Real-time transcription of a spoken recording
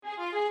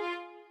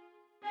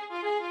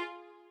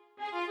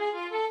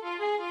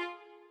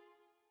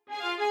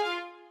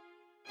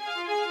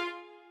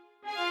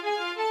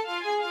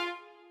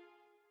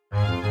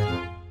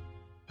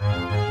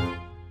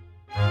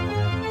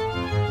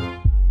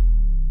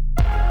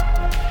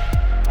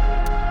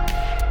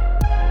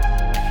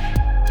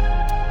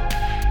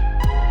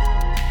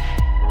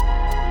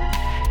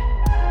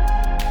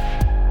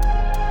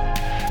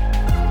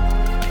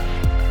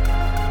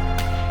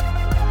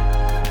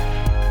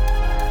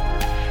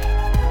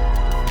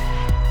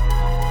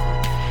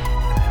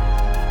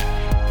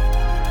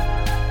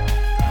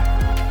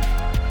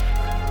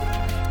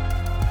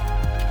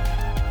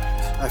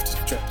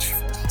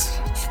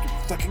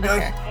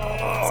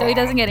he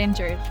doesn't get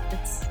injured.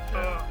 It's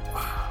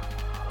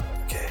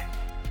Okay.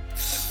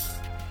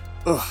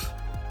 Ugh.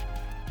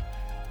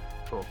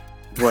 Cool.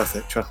 Worth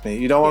it, trust me.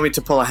 You don't want me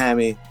to pull a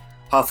hammy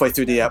halfway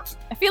through the ep.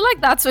 I feel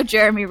like that's what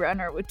Jeremy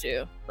Renner would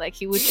do. Like,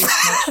 he would just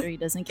make sure he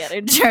doesn't get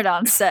injured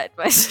on set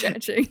by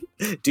stretching.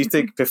 Do you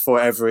think before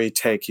every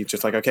take he's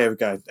just like, okay, we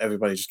got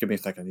everybody, just give me a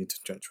second, I need to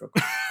stretch real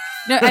quick.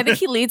 No, I think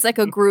he leads like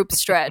a group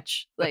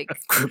stretch, like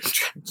Group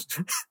stretch.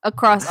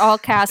 across all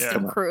cast Yeah.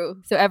 and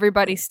crew, so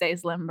everybody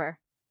stays limber.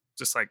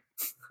 Just like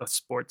a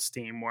sports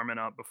team warming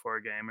up before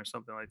a game or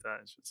something like that.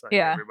 It's just like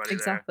Yeah, everybody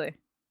exactly.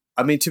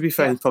 I mean, to be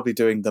fair, Yeah. he's probably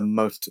doing the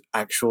most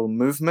actual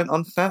movement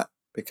on set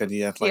because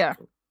he has like Yeah.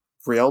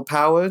 real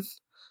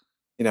powers.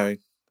 You know,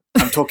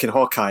 I'm talking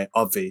Hawkeye,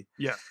 obvi.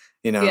 Yeah.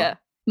 You know, Yeah,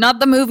 not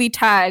the movie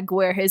Tag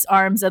where his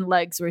arms and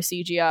legs were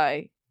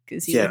CGI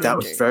because he yeah, was that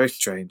was injured. very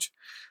strange.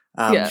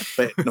 Yeah.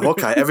 But in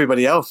Hawkeye,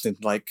 everybody else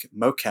is like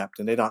mocapped,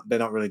 and they're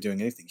not really doing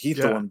anything. He's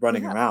the Yeah. one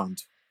running Yeah.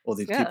 around all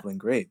these Yeah. people in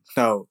green.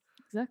 So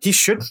Exactly. he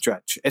should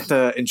stretch. It's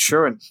an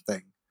insurance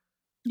thing.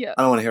 Yeah.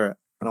 I don't want to hear it.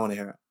 I don't want to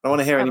hear it. I don't want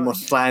to hear I any don't more wanna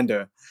hear it.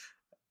 slander.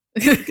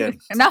 Again,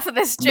 Enough of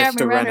this Jeremy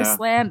Mr. Renner Renner.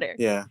 slander.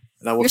 Yeah.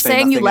 And I will You're say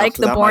saying you nothing like else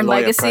the without my Bourne lawyer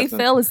Legacy,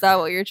 present. Phil? Is that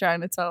what you're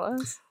trying to tell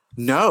us?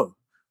 No,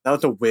 that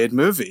was a weird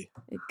movie.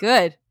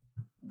 Good.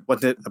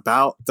 Was it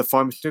about the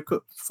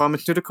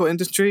pharmaceutical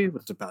industry?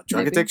 Was it about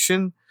drug Maybe.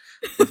 addiction?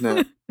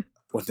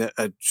 Was it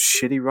a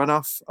shitty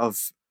runoff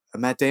of a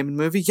Matt Damon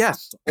movie?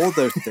 Yes, all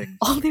those things.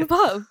 All the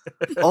above.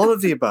 All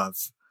of the above.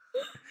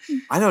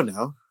 I don't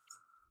know.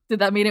 Did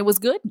that mean it was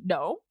good?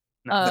 No.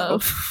 No.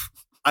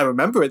 I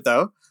remember it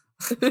though.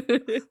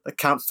 That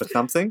counts for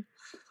something.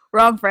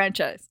 Wrong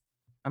franchise.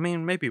 I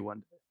mean, maybe one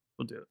day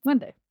we'll do it. One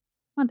day.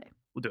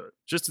 We'll do it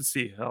just to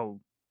see how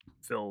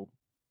Phil,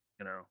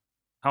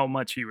 how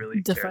much he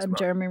really cares Defend about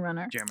Jeremy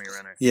Renner. Jeremy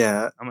Renner.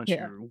 Yeah, How much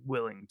Yeah. you're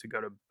willing to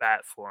go to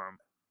bat for him.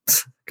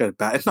 go to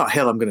bat. It's not a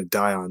hill I'm going to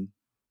die on.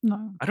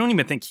 No. I don't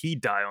even think he'd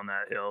die on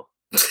that hill.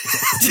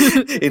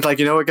 It's like,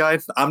 you know what,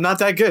 guys? I'm not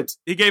that good.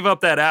 He gave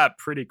up that app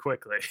pretty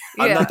quickly.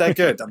 I'm Yeah. not that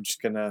good. I'm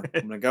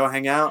gonna go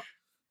hang out.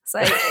 It's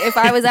like, if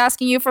I was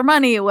asking you for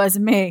money, it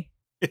wasn't me.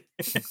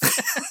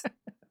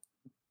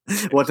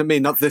 Wasn't me.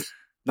 Not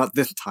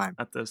this time.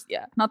 At this,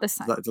 Yeah, not this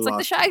time. Like It's the like the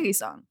last Shaggy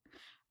song.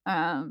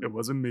 it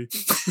wasn't me.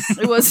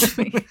 It wasn't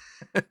me.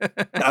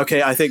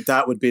 Okay, I think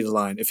that would be the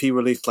line. If he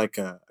released like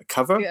a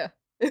cover Yeah.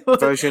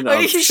 version Or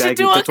of you should Shaggy,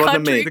 do a this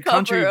wasn't me. country The cover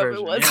country of version,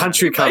 It Wasn't yeah.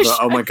 Country Me by cover.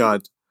 Oh my Shaggy.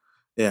 god.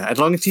 Yeah, as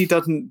long as he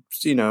doesn't,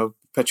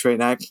 perpetuate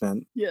an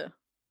accent. Yeah.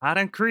 I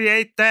didn't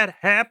create that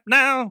app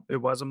now. It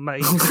wasn't me.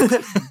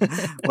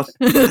 What's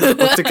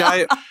the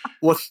guy?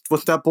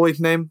 What's that boy's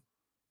name?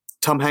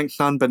 Tom Hanks'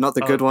 son, but not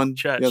the Oh, good one.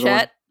 Chet. The other one.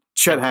 Chet.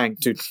 Chet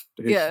Hanks, who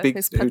Yeah, speaks,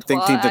 his who thinks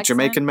patois he's a accent.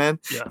 Jamaican man.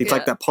 Yeah. He's Yeah.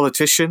 like that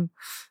politician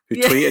who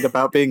Yeah. tweeted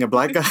about being a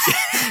black guy.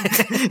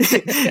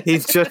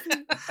 he's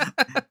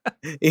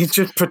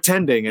just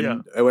pretending,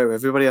 and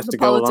everybody has The to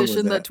go along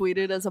politician with that it.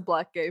 tweeted as a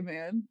black gay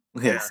man.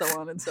 Yeah. And so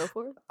on and so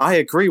forth. I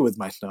agree with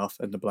myself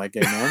and the black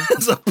gay man.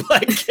 It's a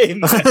black gay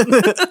man.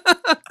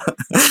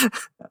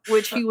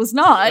 Which he was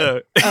not.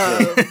 Sorry,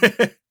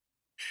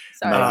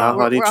 No, how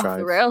hard he we're off tried.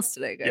 the rails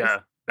today, guys. Yeah,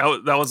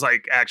 that was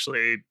like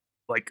actually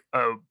like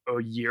a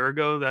year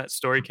ago that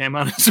story came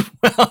out as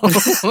well.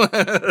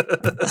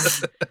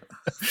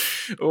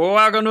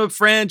 Welcome to a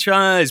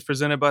franchise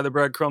presented by the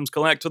Breadcrumbs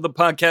Collector, the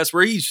podcast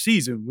where each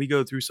season we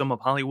go through some of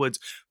Hollywood's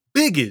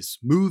biggest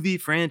movie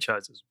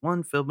franchises,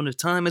 one film at a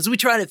time, as we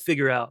try to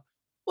figure out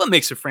what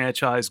makes a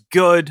franchise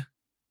good,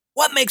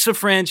 what makes a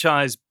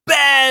franchise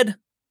bad,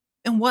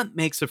 and what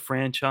makes a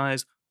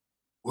franchise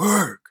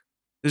work.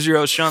 This is your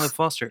host, Jonathan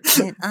Foster,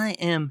 and I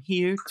am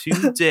here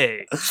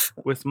today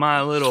with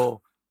my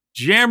little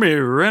Jeremy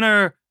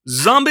Renner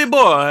zombie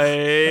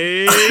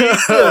boy,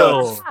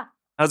 Phil.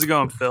 How's it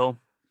going, Phil?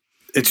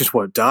 It just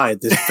won't die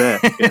this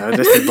bit.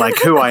 This is like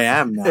who I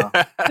am now.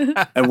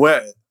 And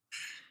we're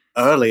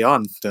early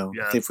on still.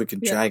 Yeah. See if we can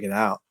Yeah. drag it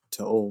out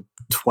to all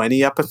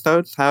 20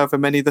 episodes, however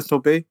many this will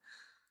be.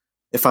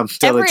 If I'm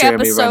still Every a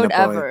Jeremy episode Renner boy.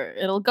 ever.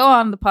 It'll go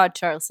on the Pod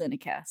Charles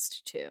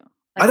Cinecast too.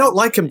 I don't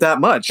like him that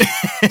much.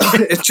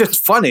 It's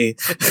just funny.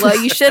 Well,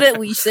 we should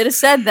have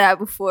said that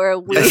before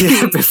we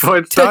Yeah, before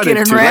it took started. it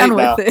and Too ran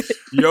late now. with it.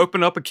 You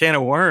open up a can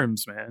of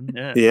worms, man.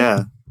 Yeah.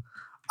 Yeah.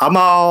 I'm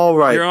all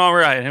right. You're all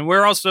right. And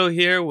we're also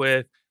here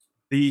with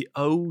the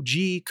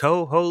OG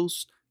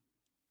co-host.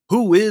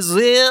 Who is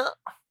it?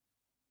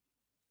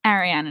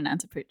 Ariana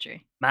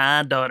Nantaputri.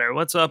 My daughter.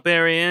 What's up,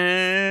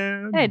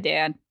 Ariane? Hey,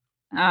 Dan.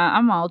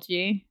 I'm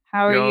LG.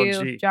 How are You're you,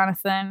 LG.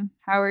 Jonathan?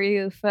 How are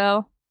you,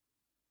 Phil?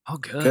 Oh,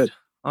 good. Good.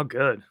 Oh,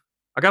 good.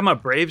 I got my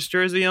Braves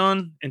jersey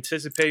on,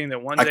 anticipating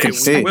that one I day can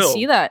see. we will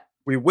See that?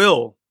 do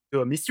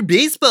a Mr.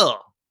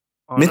 Baseball.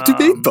 on, Mr.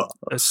 Baseball.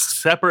 A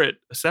separate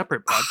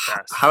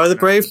podcast. How are the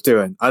Braves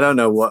doing? I don't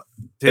know what.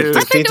 Dude, It's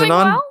Aren't they season doing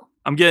on? well?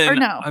 I'm getting Or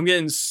no?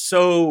 I'm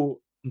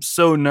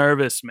so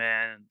nervous,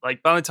 man.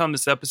 Like by the time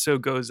this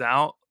episode goes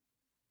out,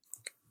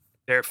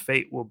 their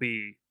fate will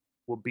be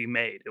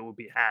made. It will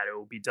be had. It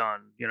will be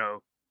done.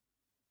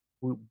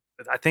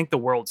 I think the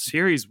World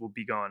Series will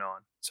be going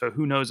on. So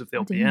who knows if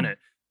they'll be in Damn. it.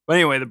 But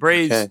anyway, the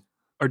Braves Okay.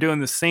 are doing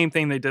the same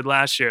thing they did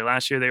last year.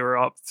 Last year, they were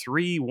up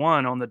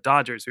 3-1 on the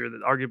Dodgers, who are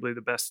arguably the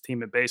best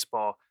team in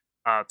baseball,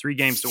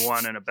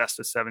 3-1 in a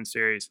best-of-7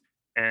 series,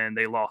 and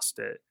they lost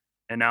it.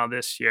 And now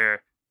this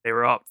year, they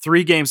were up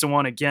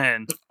 3-1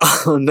 again.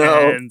 Oh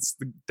no! And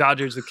the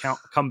Dodgers have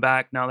come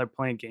back. Now they're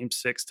playing Game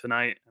 6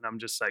 tonight, and I'm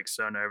just like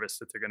so nervous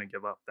that they're gonna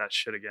give up that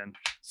shit again.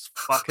 It's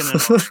fucking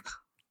annoying.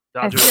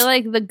 I Dodgers feel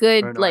like the are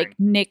good annoying. like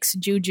Knicks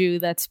juju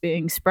that's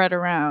being spread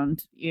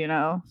around,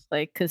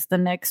 like because the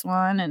Knicks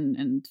won,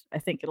 and I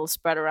think it'll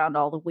spread around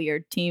all the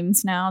weird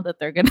teams now that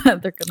they're gonna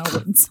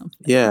win something.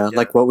 Yeah, Yeah.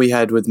 like what we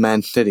had with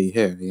Man City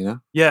here.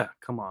 Yeah,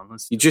 come on,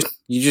 let's. You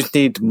just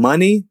need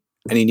money,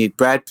 and you need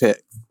Brad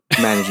Pitt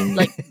managing.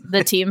 Like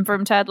the team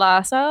from Ted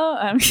Lasso.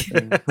 I'm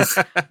kidding.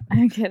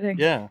 I'm kidding.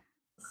 Yeah.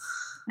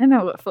 I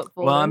know what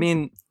football. Well, I is.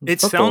 mean, it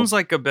Football. sounds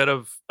like a bit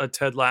of a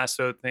Ted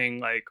Lasso thing,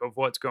 like of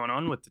what's going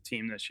on with the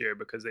team this year,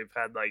 because they've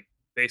had like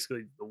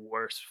basically the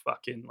worst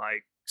fucking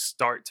like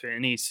start to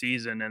any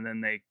season, and then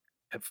they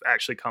have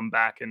actually come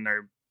back and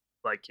they're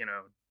like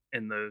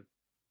in the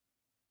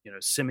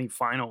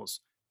semifinals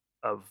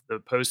of the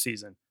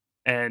postseason,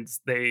 and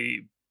they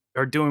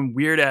are doing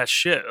weird ass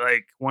shit.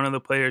 Like one of the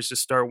players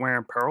just started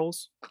wearing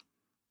pearls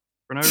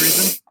for no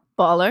reason,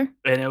 baller.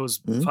 and it was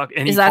Mhm.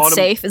 and he Is that called him-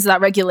 safe? Is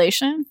that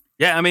regulation?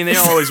 Yeah, I mean they're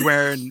always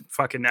wearing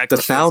fucking The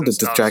necklaces. sound and is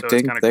stuff, so it's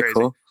distracting. kinda They're crazy.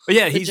 cool. But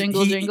yeah, The he's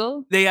jingle he-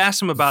 jingle. They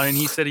it's about it, and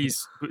he said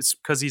it's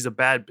because he's a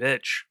bad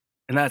bitch,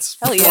 and that's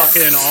Hell yeah.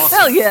 fucking awesome.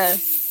 Hell yeah!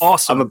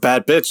 Awesome, I'm a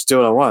bad bitch. Do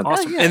what I want.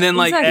 awesome. yeah, And then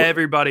like exactly.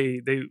 everybody,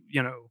 they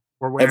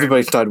were wearing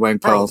Everybody started wearing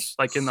pearls, pearls.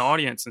 like in the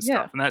audience and Yeah.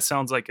 stuff, and that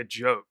sounds like a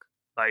joke.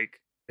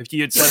 Like if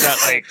you had said that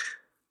like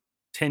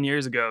 10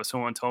 years ago,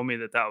 someone told me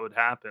that would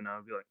happen, I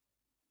would be like,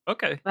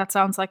 okay, That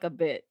sounds like a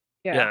bit.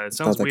 Yeah. yeah, it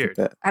sounds Sounds like a weird.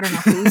 bit. I don't know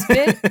whose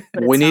bit, but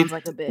it We sounds need-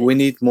 like a bit. We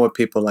need more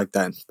people like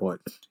that in sport.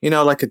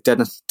 Like a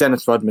Dennis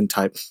Rodman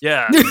type.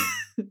 Yeah,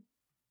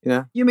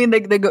 You mean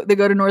they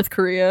go to North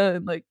Korea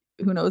and like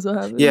who knows what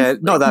happens? Yeah,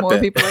 not that more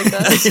bit. people like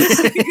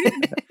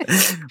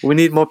that. We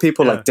need more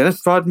people Yeah. like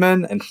Dennis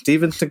Rodman and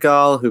Steven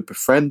Seagal who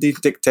befriend these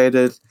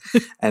dictators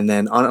and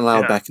then aren't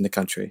allowed Yeah. back in the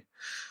country.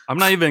 I'm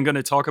not even going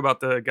to talk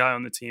about the guy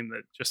on the team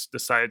that just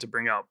decided to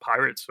bring out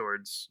pirate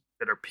swords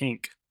that are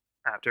pink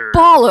after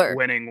Baller.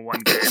 winning one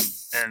game.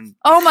 And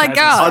Oh my That's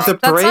god! Are the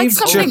That's like Braves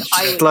something just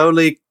highly.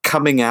 slowly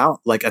coming out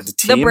like as a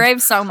team? The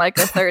Braves sound like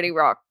a 30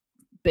 Rock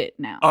bit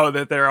now. oh,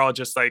 that they're all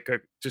just like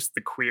just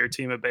the queer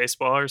team of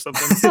baseball or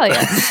something. Hell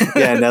yeah!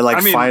 Yeah, and they're like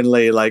I mean,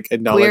 finally like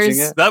acknowledging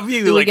Queers- it. That'd be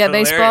Do like we get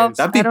hilarious. baseball?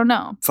 That'd be- I don't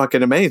know.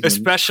 Fucking amazing.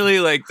 Especially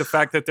like the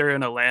fact that they're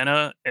in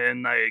Atlanta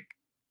and like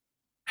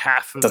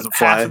half Doesn't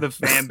fly. of the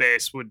fan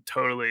base would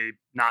totally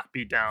not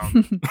be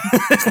down.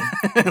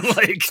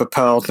 like, For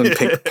pearls and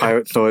pink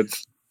pirate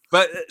swords.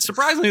 but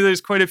surprisingly,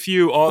 there's quite a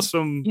few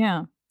awesome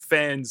Yeah.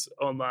 fans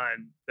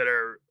online that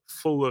are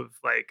full of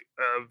like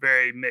a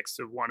very mix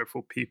of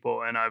wonderful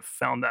people, and I've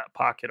found that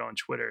pocket on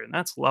Twitter, and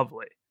that's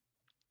lovely.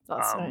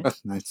 That's Um, nice.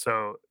 That's nice.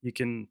 So you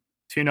can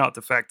tune out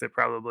the fact that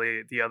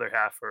probably the other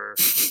half are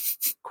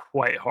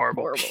quite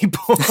horrible, Horrible.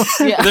 people.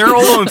 Yeah. They're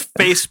all on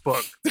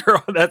Facebook. They're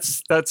all,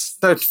 that's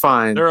That's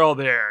fine. they're all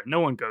there. No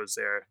one goes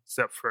there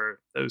except for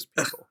those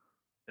people.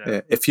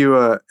 Yeah. If you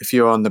were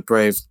on the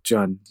Braves,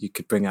 John, you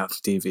could bring out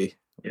Stevie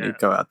when Yeah. you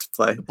go out to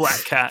play. The black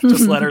cat,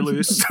 just let her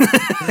loose.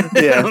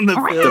 Yeah. On the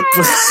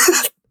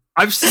field.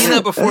 I've seen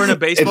that before in a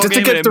baseball just game,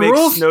 and against it the makes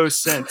rules? no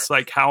sense.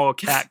 Like how a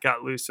cat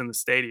got loose in the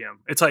stadium.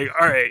 It's like,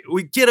 all right,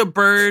 we get a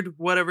bird,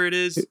 whatever it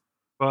is.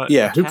 But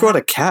Yeah, who brought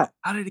a cat?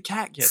 How did a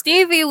cat get?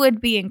 Stevie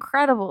would be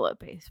incredible at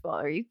baseball.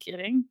 Are you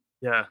kidding?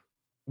 Yeah.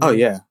 Oh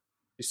yeah.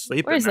 She's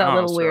sleeping Where's that now,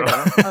 little so-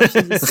 weirdo? Oh,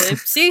 she's asleep.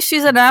 See,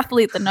 she's an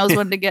athlete that knows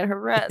when to get her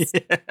rest.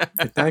 Yeah.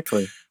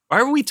 Exactly. Why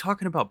are we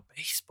talking about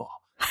baseball?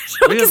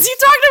 Because you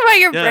talked about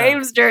your Yeah.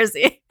 Braves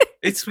jersey.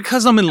 It's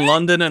because I'm in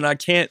London and I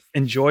can't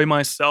enjoy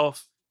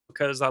myself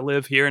because I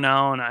live here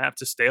now and I have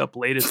to stay up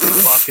late as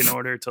fuck in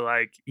order to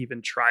like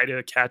even try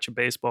to catch a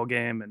baseball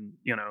game. And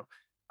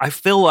I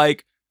feel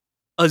like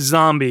a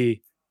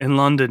zombie in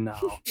London now.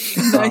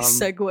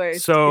 Nice Um, segue.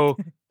 So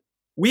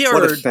we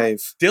What are a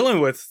save.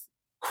 dealing with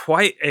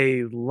quite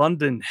a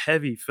London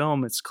heavy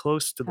film. It's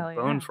close to the Hell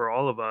bone yeah. for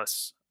all of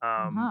us.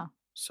 Uh-huh.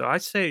 So I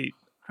say,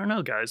 I don't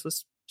know, guys,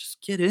 let's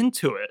just get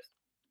into it.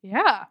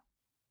 Yeah.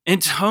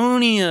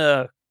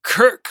 Antonia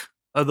Kirk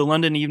of the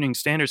London Evening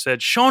Standard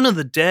said, Shaun of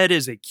the Dead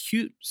is a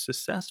cute,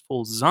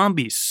 successful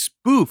zombie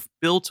spoof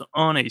built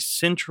on a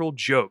central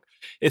joke.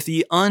 If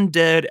the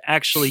undead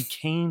actually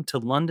came to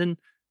London,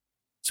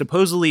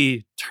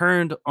 supposedly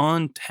turned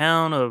on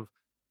town of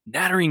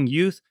nattering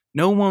youth,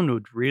 no one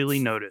would really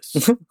notice.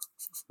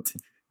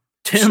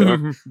 Tim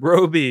Sure.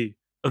 Roby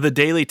of the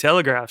Daily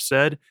Telegraph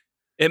said,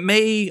 it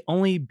may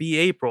only be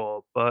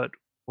April, but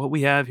what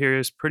we have here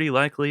is pretty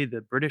likely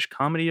the British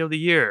comedy of the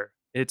year.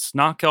 It's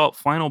knockout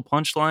final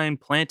punchline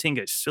planting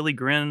a silly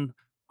grin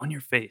on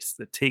your face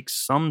that takes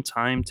some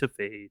time to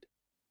fade.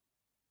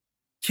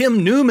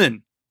 Kim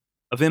Newman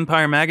of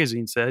Empire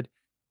Magazine said,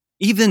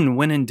 even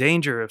when in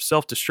danger of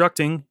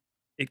self-destructing,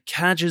 it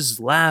catches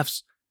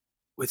laughs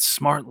with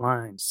smart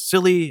lines,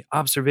 silly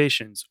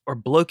observations, or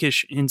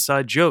blokish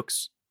inside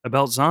jokes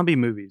about zombie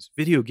movies,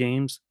 video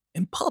games,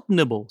 and pulp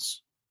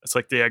nibbles. That's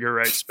like the Edgar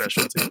Wright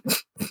specialty.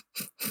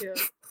 Yeah.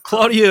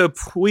 Claudia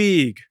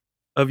Puig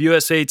of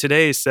USA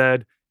Today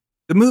said,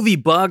 the movie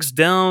bogs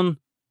down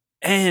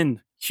and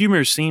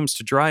humor seems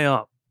to dry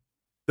up,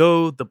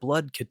 though the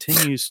blood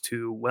continues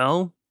to,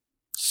 well,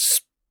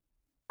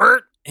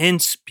 spurt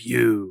and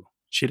spew.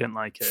 She didn't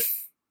like it.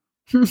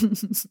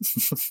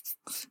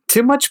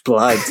 Too much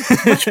blood. Too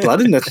much blood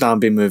in the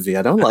zombie movie.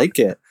 I don't like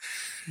it.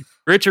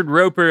 Richard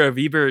Roper of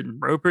Ebert and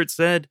Roper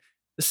said,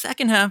 the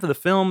second half of the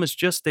film is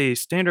just a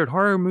standard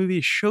horror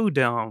movie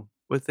showdown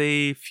with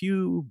a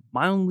few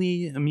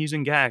mildly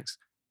amusing gags.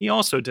 He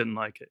also didn't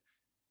like it.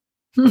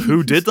 But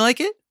who did like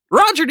it?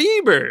 Roger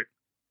Ebert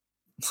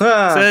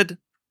said,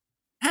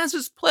 has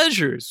its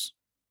pleasures,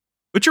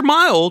 which are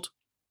mild,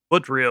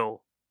 but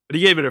real. But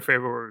he gave it a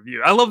favorable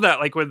review. I love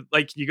that. Like when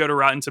you go to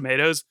Rotten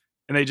Tomatoes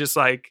and they just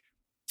like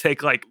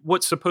take like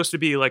what's supposed to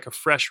be like a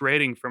fresh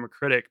rating from a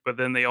critic, but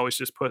then they always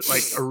just put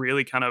like a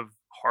really kind of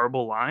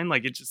horrible line.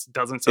 Like it just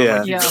doesn't sound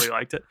like you really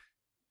liked it.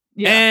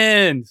 Yeah.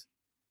 And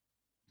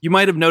you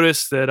might have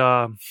noticed that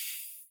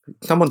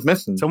someone's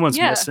missing.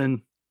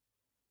 Missing.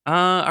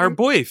 Our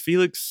boy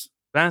Felix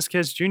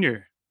Vasquez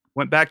Jr.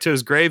 went back to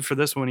his grave for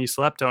this one. He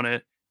slept on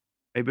it.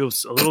 Maybe it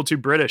was a little too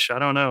British. I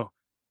don't know.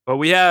 But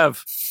we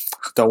have.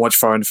 Don't watch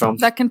foreign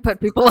films. That can put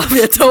people off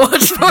here to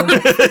watch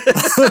foreign.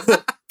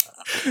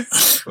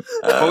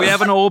 But we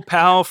have an old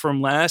pal from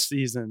last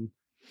season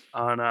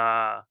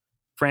on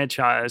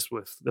franchise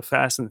with the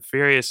Fast and the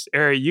Furious.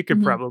 Ari, you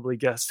could probably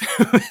guess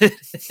who it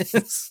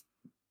is.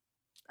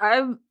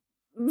 I'm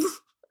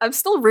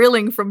still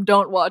reeling from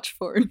don't watch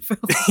foreign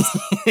films.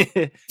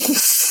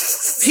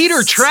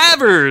 Peter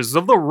Travers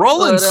of the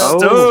Rolling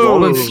Stones.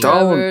 Rolling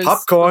Stone.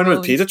 Popcorn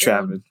with Peter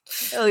Travers.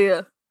 Hell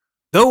yeah.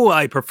 Though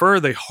I prefer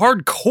the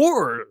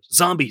hardcore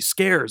zombie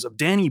scares of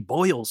Danny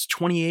Boyle's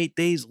 28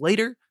 Days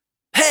Later,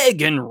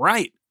 Peg and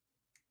Wright,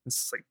 this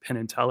is like Penn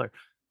and Teller,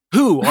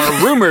 who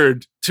are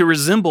rumored to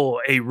resemble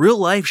a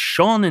real-life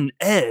Shaun and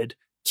Ed,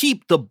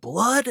 keep the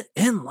blood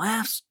and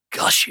laughs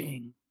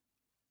gushing.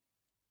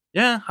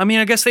 Yeah, I mean,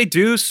 I guess they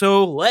do,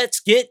 so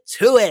let's get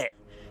to it.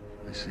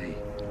 I see.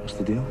 What's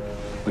the deal?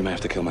 We may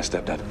have to kill my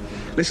stepdad.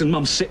 Listen,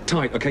 Mum, sit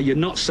tight, okay? You're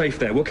not safe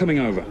there. We're coming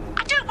over.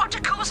 I don't want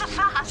to cause a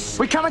fuss.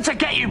 We're coming to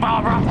get you,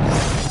 Barbara!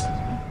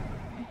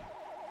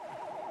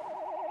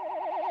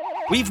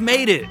 We've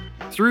made it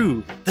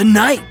through the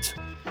night,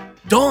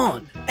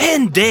 dawn,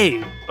 and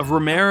day of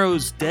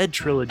Romero's Dead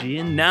trilogy,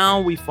 and now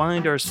we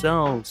find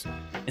ourselves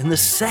in the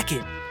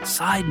second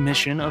side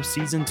mission of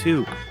Season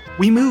 2.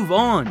 We move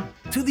on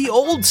to the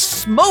old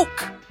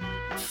smoke,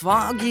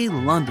 foggy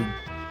London.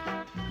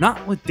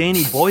 Not with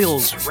Danny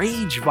Boyle's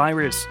rage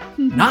virus,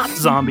 not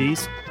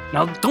zombies.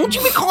 Now, don't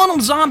you be calling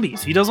them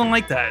zombies. He doesn't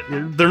like that.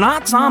 They're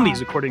not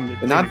zombies, according to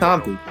They're not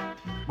zombies.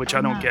 Which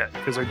I don't get,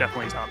 because they're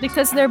definitely zombies.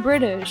 Because they're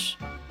British.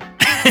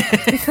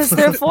 Because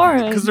they're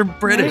foreign. Because they're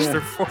British,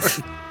 they're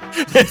foreign.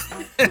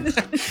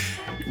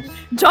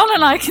 John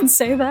and I can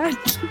say that.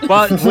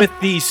 But with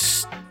the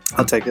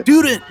I'll take it.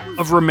 Student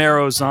of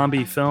Romero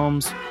zombie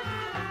films,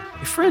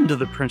 a friend of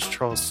the Prince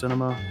Charles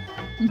cinema,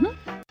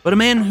 but a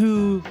man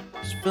whose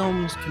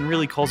films can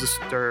really cause a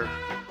stir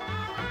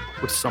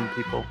with some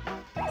people.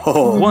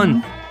 Oh.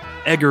 One,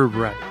 Edgar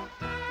Wright.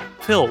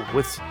 Phil,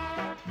 with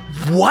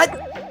what?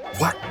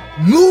 What?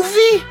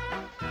 Movie?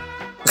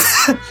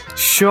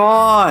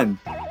 Shaun!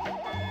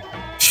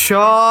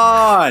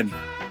 Shaun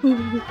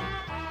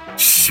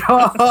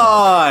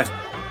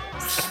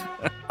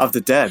of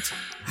the Dead.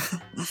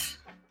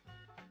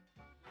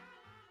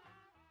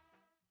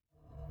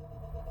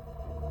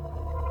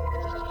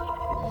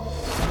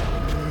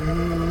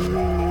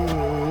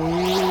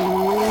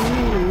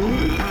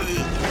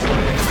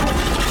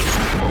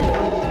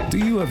 Do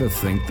you ever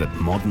think that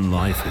modern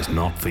life is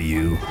not for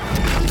you?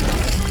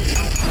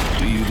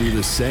 Do you do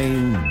the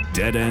same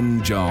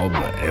dead-end job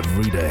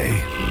every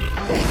day?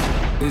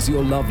 Is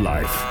your love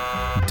life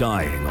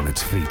dying on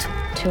its feet?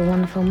 To a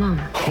wonderful mum.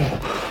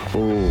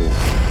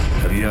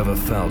 Have you ever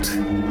felt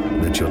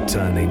that you're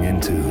turning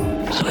into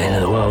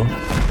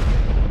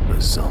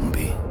a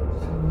zombie?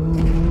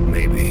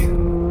 Maybe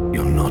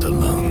you're not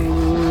alone.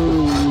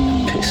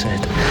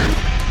 Pisshead.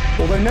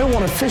 Although no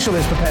one official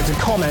is prepared to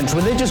comment,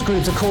 religious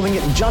groups are calling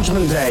it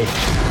Judgment Day.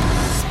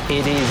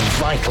 It is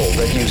vital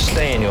that you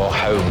stay in your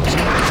homes.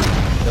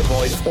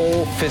 Avoid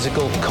all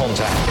physical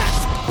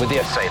contact with the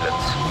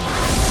assailants.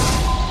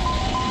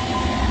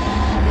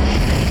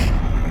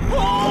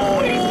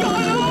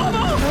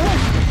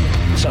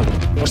 So,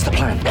 what's the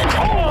plan?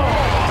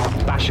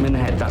 Bash him in the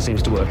head, that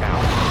seems to work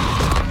out.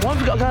 Why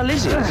have we got to go to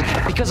Lizzie's?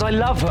 Because I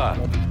love her.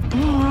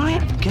 All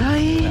right,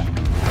 gay.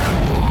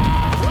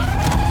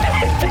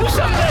 Do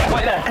something!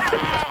 Wait there.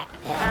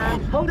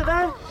 Hold it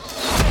there.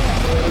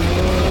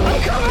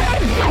 I'm coming!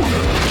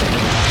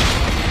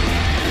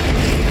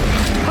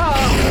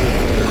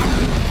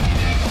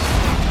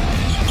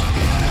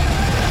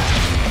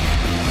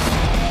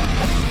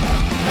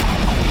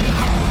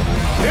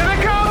 Here they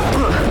come!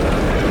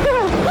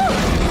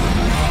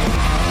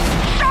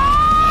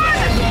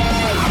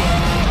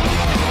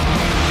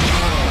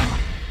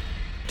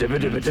 Stuck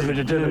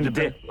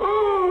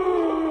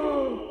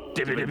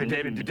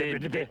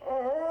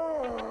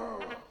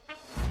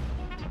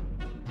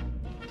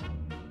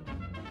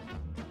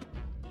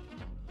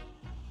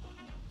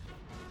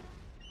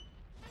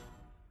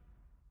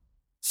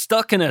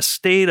in a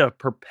state of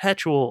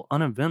perpetual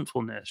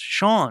uneventfulness,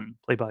 Sean,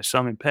 played by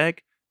Simon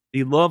Pegg,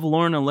 the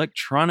lovelorn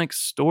electronics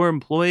store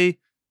employee,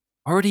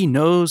 already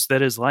knows that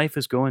his life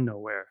is going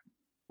nowhere.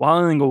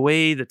 Whiling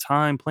away the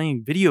time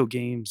playing video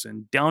games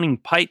and downing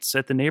pints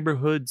at the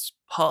neighborhood's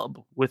pub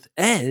with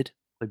Ed,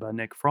 played by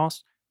Nick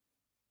Frost,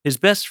 his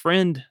best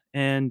friend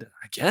and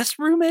I guess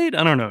roommate?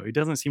 I don't know. He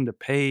doesn't seem to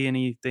pay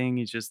anything.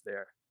 He's just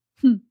there.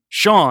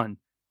 Sean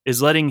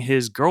is letting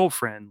his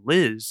girlfriend,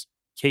 Liz,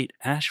 Kate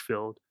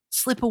Ashfield,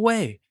 slip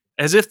away.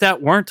 As if that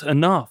weren't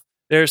enough,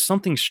 there's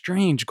something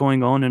strange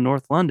going on in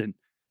North London.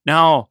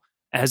 Now,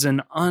 as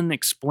an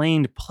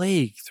unexplained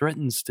plague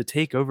threatens to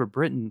take over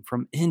Britain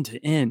from end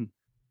to end,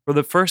 for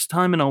the first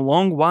time in a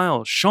long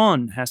while,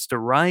 Sean has to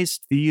rise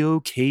to the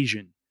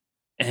occasion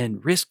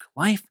and risk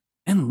life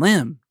and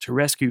limb to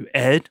rescue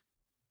Ed,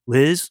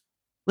 Liz's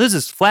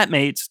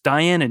flatmates,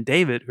 Diane and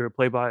David, who are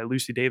played by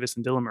Lucy Davis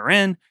and Dylan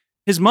Moran,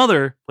 his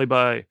mother, played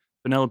by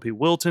Penelope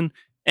Wilton,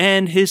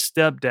 and his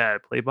stepdad,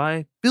 played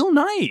by Bill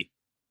Nighy.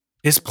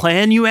 His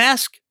plan, you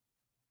ask?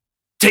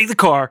 Take the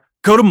car,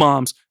 go to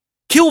Mom's,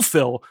 kill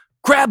Phil,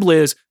 grab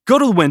Liz, go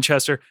to the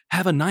Winchester,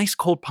 have a nice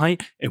cold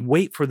pint, and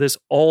wait for this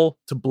all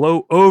to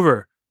blow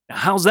over. Now,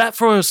 how's that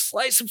for a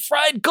slice of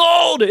fried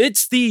gold?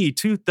 It's the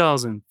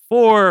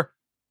 2004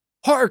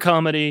 horror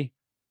comedy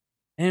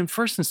and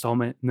first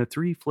installment in the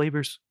Three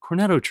Flavors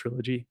Cornetto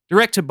trilogy,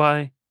 directed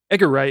by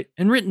Edgar Wright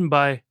and written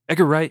by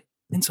Edgar Wright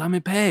and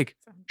Simon Pegg.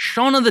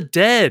 Shaun of the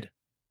Dead.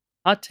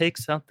 Hot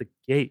takes out the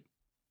gate.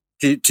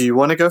 Do you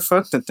want to go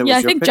first? Yeah,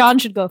 I think John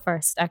should go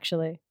first,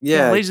 actually.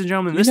 Yeah, ladies and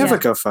gentlemen, you never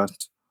go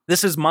first.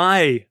 This is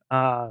my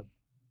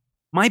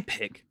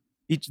pick.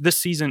 This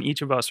season,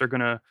 each of us are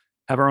going to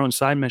have our own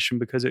side mission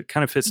because it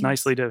kind of fits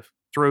nicely to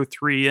throw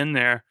three in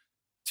there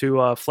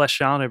to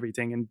flesh out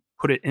everything and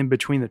put it in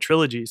between the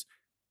trilogies.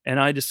 And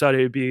I decided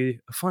it'd be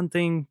a fun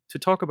thing to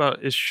talk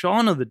about is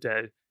Shaun of the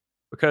Dead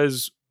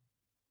because,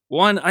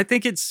 one, I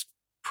think it's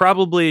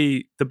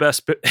probably the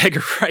best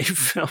Edgar Wright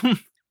film.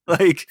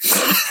 Like,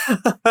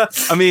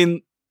 I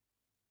mean,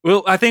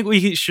 well, I think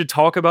we should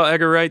talk about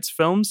Edgar Wright's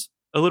films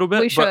a little bit.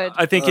 We should.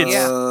 I think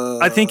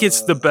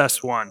it's the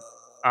best one.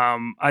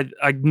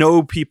 I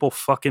know people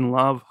fucking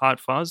love Hot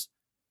Fuzz.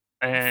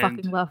 And,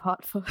 fucking love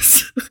Hot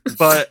Fuzz.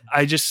 but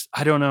I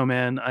don't know,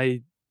 man.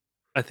 I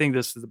think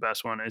this is the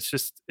best one.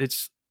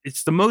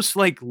 It's the most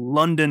like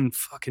London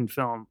fucking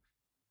film.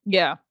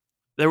 Yeah.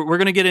 We're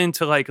gonna get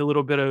into like a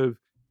little bit of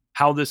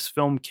how this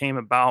film came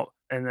about,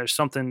 and there's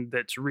something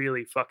that's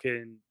really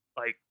fucking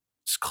like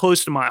it's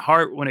close to my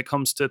heart when it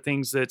comes to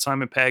things that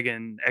Simon Pegg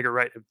and Edgar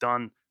Wright have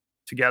done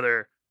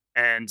together.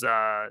 And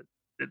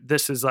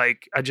this is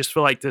like, I just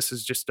feel like this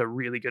is just a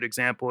really good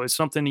example. It's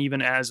something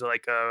even as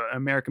like an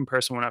American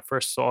person, when I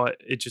first saw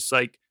it, it just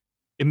like,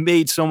 it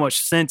made so much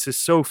sense. It's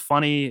so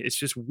funny. It's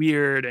just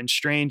weird and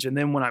strange. And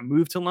then when I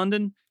moved to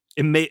London,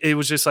 it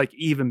was just like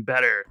even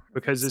better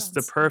because it's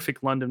the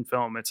perfect London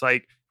film. It's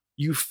like,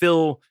 you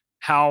feel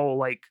how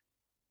like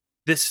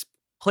this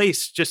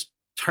place just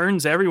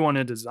turns everyone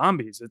into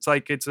zombies. It's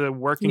like, it's a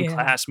working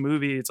class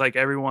movie. It's like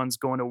everyone's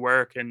going to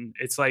work. And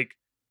it's like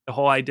the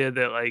whole idea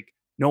that like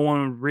no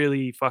one would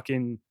really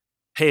fucking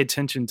pay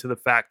attention to the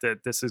fact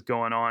that this is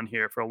going on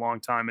here for a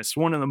long time. It's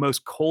one of the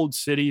most cold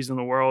cities in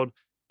the world.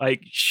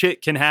 Like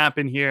shit can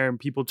happen here and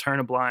people turn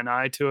a blind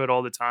eye to it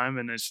all the time.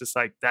 And it's just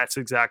like, that's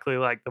exactly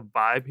like the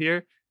vibe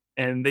here.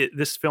 And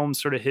this film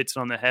sort of hits it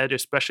on the head,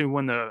 especially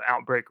when the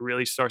outbreak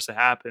really starts to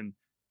happen.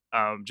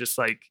 Just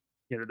like,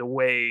 you know, the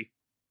way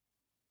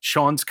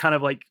Sean's kind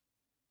of like,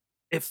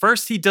 at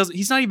first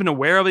he's not even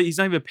aware of it. He's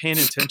not even paying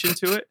attention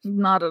to it.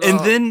 Not at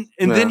all. Then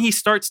he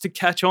starts to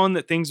catch on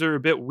that things are a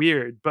bit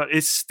weird, but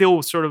it's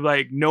still sort of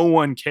like no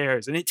one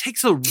cares. And it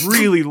takes a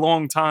really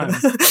long time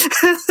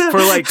for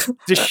like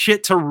the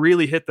shit to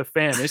really hit the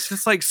fan. It's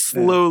just like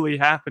slowly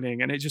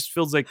happening. And it just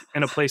feels like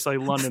in a place like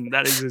London,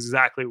 that is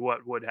exactly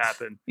what would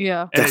happen.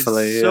 Yeah. And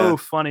definitely. It's so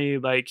funny.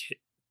 Like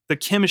the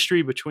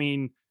chemistry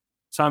between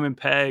Simon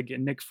Pegg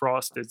and Nick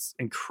Frost is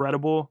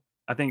incredible.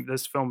 I think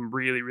this film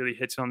really, really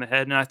hits it on the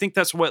head. And I think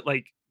that's what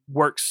like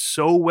works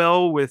so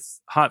well with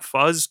Hot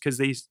Fuzz because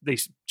they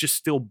just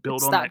still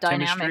build on that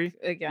chemistry.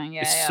 Again.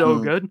 Yeah, it's so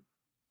good.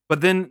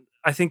 But then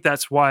I think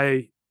that's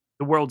why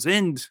The World's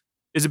End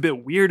is a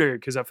bit weirder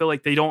because I feel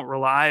like they don't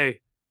rely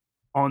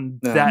on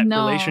that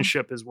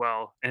relationship as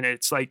well. And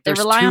it's like there's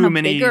they rely too on a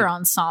many bigger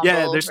ensemble.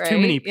 Yeah, there's too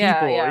many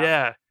people.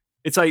 Yeah.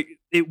 It's like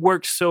it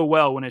works so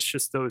well when it's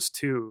just those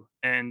two.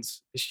 And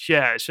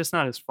it's just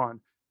not as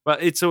fun.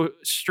 But it's a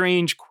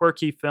strange,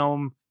 quirky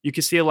film. You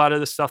can see a lot of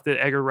the stuff that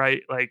Edgar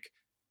Wright like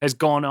has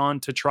gone on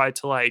to try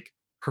to like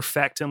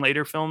perfect in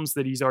later films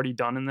that he's already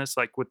done in this,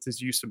 like with his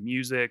use of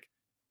music.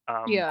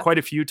 Quite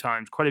a few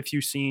times, quite a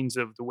few scenes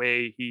of the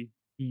way he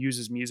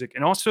uses music,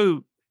 and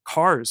also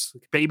cars.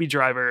 Like Baby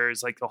Driver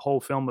is like the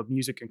whole film of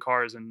music and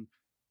cars, and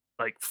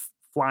like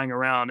flying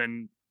around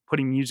and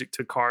putting music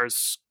to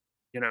cars,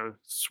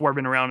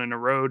 swerving around in a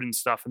road and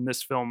stuff. And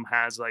this film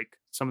has like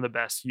some of the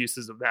best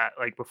uses of that,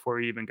 like before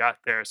we even got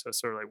there. So it's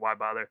sort of like, why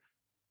bother?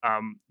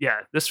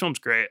 This film's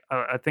great.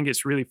 I think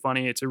it's really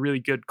funny. It's a really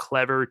good,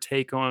 clever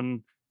take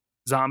on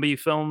zombie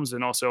films,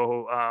 and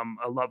also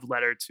a love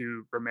letter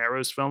to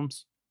Romero's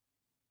films,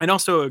 and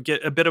also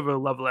get a bit of a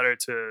love letter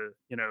to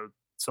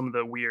some of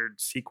the weird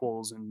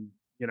sequels and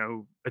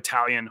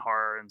Italian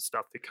horror and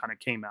stuff that kind of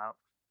came out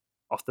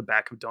off the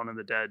back of Dawn of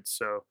the Dead.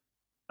 So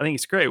I think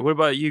it's great. What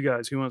about you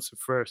guys? Who wants to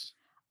first?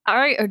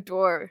 I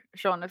adore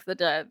Shaun of the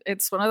Dead.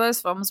 It's one of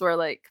those films where,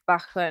 like,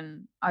 back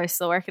when I was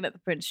still working at the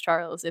Prince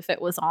Charles, if it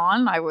was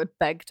on, I would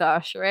beg to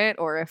usher it,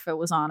 or if it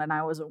was on and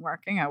I wasn't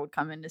working, I would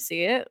come in to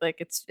see it. Like,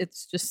 it's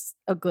just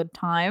a good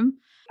time.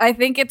 I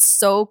think it's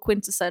so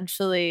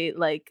quintessentially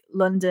like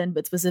London,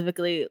 but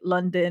specifically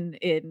London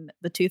in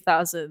the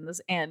 2000s,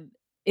 and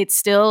it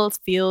still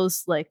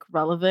feels like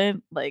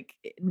relevant. Like,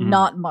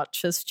 not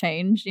much has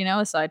changed,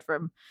 aside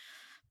from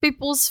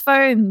people's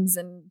phones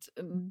and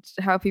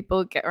how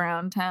people get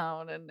around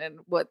town and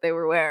what they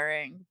were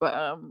wearing.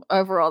 But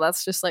overall,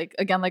 that's just like,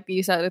 again, like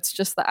you said, it's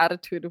just the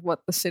attitude of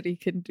what the city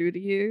can do to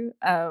you.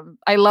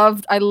 I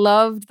loved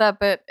that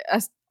bit,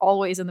 as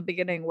always, in the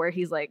beginning, where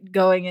he's like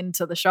going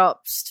into the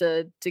shops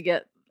to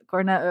get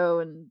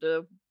Cornetto and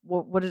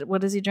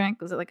what does he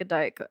drink? Was it like a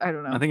Diet Coke? I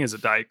don't know. I think it's a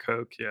Diet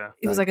Coke. Yeah,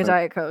 it was like a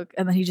Diet Coke,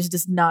 and then he just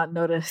does not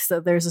notice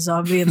that there's a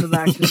zombie in the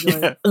back. He's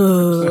like,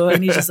 "Ugh,"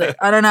 and he's just like,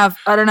 "I don't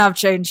have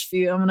change for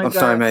you. I'm gonna go."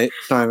 Sorry, mate.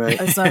 Sorry,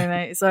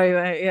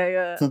 mate.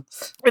 Yeah.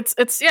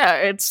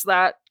 It's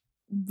that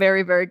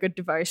very, very good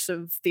device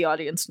of the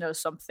audience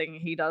knows something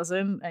he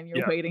doesn't, and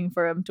you're waiting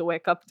for him to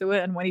wake up to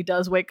it. And when he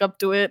does wake up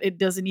to it,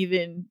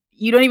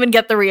 you don't even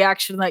get the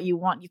reaction that you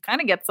want. You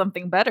kind of get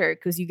something better,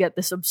 because you get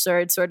this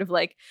absurd sort of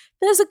like,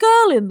 there's a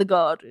girl in the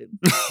garden.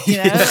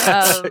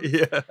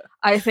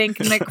 I think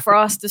Nick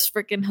Frost is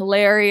freaking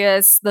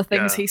hilarious. The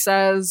things he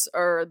says,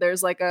 or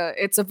there's like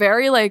it's a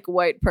very like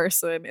white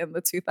person in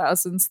the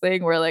 2000s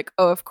thing where like,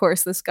 oh, of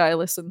course this guy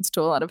listens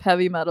to a lot of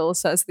heavy metal,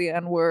 says the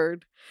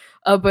N-word.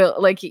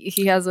 But like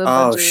he has a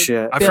oh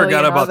shit! I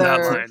forgot about that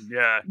line.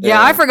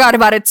 Yeah, I forgot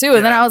about it too,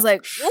 and then I was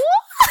like, what?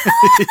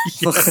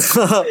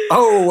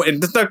 Oh,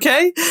 and it's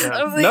okay?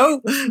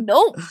 Like,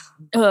 no.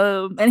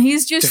 And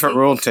he's just different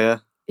rules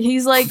here.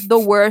 He's like the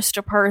worst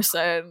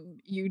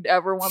person you'd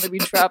ever want to be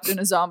trapped in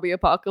a zombie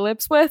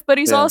apocalypse with, but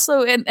he's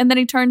also and then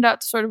he turned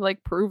out to sort of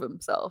like prove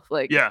himself.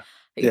 Like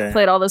he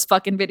played all those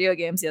fucking video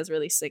games. He has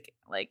really sick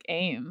like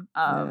aim.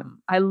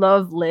 I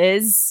love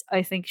Liz.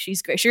 I think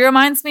she's great. She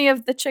reminds me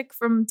of the chick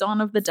from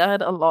Dawn of the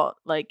Dead a lot.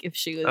 Like if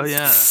she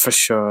was for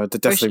sure. They're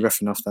definitely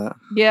riffing off that.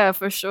 Yeah,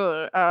 for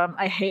sure.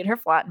 I hate her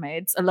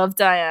flatmates. I love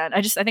Diane.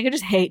 I think I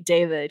just hate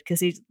David because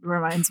he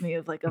reminds me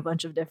of like a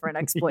bunch of different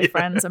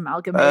ex-boyfriends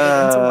amalgamated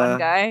into one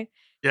guy.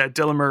 Yeah,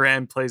 Dylan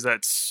Moran plays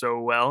that so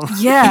well.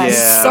 Yeah,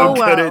 so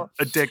well.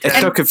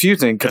 It's so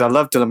confusing because I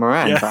love Dylan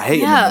Moran, but I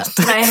hate him in this.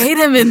 I hate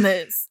him in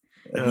this.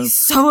 He's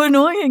so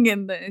annoying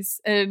in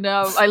this. And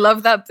I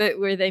love that bit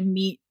where they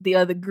meet the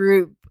other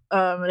group.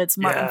 And it's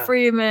Martin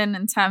Freeman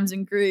and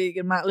Tamsin Greig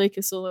and Matt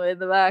Lucas all the way in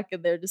the back.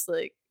 And they're just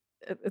like,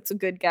 it's a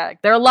good gag.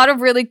 There are a lot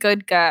of really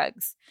good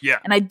gags. Yeah.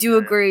 And I do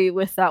agree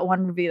with that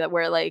one review that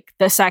where like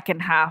the second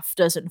half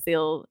doesn't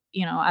feel,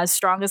 as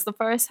strong as the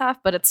first half,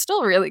 but it's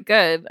still really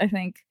good. I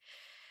think,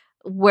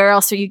 where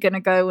else are you going to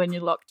go when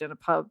you're locked in a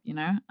pub,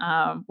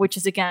 which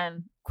is,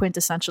 again,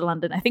 quintessential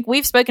London. I think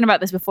we've spoken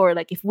about this before.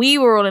 Like, if we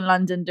were all in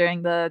London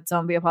during the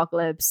zombie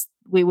apocalypse,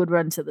 we would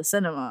run to the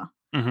cinema.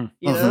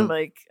 Mm-hmm.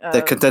 Like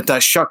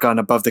that shotgun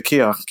above the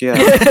kiosk. Yeah,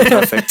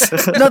 perfect.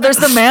 No, there's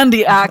the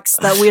Mandy axe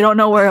that we don't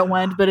know where it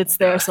went, but it's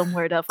there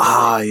somewhere, definitely.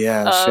 Ah,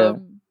 yeah, sure.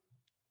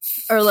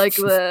 Or like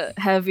the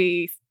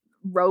heavy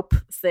rope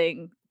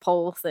thing,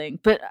 pole thing.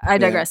 But I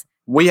digress.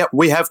 We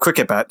have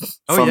cricket bat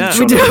from we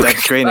Shaun of the Dead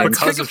screening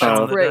because of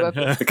Shaun of the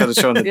Dead. Because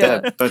of Shaun of the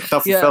Dead, but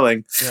not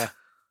fulfilling. Yeah.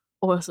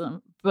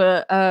 Awesome.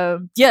 But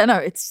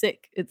it's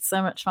sick. It's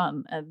so much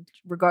fun. And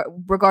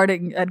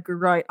regarding Edgar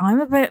Wright, I'm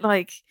a bit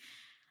like,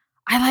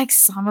 I like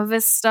some of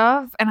his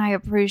stuff, and I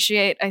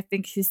appreciate, I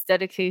think, his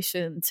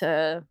dedication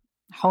to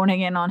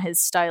honing in on his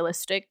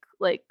stylistic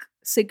like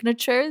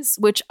signatures,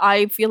 which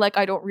I feel like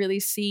I don't really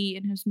see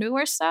in his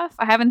newer stuff.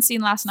 I haven't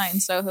seen Last Night in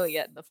Soho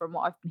yet, but from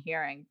what I've been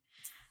hearing,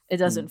 it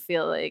doesn't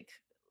feel like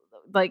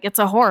it's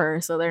a horror,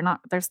 so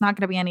there's not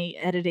going to be any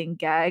editing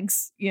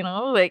gags,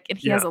 like, and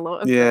he has a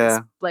lot of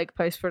those, like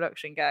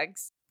post-production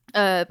gags.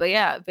 But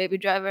yeah, Baby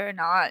Driver,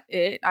 not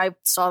it. I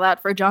saw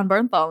that for John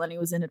Bernthal, and he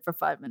was in it for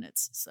 5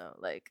 minutes. So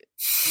like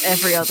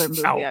every other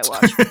movie I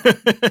watch.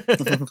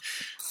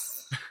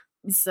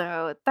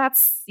 So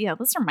that's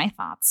those are my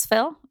thoughts.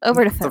 Phil,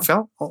 over to Phil.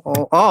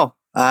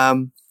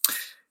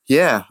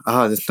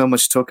 There's so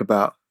much to talk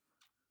about.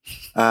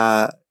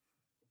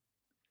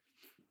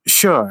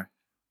 Sure.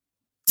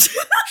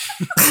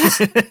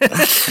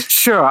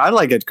 Sure, I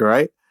like Edgar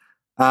Wright.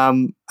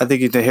 I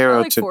think he's a hero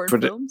I like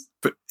foreign films.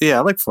 I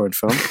like foreign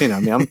films.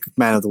 I'm a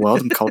man of the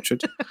world. I'm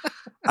cultured.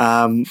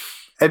 And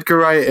Edgar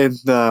Wright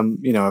is,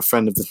 a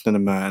friend of the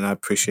cinema, and I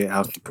appreciate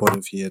how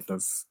supportive he is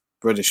of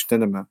British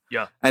cinema.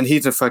 Yeah. And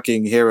he's a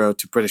fucking hero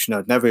to British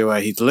nerd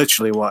everywhere. He's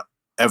literally what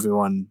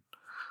everyone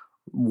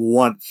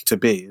wants to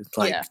be. It's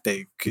like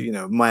they,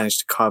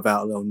 managed to carve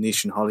out a little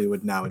niche in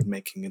Hollywood now and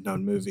making his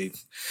own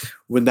movies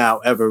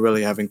without ever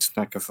really having to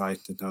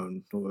sacrifice his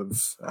own sort of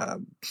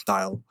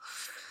style.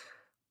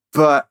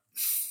 But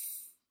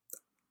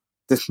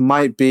this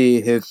might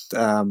be his,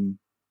 might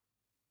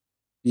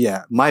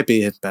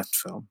be his best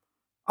film.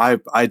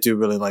 I do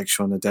really like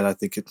Shaun of the Dead. I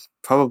think it's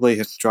probably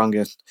his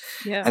strongest.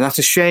 Yeah. And that's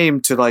a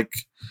shame to like.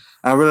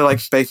 I really like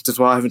Spaced as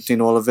well. I haven't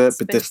seen all of it,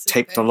 but this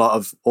takes a lot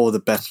of all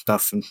the best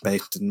stuff from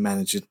Spaced and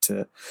manages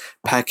to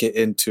pack it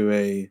into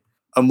a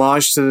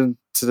homage to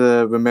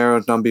the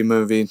Romero zombie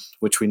movie,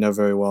 which we know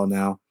very well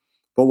now,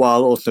 but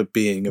while also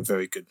being a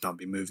very good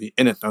zombie movie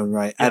in its own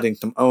right, adding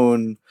some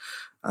own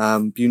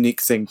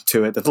unique thing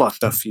to it. There's a lot of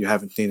stuff you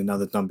haven't seen in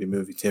other zombie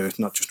movies here. It's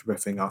not just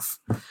riffing off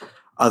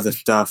other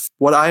stuff.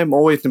 What I am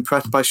always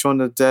impressed by Shaun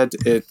of the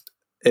Dead,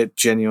 it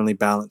genuinely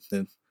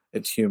balances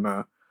its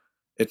humor,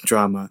 its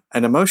drama,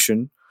 and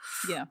emotion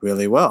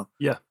really well.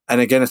 Yeah. And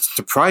again, it's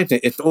surprising.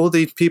 It's all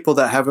these people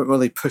that haven't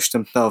really pushed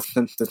themselves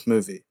since this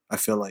movie, I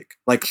feel like.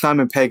 Like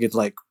Simon Pegg is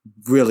like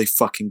really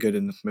fucking good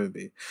in this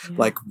movie. Yeah.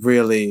 Like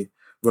really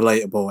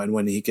relatable. And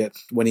when he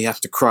has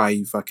to cry,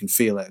 you fucking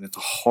feel it. And it's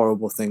a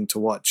horrible thing to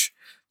watch,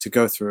 to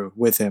go through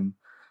with him.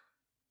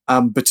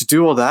 But to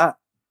do all that,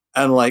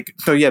 and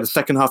the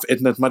second half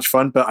isn't as much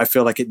fun, but I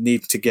feel like it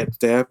needs to get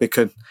there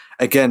because,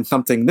 again,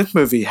 something this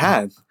movie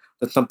had,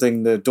 that's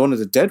something the Dawn of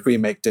the Dead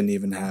remake didn't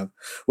even have,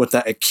 was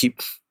that it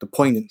keeps the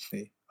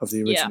poignancy of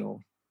the original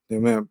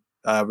Romero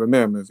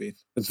movie.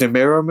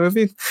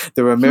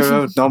 The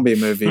Romero zombie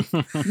movie.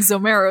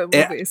 Zomero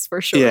movies, for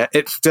sure. Yeah,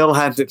 it still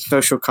has its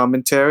social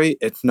commentary.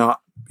 It's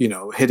not,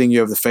 hitting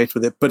you over the face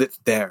with it, but it's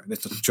there, and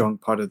it's a strong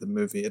part of the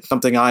movie. It's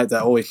something that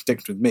always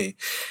sticks with me.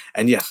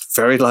 And yes,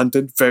 very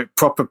London, very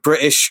proper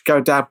British,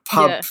 go down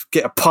pub,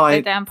 get a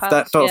pint,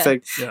 that sort of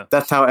thing. Yeah.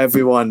 That's how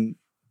everyone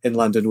in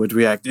London would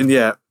react. And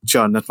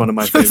John, that's one of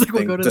my favorite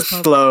things.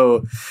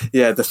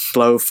 The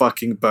slow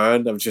fucking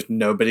burn of just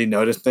nobody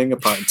noticing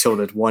apart until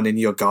there's one in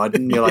your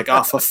garden. You're like,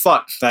 oh, for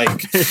fuck's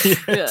sake.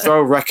 Throw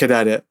a record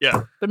at it.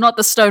 Yeah. But not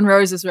the Stone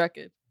Roses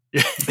record.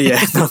 No.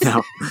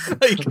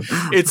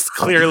 It's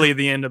clearly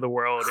the end of the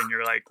world, and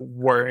you're like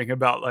worrying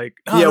about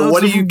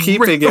what are you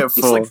keeping it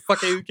for? Like,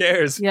 fuck, who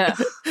cares? Yeah.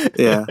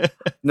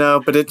 No,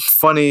 but it's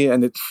funny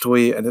and it's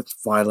sweet and it's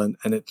violent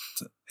and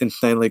it's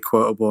insanely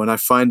quotable, and I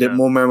find it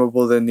more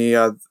memorable than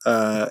the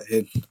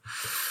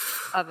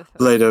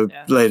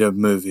later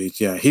movies.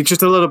 Yeah, he's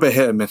just a little bit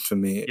hit and miss for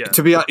me. Yeah.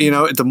 To be,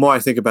 the more I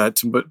think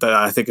about it, but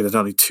I think there's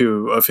only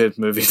two of his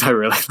movies I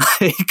really like.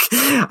 I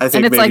think and it's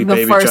maybe like the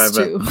Baby first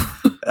Driver. two.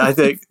 I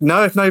think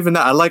no, it's not even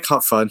that. I like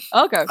Hot Fun.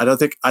 Okay. I don't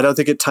think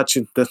it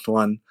touches this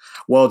one.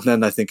 World's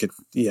End, I think it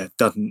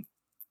doesn't.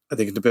 I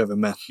think it's a bit of a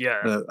mess.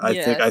 Yeah.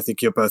 I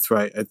think you're both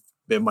right.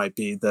 It might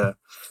be they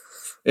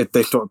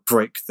sort of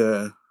break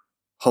the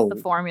whole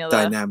formula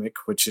dynamic,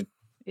 which is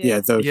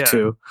those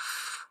two.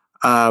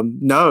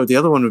 No, the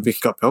other one would be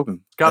Scott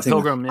Pilgrim. Scott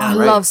Pilgrim, I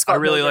love Scott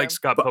Pilgrim. I really like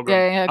Scott Pilgrim.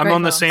 Yeah, I'm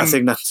on the I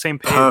think that's same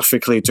page.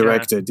 Perfectly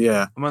directed,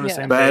 I'm on the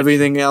same but page.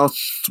 everything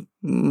else,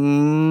 but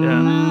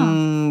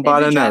I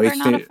don't know.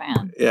 Not a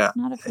fan. Yeah.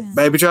 Not a fan.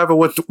 Baby Driver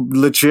was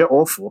legit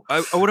awful.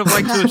 I would have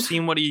liked to have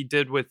seen what he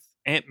did with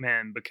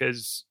Ant-Man,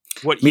 because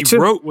what he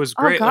wrote was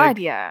great. Oh, God,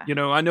 yeah.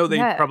 I know they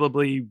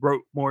probably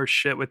wrote more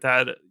shit with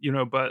that,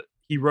 but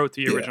he wrote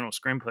the original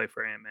screenplay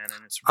for Ant-Man,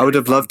 and it's really I would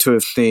have loved to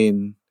have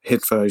seen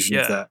his version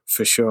of that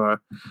for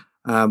sure.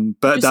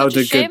 But that was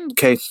a good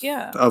case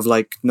of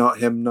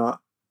not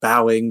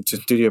bowing to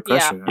studio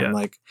pressure. Yeah.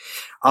 And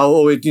I'll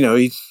always,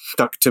 he's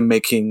stuck to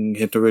making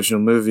his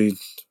original movies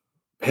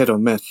hit or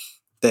miss.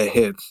 They're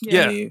hits.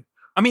 Yeah. He's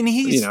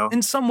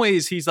in some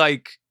ways he's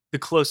like the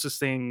closest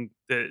thing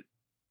that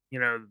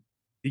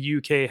the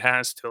UK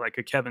has to like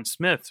a Kevin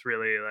Smith.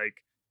 Really,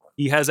 like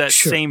he has that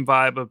same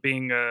vibe of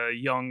being a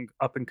young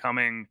up and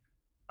coming,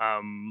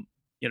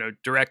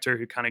 director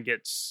who kind of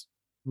gets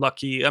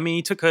lucky.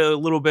 He took a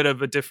little bit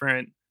of a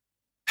different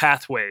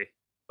pathway,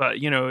 but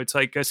it's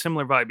like a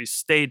similar vibe. He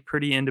stayed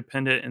pretty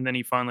independent, and then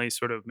he finally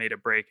sort of made a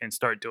break and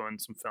started doing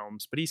some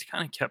films. But he's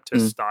kind of kept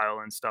his style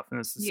and stuff, and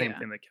it's the same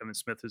thing that Kevin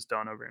Smith has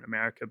done over in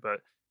America.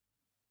 But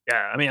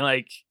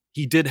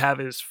he did have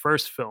his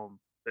first film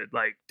that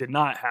did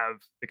not have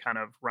the kind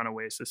of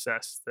runaway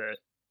success that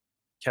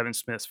Kevin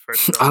Smith's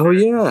first film. Oh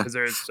yeah, is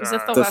it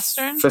the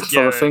Western?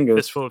 Fistful of Fingers.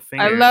 Fistful of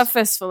Fingers. I love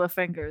Fistful of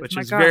Fingers. Which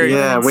My is God, very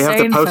we have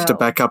the poster film.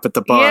 back up at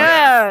the bar.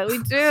 Yeah, we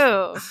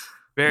do.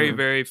 Very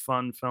very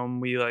fun film.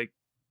 We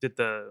did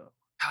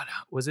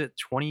was it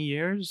 20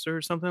 years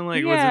or something was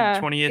it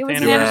 20th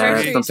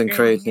anniversary? Something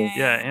crazy.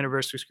 Yeah,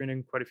 anniversary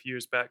screening quite a few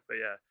years back, but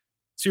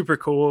super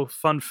cool,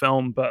 fun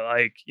film. But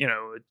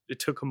it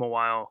took him a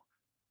while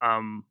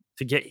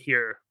to get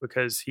here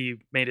because he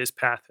made his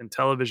path in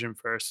television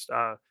first.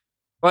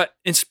 But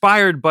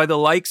inspired by the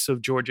likes of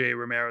George A.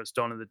 Romero's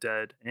Dawn of the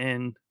Dead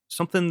and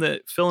something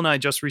that Phil and I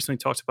just recently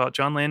talked about,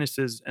 John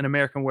Landis's An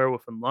American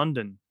Werewolf in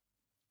London.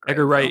 Great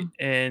Edgar Wright film.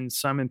 and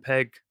Simon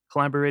Pegg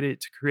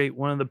collaborated to create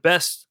one of the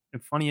best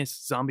and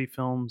funniest zombie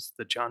films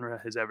the genre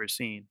has ever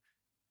seen.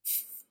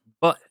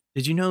 But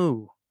did you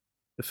know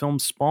the film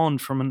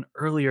spawned from an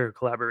earlier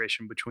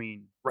collaboration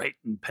between Wright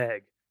and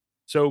Pegg?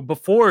 So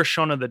before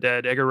Shaun of the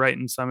Dead, Edgar Wright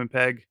and Simon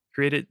Pegg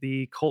created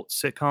the cult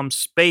sitcom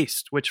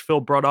Spaced, which Phil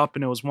brought up,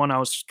 and it was one I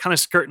was kind of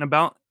skirting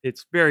about.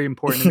 It's very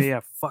important to me.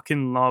 I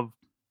fucking love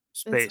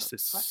Spaced.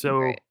 It's fucking so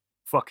great.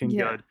 fucking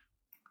Yeah. good.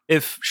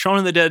 If Shaun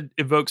of the Dead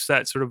evokes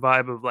that sort of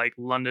vibe of like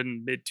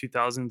London mid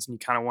 2000s and you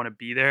kind of want to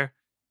be there,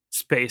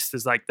 Spaced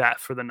is like that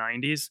for the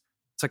 90s.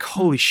 It's like,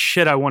 holy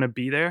shit, I want to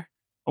be there.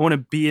 I want to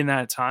be in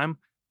that time.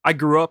 I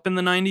grew up in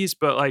the 90s,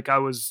 but like I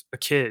was a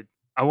kid.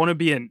 I want to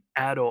be an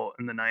adult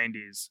in the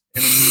 90s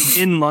and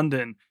in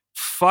London.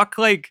 Fuck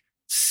like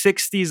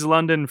 60s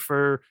London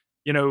for,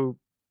 you know,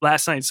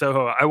 Last Night in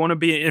Soho. I want to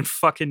be in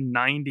fucking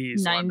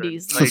 90s London.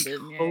 90s Like,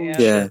 London, holy yeah.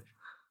 Yeah. shit.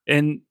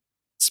 And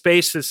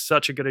Space is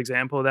such a good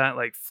example of that.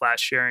 Like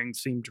flash sharing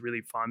seemed really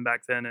fun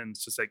back then, and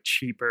it's just like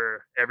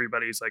cheaper.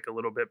 Everybody's like a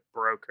little bit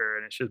broker,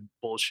 and it's just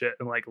bullshit.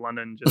 And like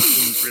London just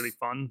seems really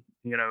fun.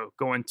 You know,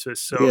 going to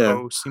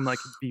Soho seemed like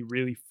it'd be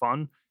really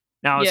fun.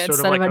 Now Yeah, it's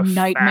sort of instead like of a faff.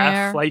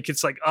 nightmare. Like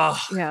it's like,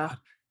 oh Yeah.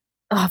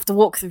 I have to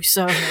walk through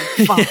Soho.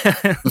 Fuck.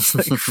 yeah. It's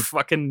like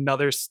fucking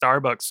another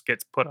Starbucks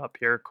gets put up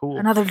here. Cool.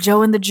 Another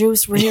Joe and the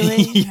Juice,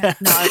 really? Yeah.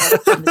 No, I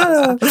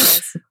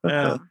don't.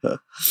 Yeah.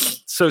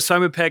 So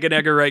Simon Pegg and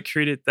Edgar Wright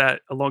created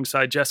that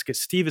alongside Jessica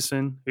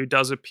Stevenson, who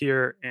does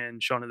appear in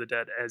Shaun of the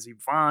Dead as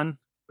Yvonne,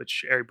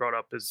 which Ari brought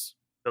up as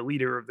the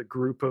leader of the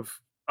group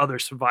of other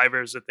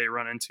survivors that they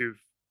run into.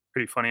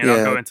 Pretty funny, and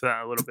I'll go into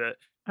that in a little bit.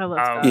 I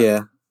love that.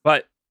 Yeah.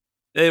 But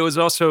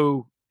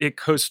it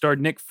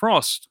co-starred Nick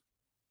Frost,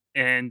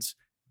 and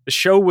the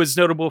show was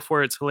notable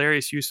for its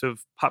hilarious use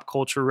of pop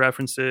culture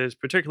references,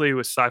 particularly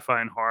with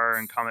sci-fi and horror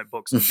and comic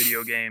books and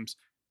video games.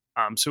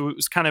 So it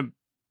was kind of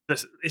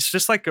this. It's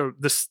just like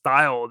the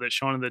style that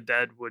Shaun of the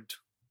Dead would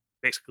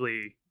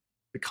basically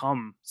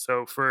become.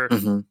 So for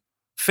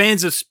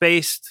fans of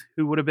Spaced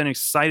who would have been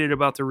excited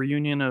about the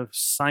reunion of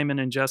Simon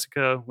and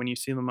Jessica when you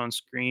see them on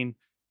screen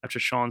after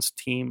Sean's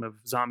team of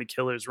zombie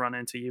killers run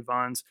into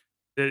Yvonne's,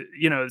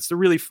 it's the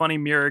really funny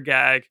mirror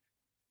gag.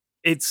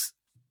 It's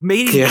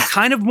made it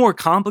kind of more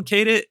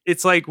complicated.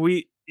 It's like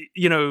Ari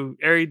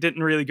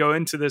didn't really go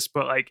into this,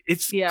 but like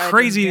it's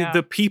crazy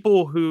the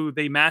people who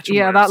they match him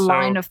with. That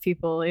line of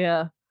people,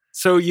 yeah.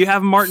 So you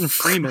have Martin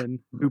Freeman,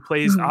 who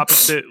plays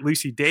opposite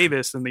Lucy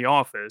Davis in The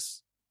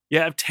Office. You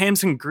have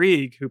Tamsin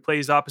Greig, who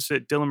plays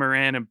opposite Dylan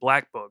Moran in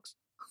Black Books.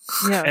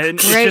 Yeah, and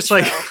it's just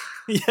like,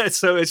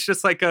 so it's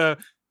just like and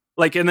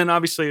then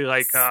obviously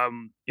like,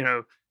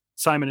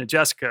 Simon and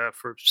Jessica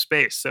for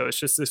Space. So it's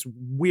just this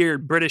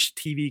weird British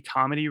TV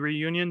comedy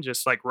reunion,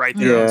 just like right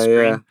there on screen.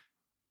 Yeah.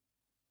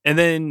 And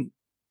then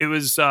it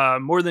was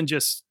more than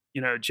just,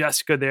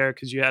 Jessica there,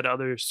 because you had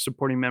other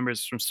supporting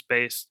members from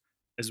Space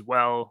as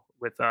well,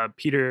 with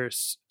Peter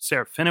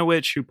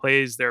Serafinowicz, who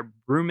plays their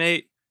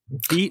roommate,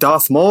 Pete.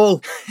 Darth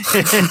Maul.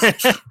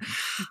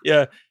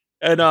 Yeah.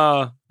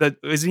 And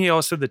isn't he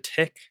also the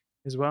Tick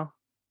as well?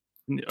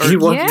 He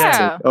was the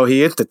Tick. Oh,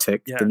 he is the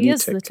Tick. Yeah. He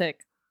is the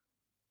Tick.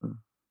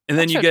 And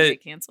then you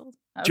get canceled.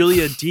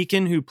 Julia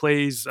Deakin, who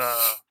plays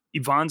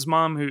Yvonne's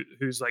mom,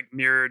 who's like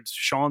mirrored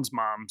Sean's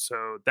mom.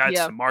 So that's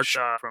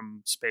Marsha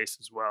from Space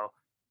as well.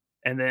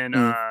 And then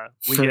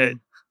we get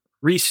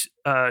Reese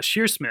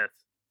Shearsmith,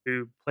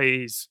 who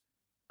plays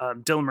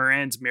Dylan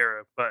Moran's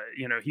mirror. But,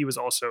 he was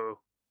also,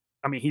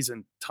 he's in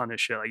a ton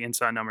of shit, like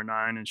Inside Number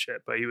 9 and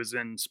shit, but he was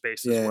in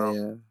Space as well.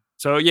 Yeah.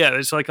 So,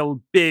 there's like a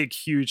big,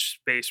 huge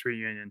Space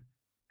reunion.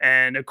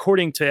 And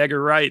according to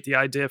Edgar Wright, the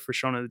idea for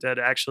Shaun of the Dead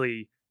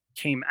actually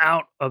came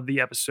out of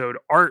the episode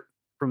Art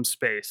from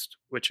Spaced,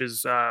 which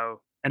is an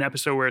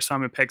episode where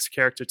Simon Pegg's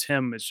character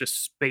Tim is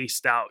just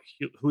spaced out,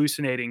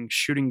 hallucinating,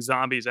 shooting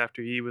zombies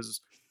after he was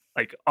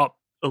like up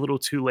a little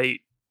too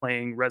late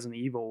playing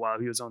Resident Evil while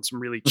he was on some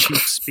really cheap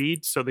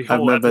speed. So the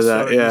whole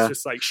episode is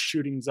just like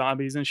shooting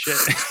zombies and shit.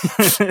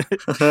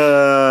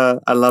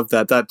 I love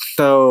that. That's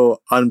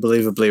so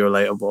unbelievably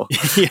relatable.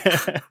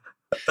 Yeah.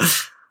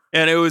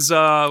 And it was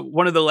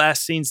one of the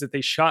last scenes that they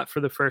shot for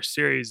the first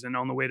series. And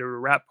on the way to a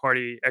wrap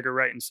party, Edgar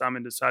Wright and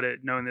Simon decided,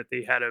 knowing that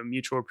they had a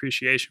mutual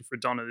appreciation for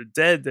Dawn of the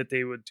Dead, that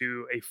they would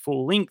do a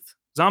full-length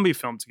zombie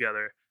film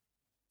together.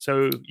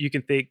 So you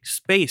can think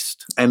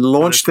Spaced. And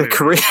launch their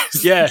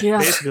careers. Yeah,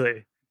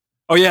 basically.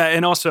 Oh, yeah.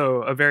 And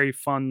also a very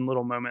fun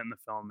little moment in the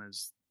film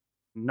is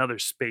another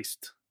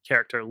Spaced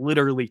character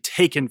literally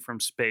taken from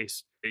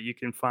Space. You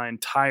can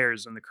find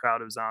Tires in the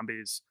crowd of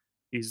zombies.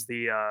 He's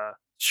the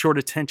short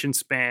attention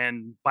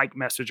span bike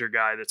messenger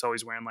guy that's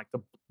always wearing like the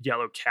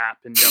yellow cap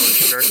and yellow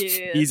shirt.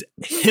 He's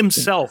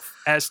himself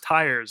as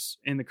Tires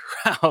in the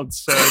crowd.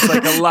 So it's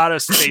like a lot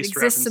of Space exists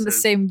references. in the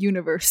same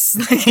universe.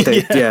 The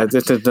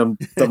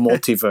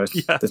multiverse.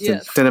 Yeah.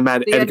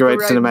 The Edgar Wright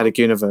cinematic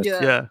universe.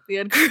 Yeah. The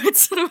Edgar Wright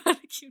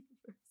cinematic universe.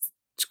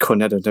 It's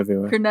Cornetto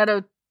everywhere.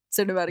 Cornetto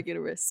cinematic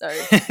universe. Sorry.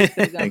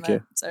 Thank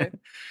you. Sorry.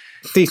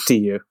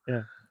 DCU.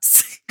 Yeah.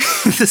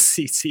 The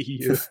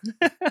CCU.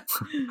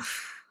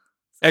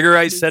 Edgar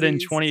Wright said in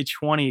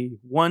 2020,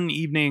 one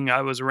evening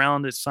I was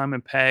around at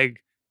Simon Pegg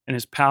and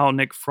his pal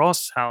Nick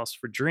Frost's house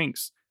for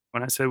drinks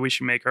when I said we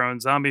should make our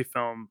own zombie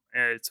film.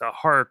 It's a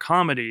horror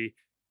comedy.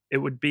 It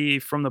would be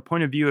from the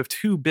point of view of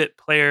two bit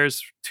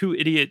players, two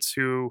idiots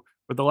who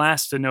were the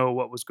last to know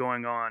what was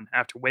going on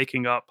after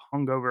waking up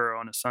hungover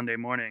on a Sunday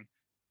morning.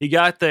 He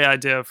got the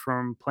idea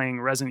from playing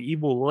Resident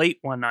Evil late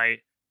one night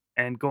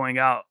and going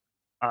out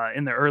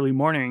in the early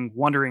morning,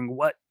 wondering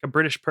what a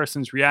British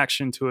person's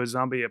reaction to a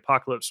zombie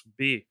apocalypse would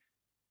be.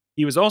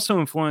 He was also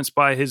influenced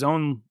by his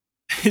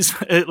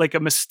like a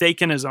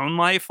mistake in his own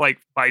life, like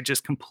by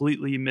just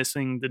completely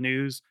missing the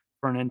news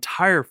for an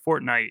entire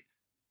fortnight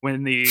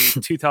when the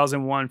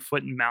 2001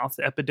 foot and mouth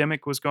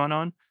epidemic was going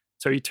on.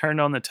 So he turned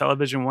on the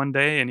television one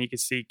day and he could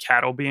see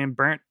cattle being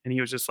burnt. And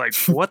he was just like,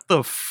 what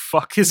the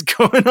fuck is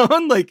going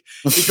on? Like,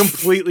 he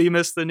completely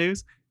missed the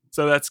news.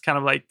 So that's kind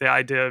of like the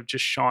idea of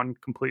just Sean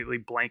completely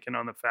blanking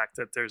on the fact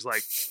that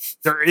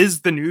there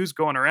is the news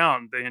going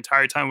around the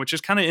entire time, which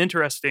is kind of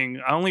interesting.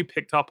 I only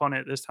picked up on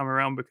it this time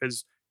around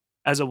because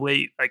as of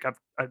late, like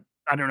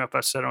I don't know if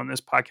I've said it on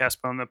this podcast,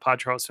 but on the Pod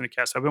Charles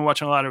Cinecast, I've been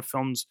watching a lot of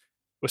films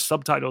with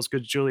subtitles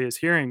because Julia's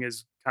hearing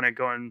is kind of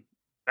going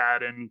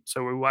bad. And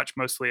so we watch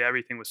mostly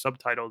everything with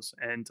subtitles,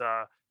 and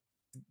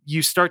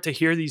you start to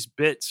hear these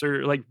bits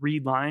or like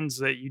read lines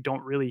that you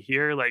don't really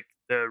hear, like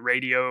the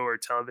radio or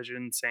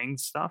television saying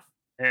stuff.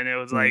 And it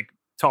was like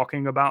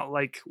talking about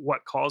like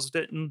what caused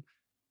it. And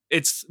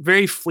it's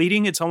very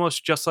fleeting. It's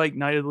almost just like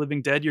Night of the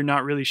Living Dead. You're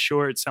not really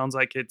sure. It sounds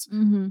like it's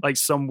like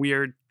some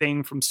weird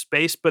thing from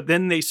space, but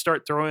then they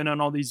start throwing on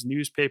all these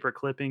newspaper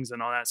clippings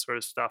and all that sort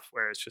of stuff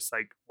where it's just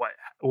like,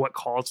 what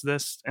caused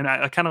this? And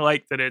I kind of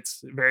like that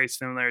it's very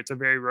similar. It's a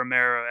very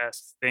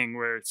Romero-esque thing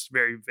where it's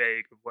very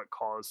vague of what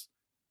caused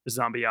the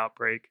zombie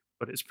outbreak,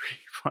 but it's pretty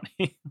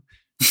funny.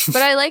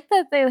 But I like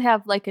that they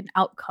have like an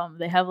outcome.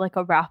 They have like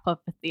a wrap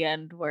up at the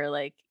end where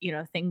like, you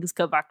know, things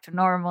go back to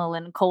normal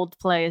and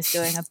Coldplay is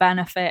doing a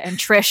benefit and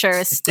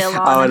Trisha is still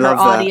on and her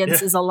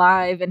audience is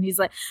alive. And he's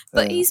like,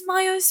 but he's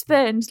my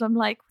husband. And I'm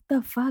like, what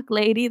the fuck,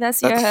 lady?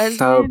 That's your husband.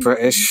 So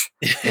British.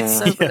 It's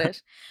so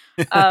British.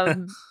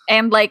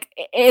 And like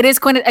it is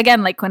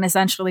again like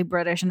quintessentially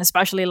British, and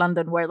especially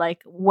London, where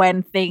like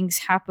when things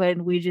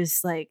happen, we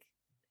just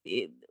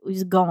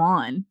go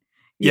on.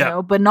 You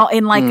know, but not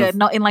in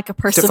like a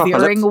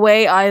persevering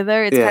way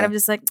either. It's kind of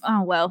just like,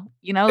 oh well,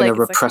 you know, in like a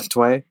repressed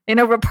way. In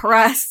a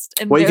repressed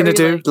and what are you gonna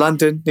do,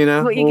 London? You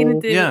know, what are you gonna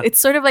do? Yeah. It's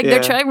sort of like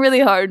they're trying really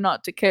hard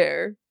not to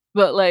care,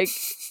 but like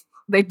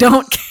they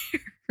don't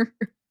care.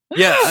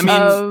 Yeah, I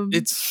mean,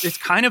 it's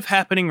kind of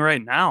happening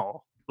right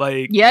now.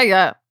 Like,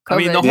 yeah. COVID. I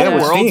mean, the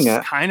whole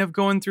world's kind of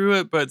going through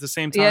it, but at the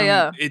same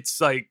time, it's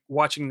like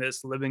watching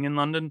this living in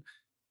London.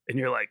 And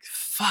you're like,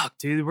 fuck,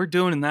 dude, we're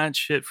doing that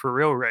shit for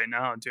real right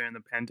now during the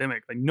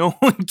pandemic. Like, no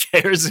one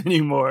cares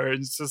anymore.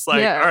 It's just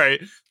like, all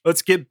right,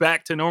 let's get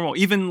back to normal.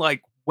 Even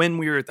like when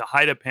we were at the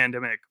height of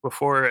pandemic,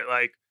 before it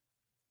like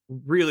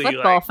really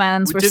football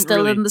fans were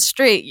still in the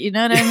street. You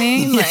know what I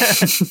mean?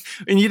 Like,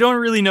 and you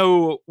don't really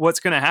know what's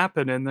going to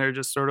happen. And they're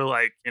just sort of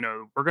like, you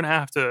know, we're going to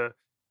have to,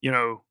 you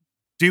know,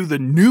 do the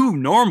new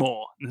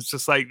normal. And it's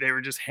just like they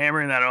were just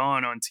hammering that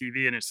on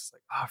TV. And it's just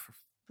like, oh, for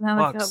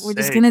fuck's sake, we're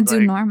just going to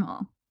do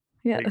normal.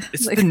 Yeah, like,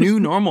 it's the new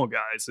normal,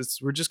 guys.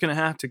 We're just gonna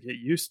have to get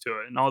used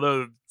to it. And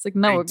although it's like,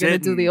 no, we're gonna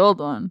do the old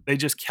one. They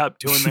just kept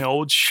doing the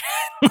old shit.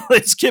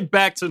 Let's get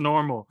back to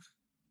normal.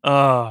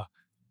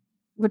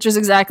 Which is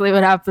exactly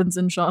what happens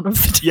in Shaun of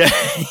the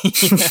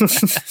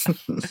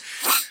Dead. Yeah.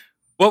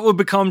 What would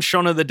become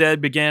Shaun of the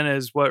Dead began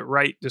as what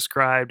Wright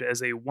described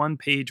as a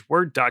one-page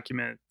Word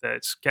document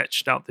that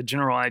sketched out the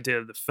general idea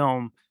of the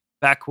film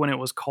back when it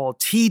was called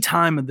Tea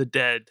Time of the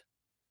Dead.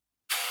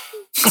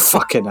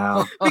 Fucking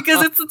hell.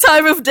 Because it's the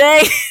time of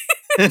day.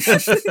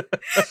 It's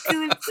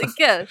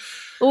like,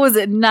 what was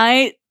it?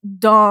 Night,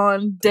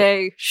 dawn,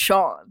 day,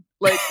 Sean.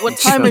 Like, what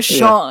time is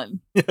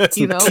Sean?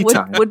 You know,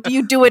 what do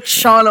you do at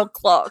Sean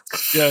o'clock?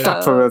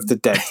 Supper of the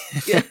Dead.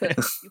 Yeah,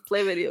 you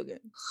play video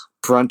games.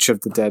 Brunch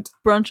of the Dead.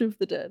 Brunch of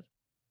the Dead.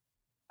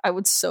 I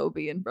would so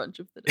be in Brunch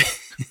of the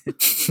Dead.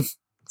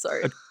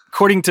 Sorry.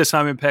 According to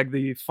Simon Pegg,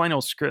 the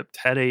final script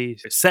had a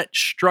set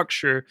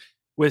structure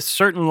with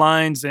certain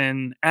lines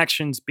and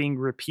actions being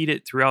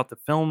repeated throughout the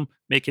film,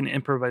 making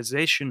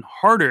improvisation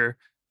harder.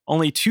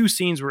 Only 2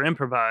 scenes were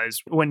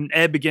improvised. When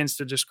Ed begins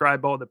to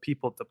describe all the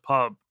people at the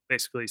pub,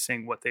 basically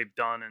saying what they've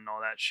done and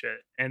all that shit.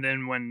 And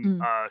then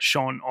when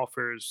Sean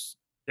offers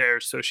their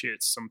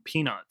associates some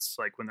peanuts,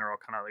 like when they're all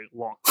kind of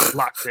like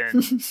locked in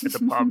at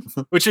the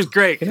pub, which is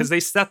great because they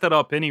set that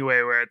up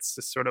anyway, where it's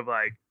just sort of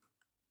like,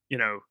 you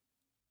know,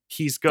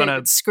 he's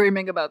gonna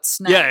screaming about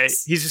snacks. Yeah,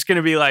 he's just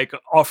gonna be like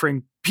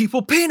offering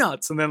people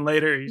peanuts, and then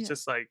later he's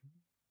just like,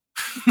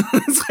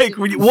 it's like,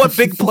 what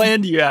big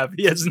plan do you have?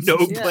 He has no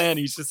plan.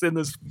 He's just in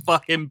this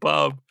fucking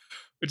pub,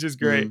 which is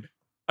great.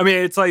 I mean,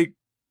 it's like,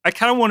 I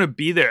kind of want to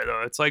be there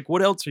though. It's like,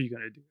 what else are you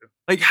gonna do?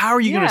 Like, how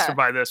are you gonna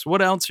survive this?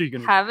 What else are you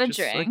gonna have do? a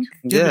drink?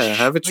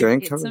 Have a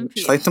drink.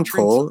 Play some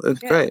pool. It's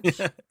great.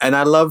 And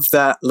I love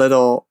that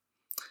little.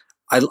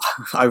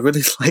 I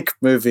really like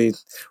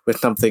movies where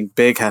something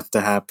big has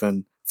to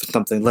happen for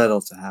something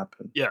little to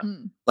happen. Yeah.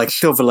 Like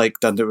Silver Lake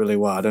done it really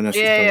well. I don't know if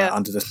you saw that.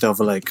 Under the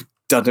Silver Lake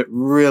done it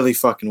really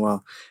fucking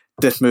well.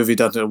 This movie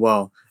does it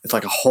well. It's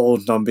like a whole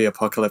zombie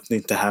apocalypse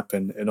needs to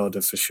happen in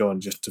order for Sean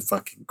just to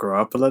fucking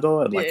grow up a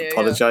little and like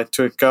apologize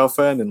to his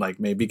girlfriend and like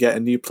maybe get a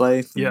new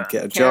place and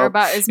get a job.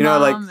 About his you know,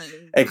 mom like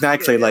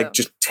exactly, like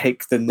just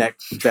take the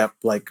next step,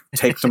 like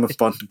take some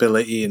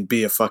responsibility and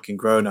be a fucking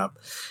grown up.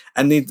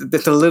 And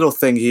there's a little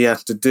thing he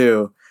has to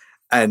do.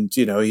 And,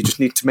 you know, he just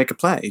needs to make a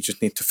plan. He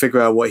just needs to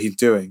figure out what he's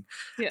doing.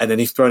 Yeah. And then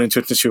he's thrown into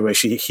a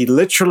situation where he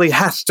literally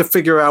has to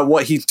figure out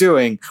what he's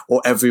doing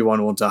or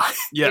everyone will die.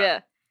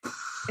 Yeah.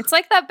 It's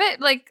like that bit,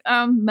 like,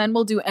 men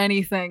will do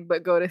anything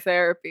but go to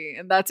therapy.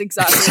 And that's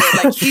exactly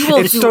it. Like, he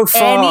will do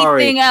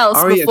anything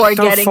else before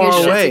getting his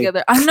shit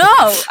together.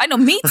 I know,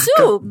 me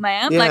too,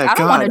 man. Like, I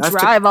don't want to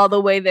drive all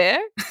the way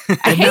there.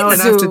 I hate Zoom. I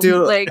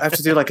have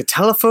to do like a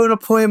telephone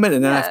appointment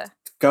and then I have to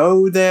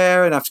go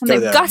there and I have to go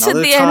there another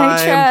the time.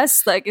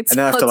 NHS, like it's and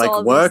I have to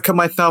like work on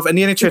myself and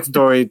the NHS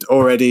is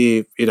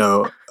already you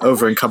know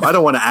over income. I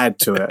don't want to add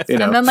to it, you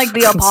know. And then like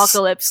the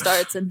apocalypse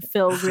starts and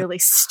Phil really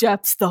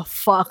steps the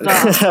fuck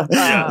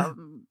up.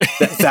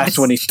 That's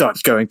when he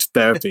starts going to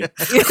therapy.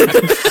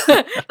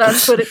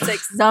 That's what it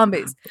takes.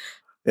 Zombies.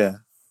 Yeah,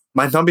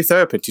 my zombie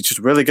therapist. He's just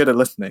really good at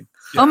listening.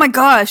 Oh my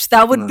gosh,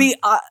 that would be.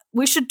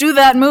 We should do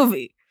that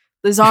movie.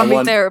 The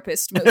zombie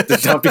therapist movie. The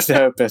zombie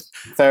therapist.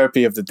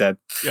 Therapy of the Dead.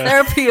 Yeah.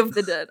 Therapy of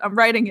the Dead. I'm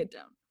writing it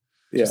down.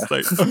 Yeah.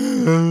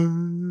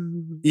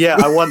 Yeah,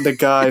 I want the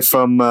guy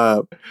from Day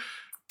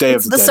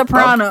of the Dead. The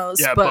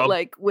Sopranos, but Bob.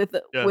 Like with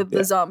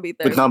the zombie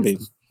therapist. With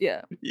zombies.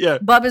 Yeah. Yeah.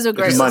 Bob is a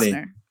great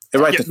listener. It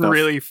writes getting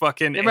really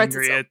fucking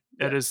angry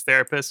at his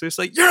therapist. He's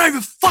like, "You're not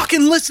even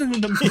fucking listening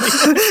to me."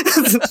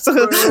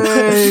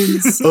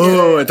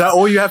 Oh, is that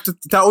all you have to?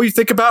 Is that all you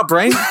think about,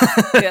 brain?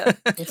 Yeah.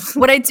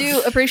 What I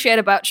do appreciate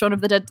about Shaun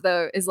of the Dead,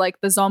 though, is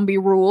like the zombie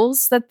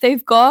rules that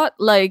they've got.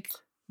 Like,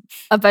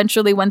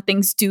 eventually, when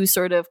things do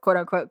sort of quote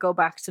unquote go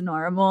back to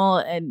normal,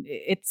 and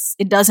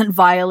it doesn't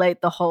violate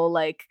the whole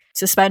like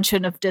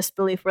suspension of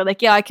disbelief. We're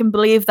like, yeah, I can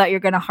believe that you're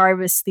going to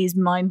harvest these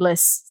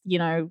mindless, you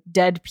know,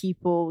 dead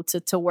people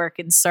to work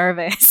in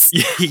service.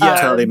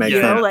 Totally make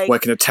them like,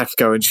 working at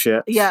Tesco and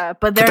shit. Yeah,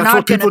 but they're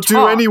not going to talk.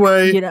 Do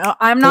anyway. You know,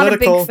 I'm not a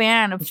big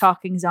fan of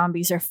talking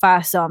zombies or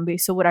fast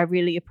zombies. So what I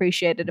really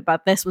appreciated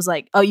about this was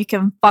like, oh, you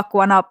can fuck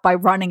one up by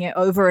running it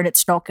over and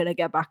it's not going to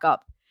get back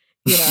up.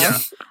 You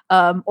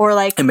know, or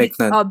like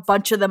a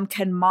bunch of them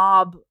can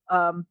mob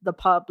the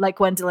pub, like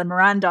when Dylan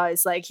Moran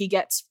dies, like he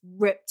gets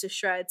ripped to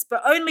shreds,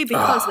 but only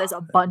because there's a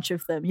bunch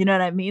of them. You know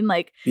what I mean?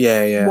 Like,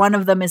 one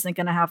of them isn't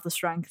going to have the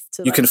strength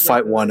to. You can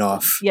fight one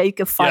off. Yeah, you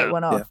can fight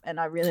one off,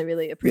 and I really,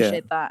 really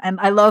appreciate that. And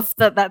I love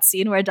that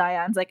scene where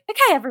Diane's like,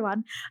 "Okay,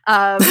 everyone,"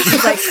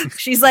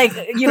 she's like,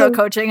 you know,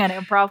 coaching an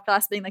improv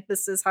class, being like,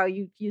 "This is how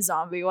you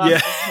zombie one.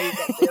 How you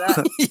get through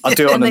that." I'll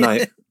do it on the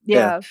night.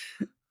 Yeah.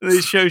 They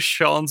show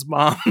Sean's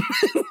mom.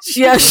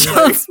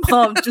 Sean's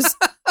mom just.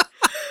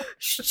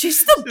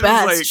 She's the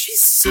best. Like,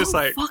 she's so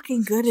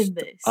fucking good in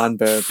this.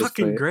 Unbearably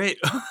fucking great.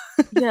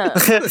 Yeah.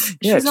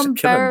 She's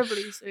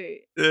unbearably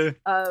sweet.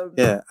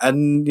 I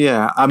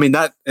mean,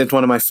 that is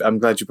one of my. I'm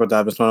glad you brought that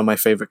up. It's one of my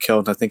favorite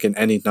kills. I think in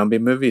any zombie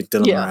movie,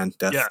 Dylan Moran's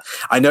death. Yeah.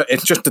 I know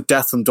it's just the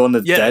death from Dawn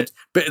of the Dead,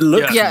 but it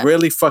looks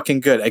really fucking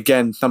good.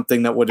 Again,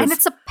 something that would have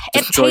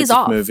it pays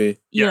off. Movie.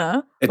 You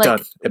know, it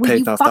does. It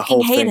pays off the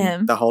whole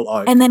thing, the whole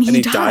arc, and then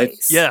he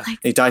dies. Yeah,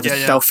 he died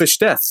a selfish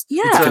death.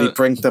 Yeah, because he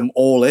brings them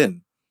all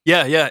in.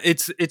 Yeah.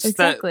 It's exactly.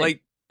 That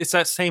like it's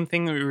that same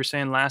thing that we were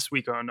saying last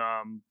week on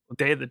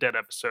Day of the Dead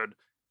episode.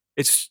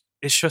 It's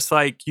just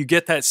like you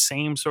get that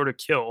same sort of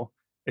kill.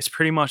 It's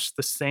pretty much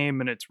the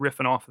same, and it's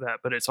riffing off of that.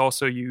 But it's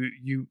also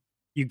you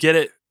get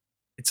it.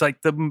 It's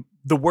like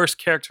the worst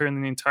character in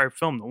the entire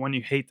film, the one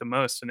you hate the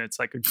most, and it's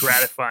like a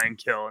gratifying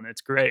kill, and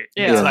it's great.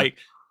 Yeah. It's like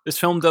this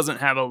film doesn't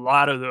have a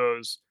lot of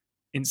those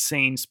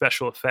insane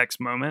special effects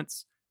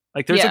moments.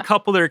 Like there's a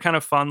couple that are kind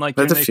of fun, like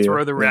when they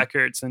throw the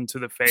records into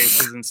the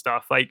faces and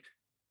stuff. Like,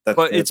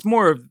 but it's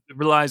more of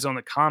relies on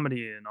the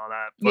comedy and all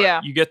that.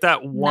 But you get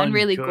that one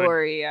really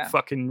gory,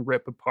 fucking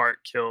rip apart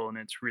kill, and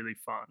it's really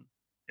fun.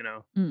 You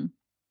know.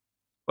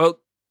 Well,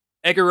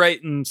 Edgar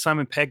Wright and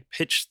Simon Pegg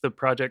pitched the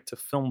project to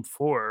Film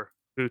 4,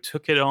 who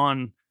took it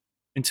on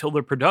until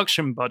the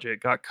production budget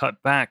got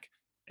cut back.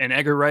 And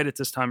Edgar Wright at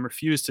this time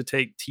refused to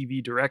take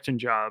TV directing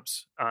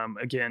jobs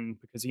again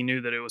because he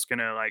knew that it was going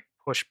to like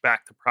push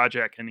back the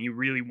project, and he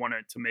really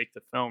wanted to make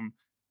the film,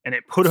 and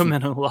it put him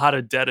in a lot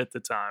of debt at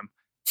the time.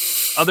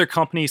 Other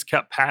companies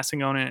kept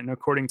passing on it, and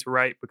according to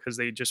Wright, because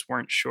they just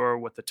weren't sure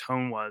what the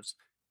tone was,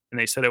 and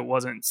they said it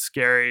wasn't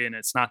scary and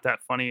it's not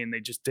that funny, and they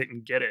just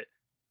didn't get it.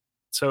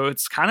 So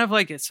it's kind of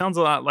like, it sounds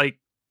a lot like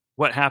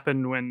what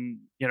happened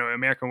when, you know,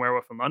 American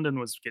Werewolf in London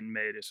was getting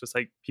made. It's just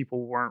like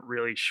people weren't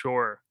really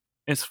sure.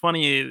 It's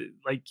funny,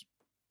 like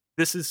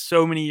this is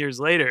so many years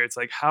later. It's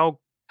like how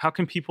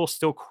can people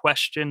still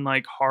question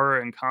like horror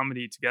and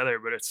comedy together?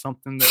 But it's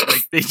something that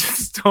like they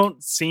just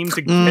don't seem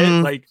to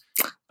get. Like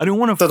I don't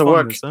want to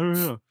fund this. I don't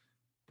know.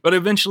 But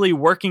eventually,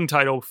 Working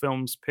Title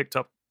Films picked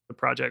up the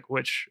project,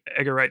 which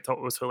Edgar Wright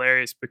thought was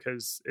hilarious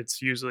because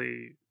it's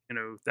usually,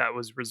 that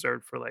was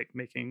reserved for like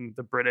making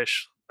the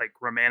British like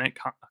romantic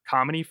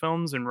comedy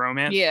films and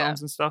romance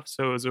films and stuff.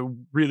 So it was a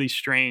really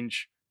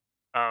strange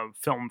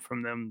film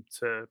from them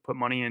to put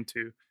money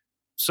into.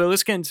 So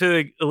let's get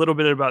into a little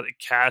bit about the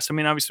cast. I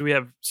mean, obviously we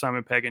have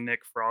Simon Pegg and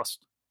Nick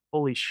Frost.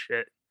 Holy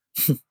shit.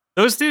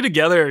 Those two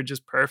together are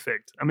just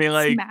perfect. I mean,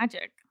 like, it's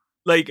magic.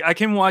 Like, I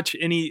can watch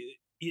any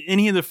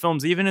of the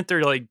films, even if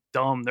they're like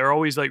dumb, they're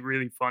always like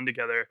really fun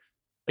together.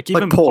 Like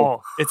even like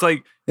Paul. It's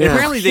like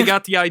apparently they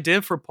got the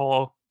idea for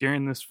Paul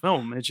during this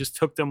film. It just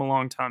took them a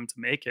long time to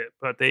make it,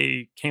 but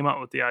they came up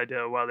with the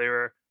idea while they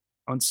were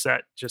on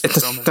set. Just it's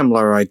a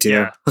similar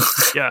idea.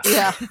 Yeah.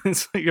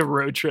 It's like a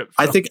road trip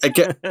film. I think I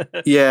get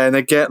and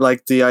I get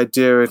like the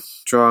idea is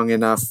strong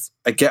enough.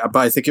 But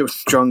I think it was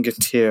stronger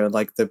tier,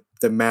 like the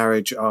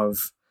marriage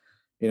of,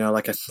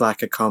 like a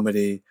slacker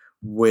comedy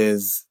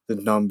with the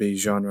zombie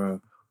genre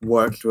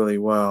worked really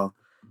well.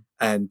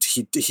 And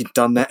he'd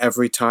done that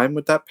every time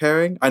with that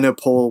pairing. I know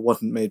Paul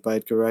wasn't made by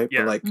Edgar Wright,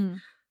 but like,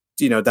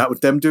 that was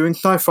them doing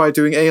sci-fi,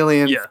 doing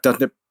Alien,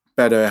 done it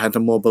better, had a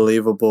more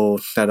believable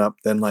setup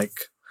than like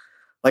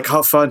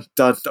Hot Fuzz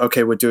done.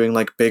 Okay, we're doing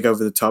like big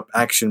over the top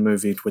action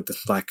movies with the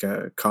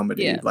slacker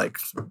comedy, like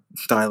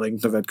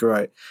stylings of Edgar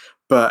Wright.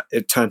 But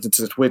it turned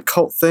into this weird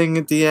cult thing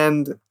at the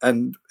end,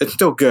 and it's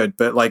still good,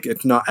 but like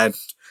it's not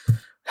as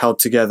held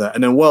together.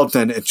 And then World's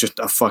End, it's just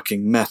a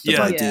fucking mess of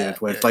ideas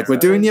where it's like we're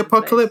doing the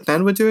apocalypse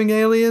and we're doing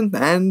Alien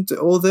and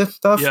all this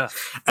stuff,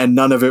 and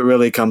none of it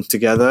really comes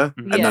together.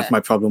 And that's my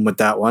problem with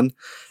that one.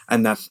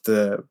 And that's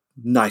the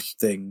nice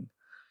thing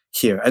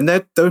here. And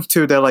those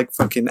two, they're like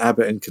fucking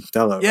Abbott and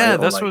Costello. Yeah,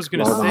 right? that's like what I was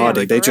going Laura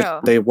to say.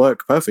 Hardy. They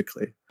work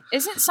perfectly.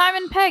 Isn't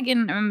Simon Pegg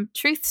in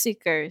Truth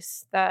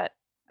Seekers, the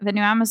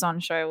new Amazon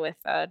show with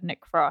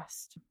Nick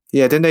Frost?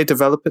 Yeah, didn't they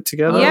develop it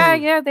together?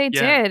 Yeah, they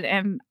did.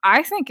 And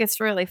I think it's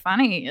really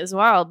funny as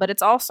well. But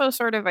it's also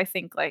sort of, I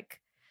think, like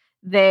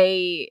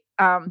they're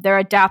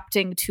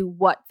adapting to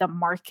what the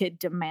market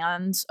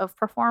demands of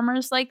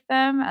performers like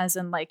them, as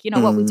in like,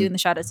 what we do in the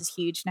shadows is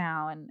huge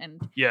now.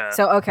 And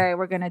so, okay,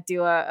 we're going to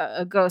do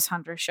a Ghost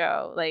Hunter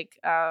show. Like,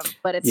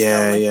 but it's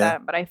still with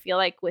them. But I feel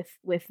like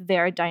with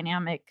their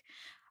dynamic,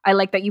 I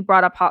like that you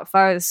brought up Hot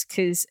Fuzz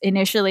because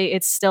initially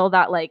it's still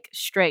that like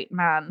straight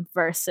man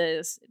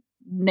versus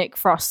Nick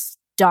Frost's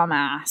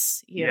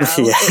dumbass,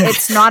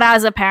 It's not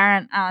as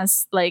apparent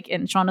as like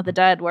in Shaun of the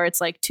Dead where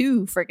it's like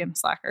two friggin'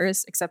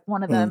 slackers, except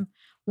one of them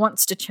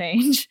wants to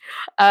change.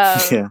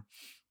 But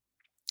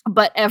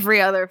every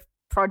other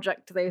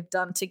project they've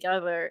done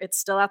together, it's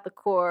still at the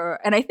core.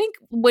 And I think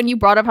when you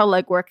brought up how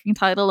like Working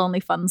Title only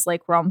funds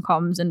like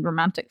rom-coms and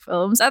romantic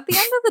films, at the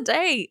end of the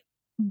day,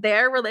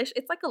 their relation,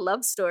 it's like a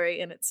love story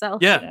in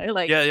itself.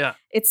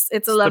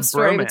 It's a love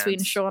story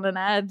between Sean and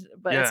Ed,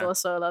 but it's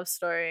also a love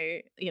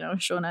story,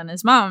 Sean and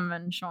his mum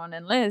and Sean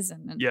and Liz,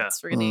 and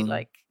it's really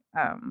like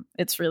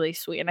it's really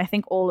sweet. And I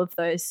think all of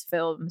those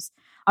films,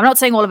 I'm not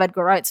saying all of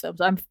Edgar Wright's films,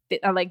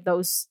 I like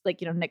those, like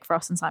Nick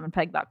Frost and Simon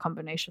Pegg, that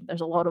combination, there's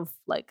a lot of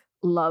like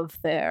love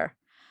there,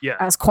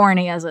 as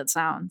corny as it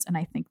sounds. And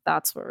I think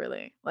that's what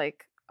really,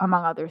 like,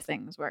 among other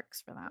things,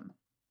 works for them.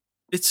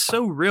 It's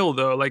so real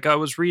though. Like I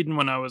was reading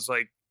when I was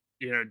like,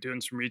 doing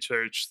some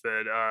research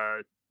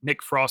that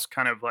Nick Frost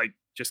kind of like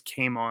just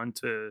came on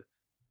to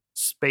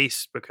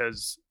space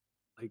because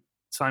like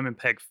Simon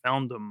Pegg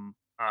found him.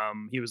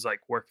 He was like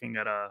working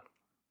at a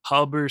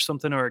pub or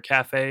something or a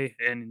cafe,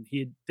 and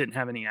he didn't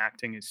have any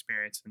acting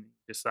experience, and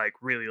just like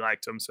really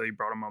liked him, so he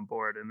brought him on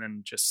board. And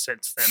then just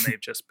since then they've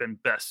just been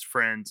best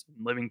friends,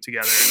 and living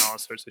together and all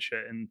sorts of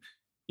shit. And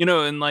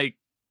and like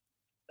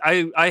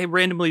I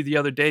randomly the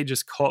other day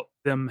just caught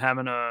them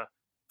having a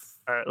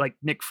like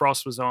Nick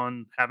Frost was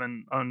on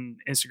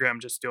Instagram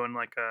just doing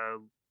like a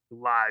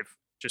live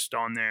just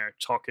on there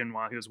talking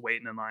while he was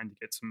waiting in line to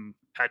get some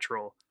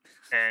petrol,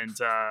 and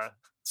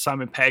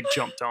Simon Pegg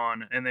jumped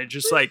on, and they're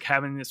just like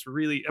having this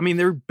really, I mean,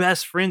 they're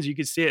best friends. You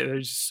can see it. They're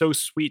just so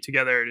sweet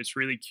together. It's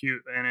really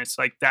cute. And it's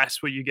like,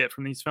 that's what you get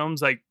from these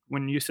films. Like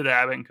when you said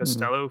Abbott and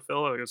Costello,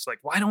 Phil, it was like,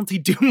 why don't they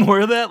do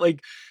more of that?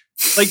 Like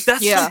that's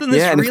something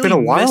that's really it's been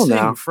a while missing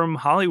now from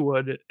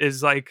Hollywood,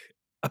 is like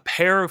a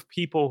pair of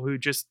people who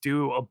just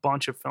do a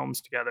bunch of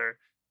films together.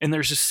 And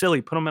they're just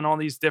silly. Put them in all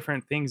these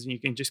different things, and you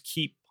can just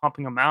keep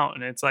pumping them out.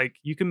 And it's like,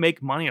 you can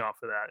make money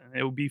off of that, and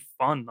it will be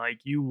fun. Like,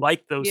 you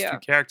like those two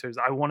characters.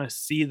 I want to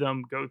see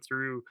them go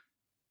through,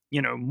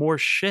 more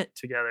shit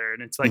together.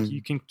 And it's like,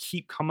 you can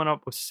keep coming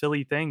up with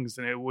silly things,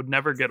 and it would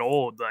never get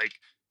old. Like,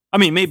 I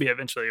mean, maybe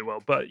eventually it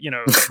will, but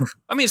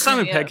I mean,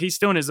 Simon Pegg, he's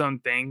doing his own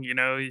thing.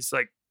 He's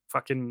like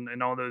fucking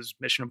in all those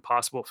Mission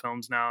Impossible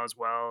films now as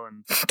well,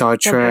 and Star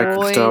Trek.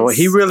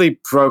 He really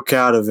broke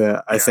out of it,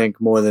 I think,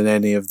 more than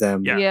any of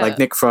them. Like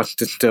Nick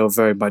Frost is still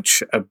very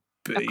much a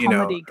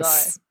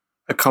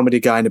comedy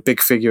guy and a big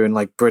figure in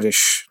like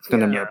British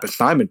cinema. But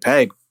Simon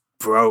Pegg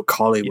broke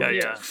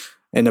Hollywood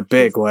in a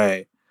big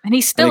way, and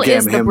he still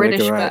is the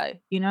British guy.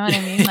 You know what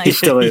I mean? Like, he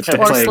still is or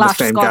playing the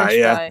same Scottish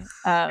guy.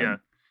 guy.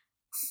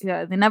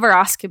 Yeah, they never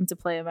ask him to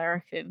play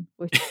American,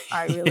 which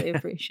I really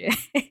appreciate.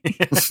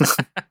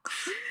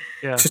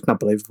 Yeah. It's just not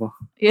believable.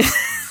 Yeah.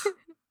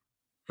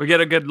 We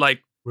get a good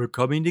like, we're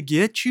coming to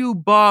get you,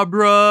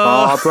 Barbara.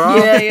 Barbara?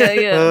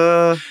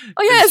 Yeah.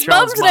 Oh yeah, his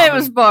Sean's mom's name mom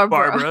was is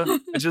Barbara.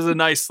 which is a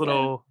nice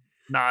little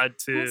nod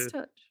to Nice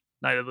touch.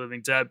 Night of the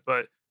Living Dead.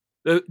 But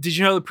did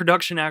you know the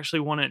production actually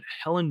wanted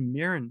Helen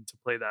Mirren to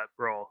play that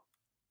role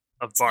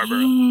of Barbara,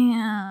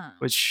 Damn.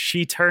 which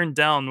she turned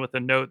down with a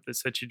note that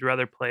said she'd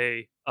rather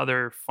play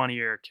other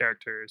funnier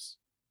characters,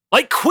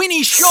 like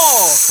Queenie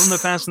Shaw from the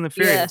Fast and the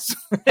Furious.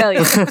 Hell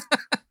yeah.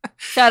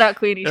 Shout out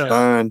Queenie Shaw.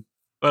 Burn.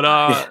 But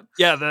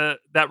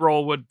that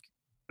role would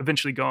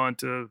eventually go on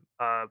to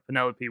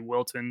Penelope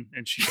Wilton,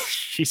 and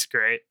she's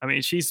great. I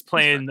mean, she's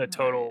playing the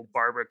total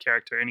Barbara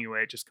character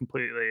anyway, just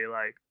completely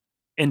like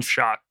in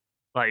shock,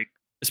 like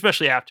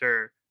especially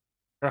after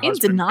her In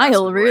husband denial, passes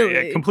away.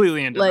 really. Yeah,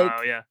 completely in denial.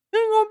 Like- Yeah, they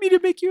want me to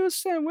make you a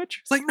sandwich.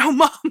 It's like, no,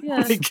 mom. Yeah.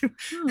 Like,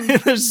 Hmm.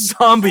 there's Are we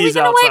zombies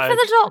gonna outside. wait for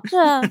the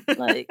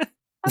doctor? Like,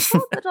 I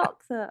thought the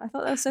doctor. I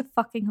thought that was so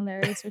fucking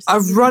hilarious. For some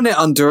I've reason. run it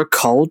under a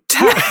cold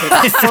tap.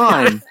 It's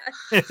fine.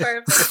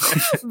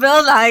 Perfect.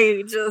 Bill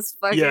Nye just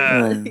fucking.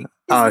 Yeah. Like, it's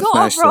Oh, it's not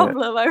nice, a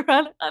problem. I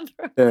ran it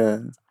under. Yeah.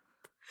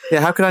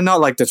 Yeah, how could I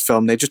not like this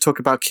film? They just talk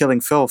about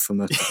killing Phil for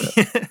most of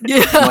it.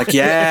 Yeah. I'm like,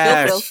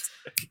 yes.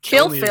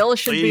 Kill me, Phil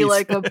should be please.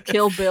 like a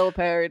Kill Bill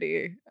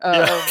parody.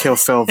 Kill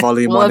Phil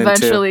Volume We'll 1 and 2.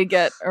 eventually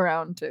get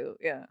around to.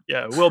 Yeah.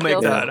 Yeah, we'll make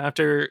Kill that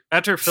Phil.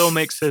 after Phil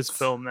makes his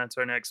film. That's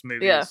our next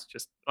movie. Yeah. Is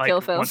just like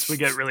Kill Phil. once we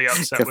get really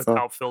upset Kill with Phil.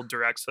 how Phil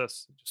directs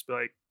us, just be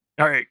like,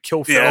 all right,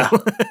 kill Phil. Yeah.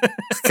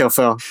 Kill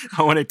Phil.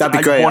 I want it. That'd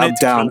be great. I'm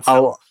down.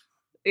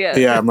 Yeah.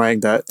 Yeah, I'm writing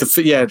that. The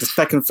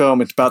second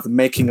film, it's about the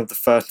making of the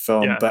first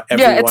film, Yeah. but Yeah,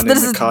 it's everyone the in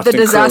the cast and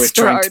crew is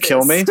disaster trying to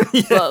kill me.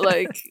 But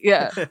like,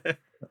 yeah.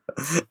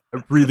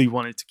 I really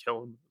wanted to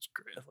kill him. It was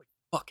great. I like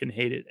fucking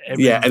hated it.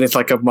 Yeah, and it's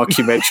like a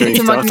mockumentary It's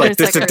a stuff. Like, mockumentary,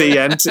 this is it's the like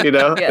end, you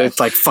know? Yeah. It's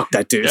like, fuck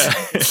that dude.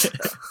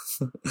 Yeah.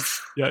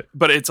 Yeah,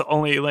 but it's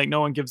only like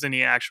no one gives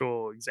any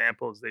actual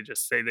examples. They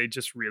just say they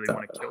just really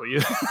want to kill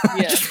you.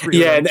 Yeah. Just really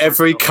Yeah, wanna and kill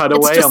every Phil.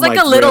 cutaway, It's just I'm like,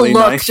 like a little really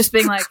look, nice. just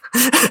being like,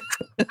 I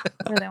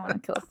really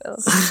want to kill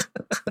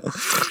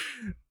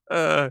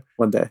Phil.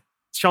 One day.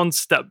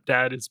 Sean's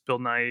stepdad is Bill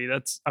Nye.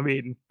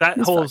 That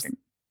He's whole fucking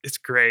it's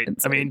great.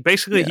 insane. I mean,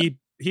 basically Yeah.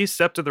 he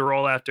accepted the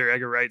role after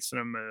Edgar Wright sent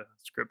him a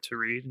script to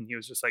read, and he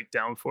was just like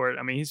down for it.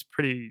 I mean, he's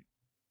pretty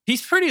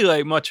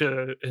like much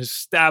a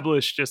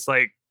established just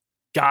like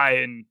guy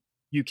in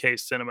UK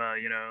cinema,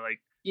 you know, like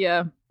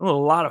Yeah. a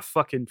lot of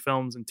fucking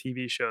films and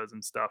TV shows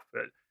and stuff.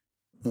 But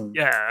Hmm.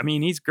 yeah, I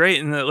mean, he's great.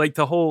 And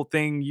the whole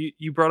thing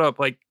you brought up,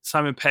 like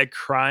Simon Pegg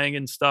crying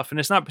and stuff, and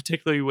it's not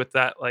particularly with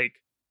that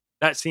like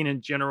that scene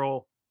in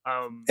general.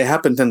 It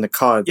happens in the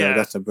car, though. Yeah.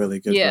 That's a really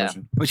good Yeah.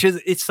 version. Which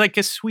is it's like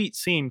a sweet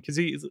scene because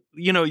he's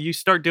you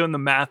start doing the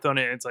math on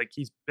it. It's like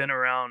he's been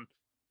around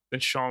when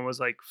Sean was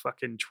like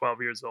fucking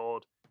 12 years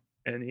old,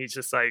 and he's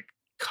just like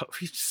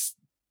he just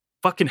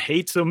fucking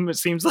hates him. It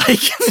seems like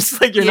it's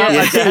like you're not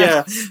my dad.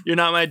 Yeah. You're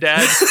not my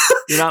dad.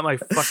 You're not my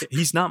fucking.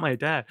 He's not my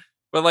dad.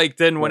 But like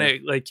then when Yeah.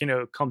 it like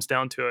comes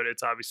down to it,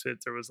 it's obviously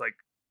there was like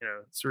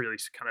it's a really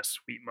kind of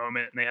sweet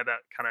moment, and they had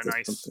that kind of There's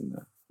nice something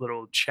there.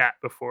 little chat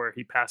before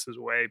he passes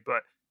away.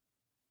 But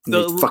And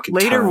the he fucking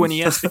later when turns. he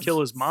has to kill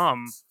his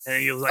mom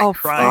and he was like Oh,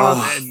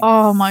 crying fuck. and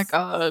Oh my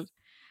god.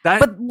 that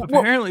but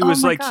apparently oh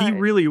was my like he God.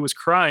 really was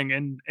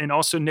crying and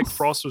also Nick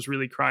Frost was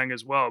really crying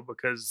as well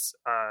because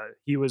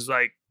he was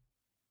like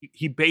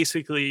he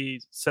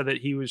basically said that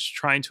he was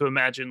trying to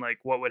imagine like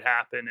what would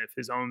happen if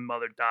his own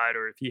mother died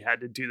or if he had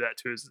to do that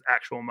to his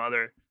actual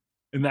mother,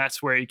 and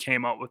that's where he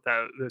came up with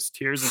those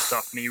tears and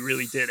stuff, and he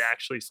really did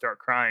actually start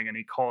crying, and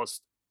he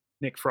caused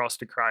Nick Frost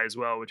to cry as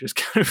well, which is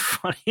kind of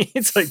funny.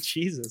 It's like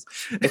Jesus.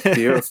 It's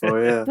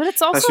beautiful, yeah. But it's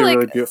That's also a like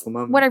really beautiful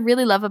moment. what I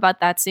really love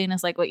about that scene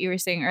is like what you were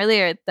saying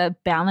earlier, the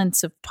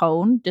balance of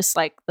tone, just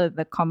like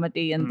the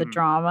comedy and the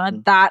drama.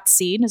 Mhm. That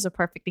scene is a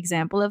perfect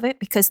example of it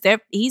because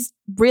he's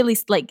really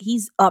like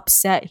he's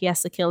upset he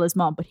has to kill his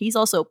mom, but he's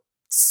also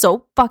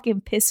so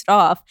fucking pissed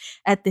off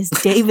at this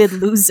David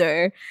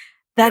loser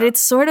that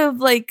it's sort of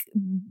like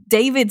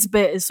David's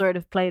bit is sort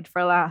of played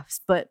for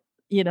laughs, but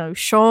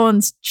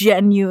Sean's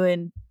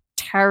genuine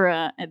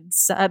terror and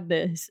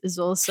sadness is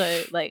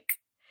also like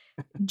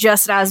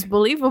just as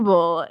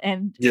believable,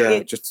 and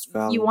just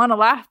valid. you want to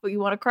laugh but you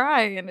want to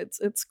cry, and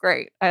it's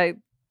great.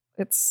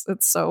 It's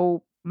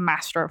so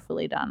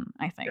masterfully done,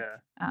 I think.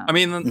 Yeah. I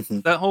mean,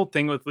 Mhm. that whole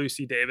thing with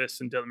Lucy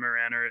Davis and Dylan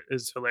Moran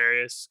is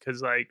hilarious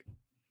because like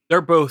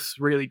they're both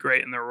really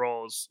great in their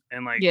roles,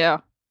 and like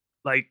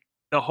like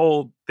the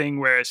whole thing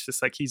where it's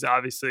just like he's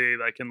obviously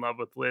like in love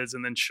with Liz,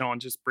 and then Sean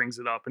just brings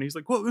it up, and he's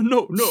like, "What?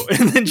 No!"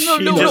 And then she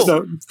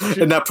just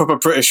in that proper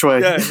British way.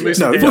 Yeah,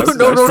 Lucy no, Davis.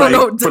 No.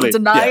 Brilliant.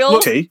 Denial,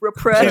 Tea.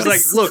 repress. He's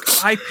like,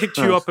 "Look, I picked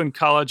you up in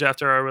college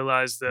after I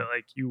realized that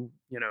like you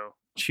know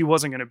she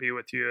wasn't going to be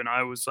with you, and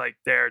I was like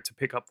there to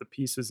pick up the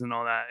pieces and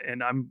all that.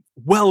 And I'm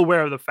well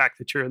aware of the fact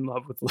that you're in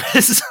love with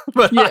Liz,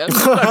 but Yeah. I've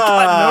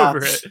gotten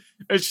over it.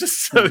 It's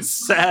just so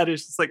sad.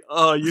 It's just like,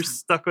 oh, you're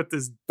stuck with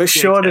this. But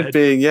Sean dickhead. had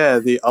being,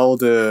 the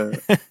older,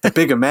 the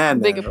bigger man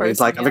there. Bigger where he's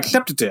like, person, I've yeah.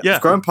 accepted it. Yeah.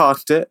 I've grown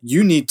past it.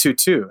 You need to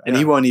too. And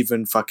he won't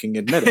even fucking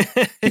admit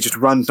it. He just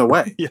runs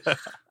away. Yeah.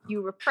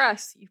 You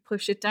repress, you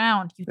push it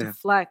down, you Yeah.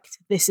 deflect.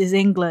 This is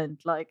England.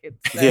 Like,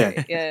 it's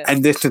very, yeah.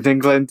 And this is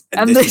England.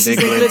 And this is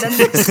England, and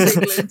this is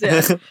England,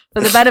 yeah.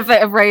 For the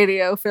benefit of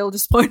radio, Phil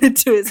just pointed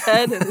to his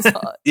head and his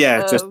heart.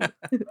 Yeah, just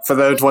for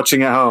those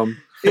watching at home,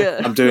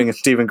 yeah, I'm doing a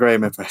Stephen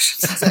Graham impression.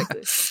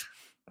 exactly.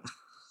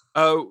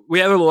 We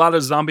have a lot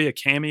of zombie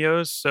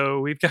cameos.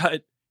 So we've got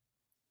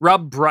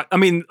Rob I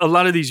mean, a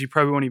lot of these you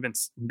probably won't even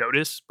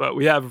notice, but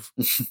we have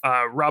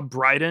Rob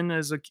Brydon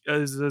as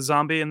a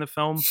zombie in the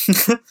film.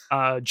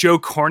 Joe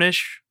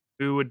Cornish,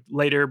 who would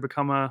later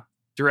become a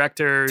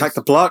director. Attack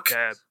the Block.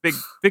 Yeah,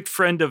 big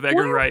friend of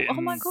Edgar Wow. Wright. Oh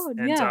my God,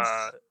 and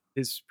yes.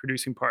 his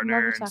producing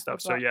partner Attack and the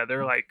stuff. So Block. yeah,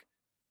 they're like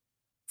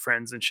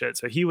friends and shit.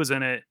 So he was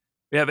in it.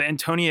 We have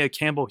Antonia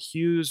Campbell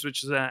Hughes,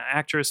 which is an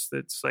actress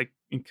that's like,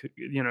 in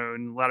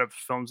a lot of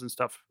films and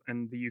stuff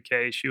in the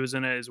UK. She was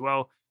in it as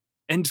well.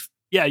 And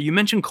yeah, you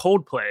mentioned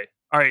Coldplay.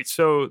 All right,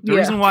 so the Yeah.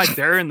 reason why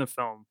they're in the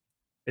film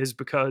is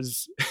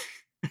because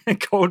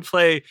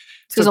Coldplay.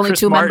 Because only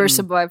Chris two Martin- members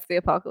survived the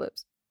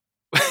apocalypse.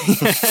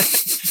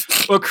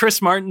 Well,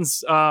 Chris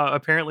Martin's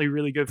apparently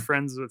really good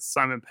friends with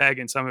Simon Pegg,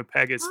 and Simon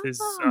Pegg is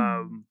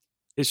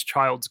his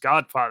child's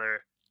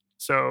godfather.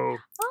 So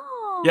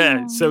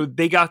yeah, so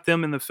they got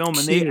them in the film,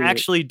 and they Cute.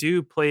 actually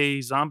do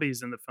play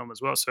zombies in the film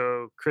as well.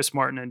 So Chris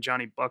Martin and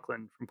Johnny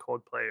Buckland from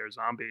Coldplay are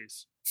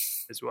zombies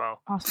as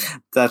well.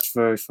 Awesome. That's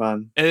very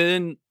fun. And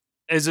then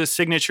as a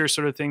signature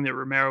sort of thing that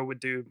Romero would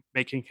do,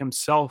 making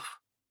himself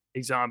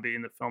a zombie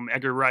in the film,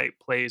 Edgar Wright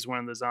plays one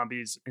of the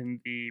zombies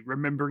in the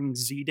Remembering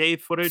Z-Day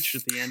footage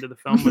at the end of the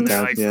film. When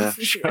they're like, Yeah.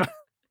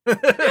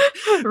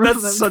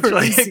 that's such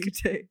like,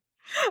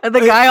 And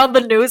the guy on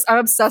the news, I'm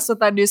obsessed with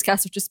that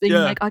newscaster just being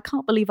Yeah. like, I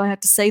can't believe I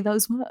had to say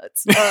those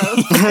words.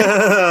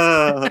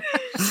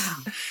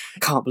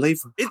 Can't believe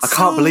It's I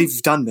can't so- believe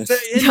you've done this. the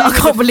ending I of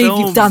can't the believe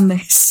film- you've done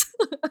this.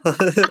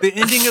 The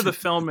ending of the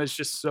film is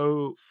just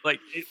so like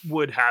it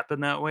would happen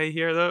that way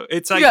here, though.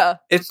 It's like yeah.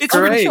 It's It's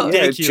great. Yeah,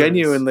 ridiculous. it's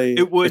genuinely.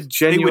 It would- it's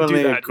they would do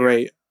genuinely that a here.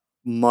 great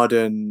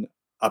modern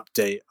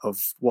update of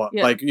what,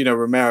 Yeah. like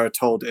Romero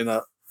told in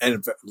a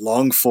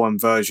long form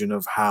version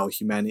of how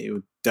humanity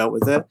dealt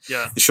with it.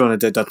 yeah, Shauna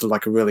did that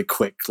like a really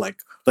quick, like,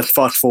 let's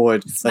fast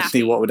forward, let's see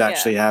Snappy, what would yeah.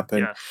 actually happen.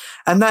 Yeah.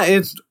 And that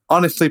is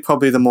honestly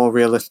probably the more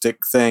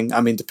realistic thing.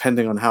 I mean,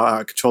 depending on how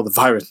out of control the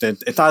virus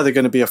is, it's either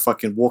going to be a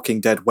fucking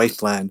Walking Dead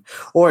wasteland,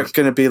 or it's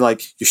going to be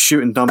like you're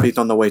shooting zombies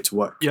on the way to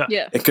work. yeah.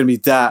 Yeah. It's going to be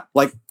that,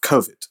 like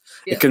COVID.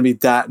 Yeah. It's going to be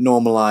that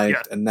normalized,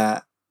 Yeah. and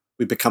that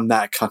we become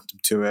that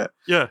accustomed to it,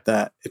 Yeah.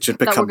 that it just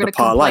That we're becomes a gonna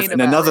part of life. complain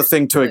And about another it,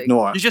 thing to like-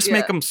 ignore. You just Yeah.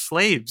 make them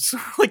slaves,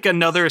 like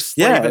another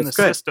slave Yeah, in the it's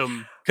great.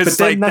 system. But Because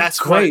then like that's that's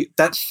great. What,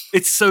 That's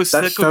it's so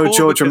so cyclical.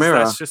 George because Romero.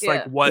 That's just Yeah.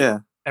 like what yeah.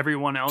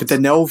 everyone else. But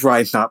then they'll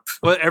rise up.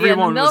 But Yeah, and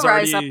everyone then was they'll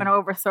rise already. up and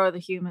overthrow the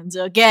humans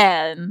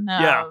again.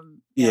 Yeah.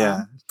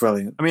 Yeah,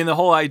 brilliant. I mean, the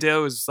whole idea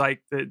was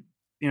like that.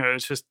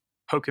 It's just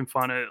poking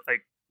fun at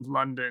like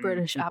London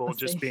British people apathy.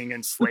 just being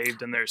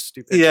enslaved in their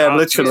stupid Yeah, jobs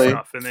literally. and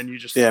stuff, and then you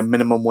just Yeah,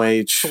 minimum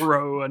wage.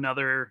 throw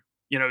another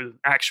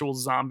actual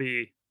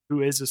zombie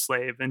who is a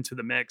slave into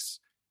the mix.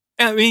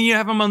 And I mean, you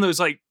have them on those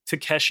like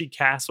Takeshi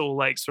Castle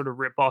like sort of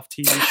rip off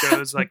TV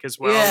shows like as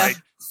well, Yeah. like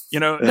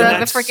and The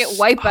that's- freaking oh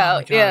my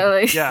Wipeout. God. Yeah,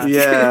 like- yeah,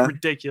 Yeah.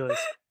 ridiculous.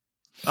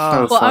 Oh,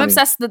 Well, I'm funny.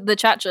 obsessed with the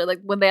Chacha.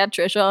 Like when they had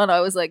Trisha on, I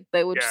was like,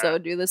 they would Yeah. so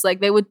do this.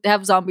 Like they would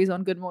have zombies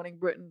on Good Morning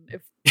Britain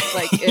if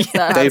that They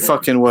happened.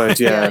 fucking would,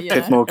 yeah. Yeah.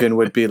 Pitt Morgan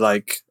would be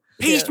like,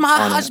 He's Yeah.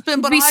 my On it.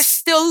 husband, but Be I s-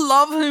 still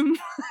love him.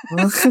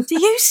 Do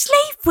you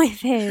sleep with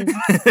him?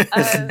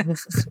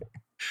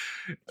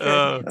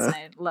 Uh,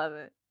 Insane. Love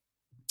it.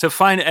 To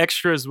find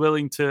extras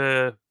willing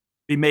to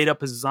be made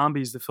up as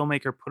zombies, the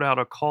filmmaker put out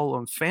a call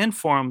on fan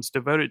forums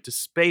devoted to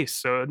space.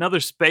 So another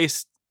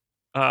space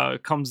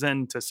comes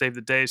in to save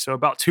the day. So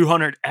about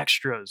 200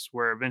 extras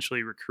were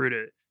eventually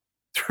recruited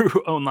through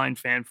online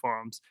fan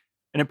forums.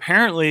 And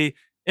apparently,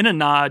 in a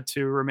nod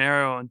to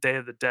Romero on Day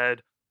of the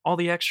Dead, all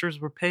the extras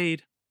were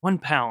paid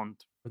 £1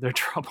 for their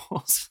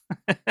troubles.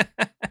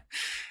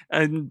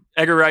 And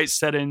Edgar Wright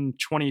said in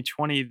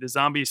 2020, the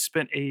zombies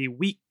spent a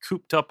week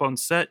cooped up on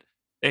set.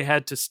 They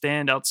had to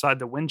stand outside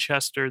the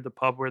Winchester, the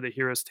pub where the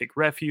heroes take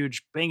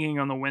refuge, banging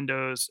on the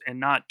windows and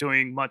not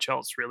doing much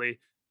else really.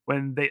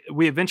 When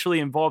we eventually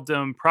involved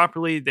them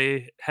properly,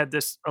 they had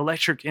this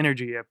electric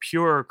energy, a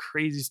pure,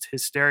 crazy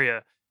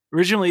hysteria.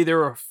 Originally, there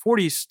were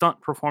 40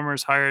 stunt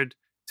performers hired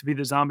to be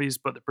the zombies,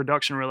 but the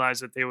production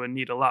realized that they would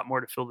need a lot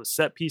more to fill the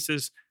set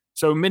pieces.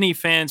 So many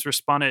fans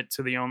responded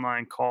to the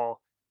online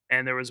call,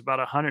 and there was about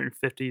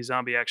 150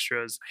 zombie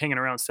extras hanging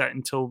around set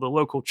until the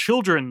local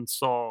children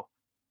saw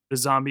the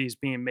zombies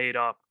being made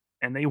up,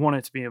 and they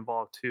wanted to be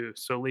involved too.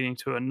 So leading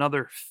to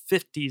another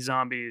 50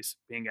 zombies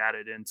being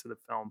added into the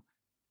film.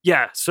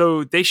 Yeah,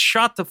 so they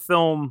shot the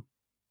film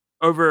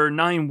over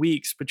 9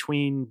 weeks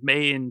between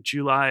May and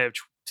July of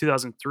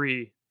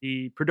 2003.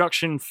 The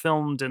production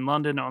filmed in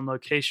London on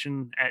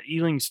location at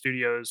Ealing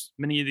Studios.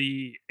 Many of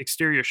the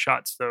exterior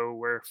shots, though,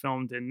 were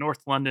filmed in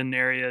North London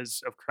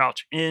areas of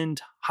Crouch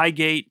End,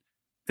 Highgate,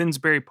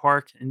 Finsbury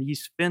Park, and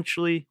East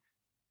Finchley,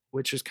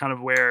 which is kind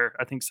of where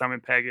I think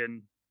Simon Pegg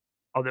and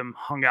all them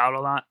hung out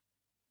a lot.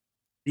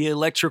 The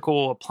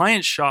electrical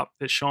appliance shop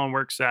that Sean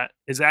works at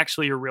is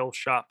actually a real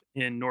shop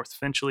in North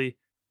Finchley,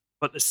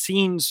 but the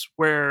scenes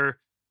where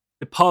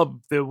the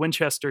pub, the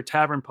Winchester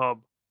Tavern pub,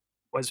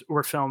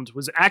 were filmed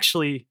was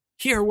actually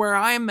here where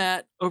I'm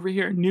at, over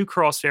here in New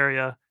Cross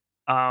area.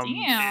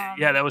 Damn.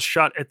 Yeah, that was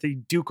shot at the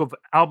Duke of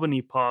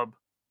Albany pub,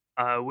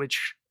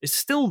 which is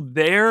still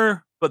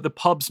there, but the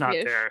pub's not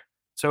Ish. there.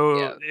 So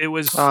Yeah. it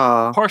was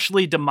Aw.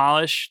 partially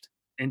demolished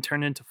and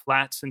turned into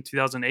flats in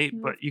 2008,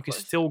 Of but you can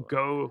course still it was.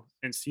 go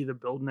and see the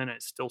building, and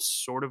it still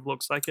sort of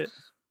looks like it.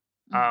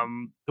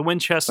 Mhm. The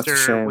Winchester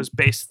shame. was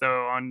based,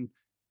 though, on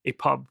a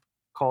pub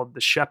called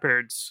the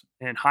Shepherds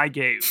in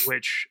Highgate,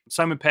 which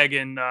Simon Pegg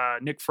and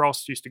Nick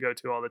Frost used to go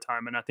to all the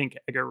time, and I think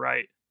Edgar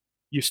Wright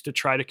used to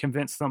try to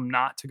convince them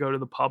not to go to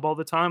the pub all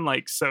the time.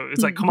 Like, so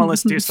it's like, come on,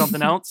 let's do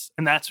something else.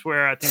 And that's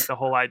where I think the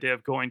whole idea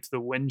of going to the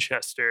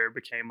Winchester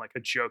became like a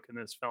joke in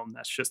this film.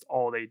 That's just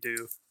all they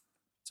do.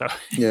 So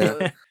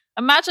Yeah.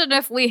 Imagine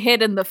if we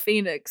hid in the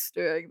Phoenix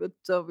during the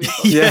zombie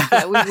Yeah.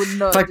 apocalypse. We would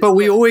know. It's like, but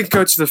we always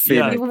go to the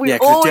Phoenix. We Yeah, 'cause it's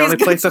the always only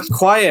go- place that's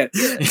quiet.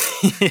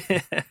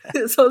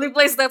 It's the only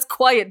place that's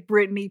quiet.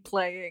 Britney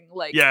playing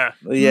like yeah.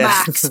 Yeah.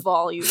 max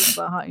volume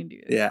behind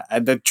you. Yeah,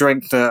 and the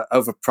drinks are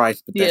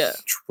overpriced, but they're Yeah.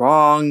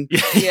 strong.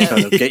 Yeah. So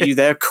they'll get you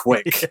there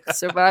quick.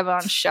 Survive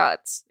on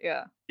shots.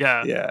 Yeah.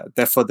 Yeah. Yeah,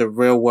 they're for the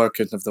real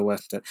workers of the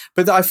West End.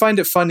 But I find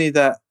it funny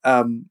that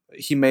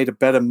he made a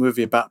better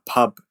movie about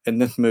pub in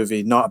this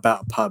movie, not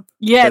about a pub.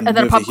 Yeah, than and the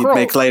then movie pub he'd crawl.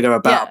 make later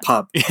about Yeah. a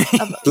pub.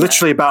 About-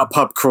 Literally about a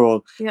pub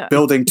crawl, Yeah.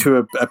 building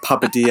to a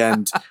pub at the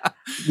end,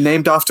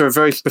 named after a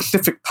very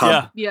specific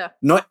pub. Yeah.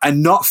 Yeah.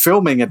 Not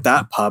filming at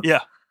that pub,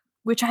 Yeah.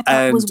 Which I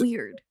thought was And-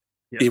 weird.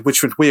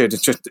 which was weird.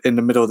 It's just in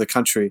the middle of the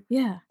country.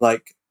 Yeah.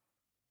 Like,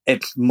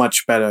 it's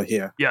much better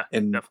here Yeah.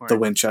 in definitely. the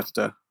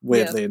Winchester,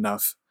 weirdly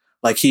enough.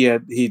 Like, he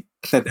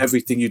said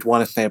everything you'd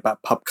want to say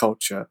about pub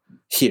culture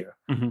here,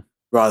 Mhm.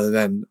 rather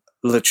than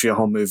literally a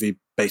whole movie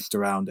based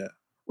around it.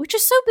 Which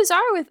is so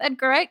bizarre with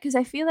Edgar Wright, because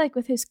I feel like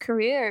with his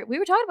career, we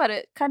were talking about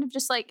it, kind of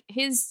just like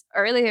his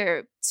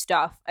earlier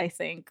stuff, I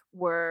think,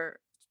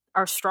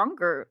 are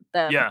stronger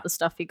than Yeah. the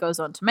stuff he goes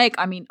on to make.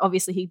 I mean,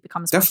 obviously he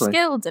becomes Definitely. more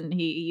skilled and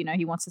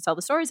he wants to tell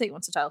the stories that he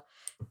wants to tell.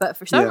 But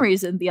for some Yeah.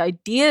 reason, the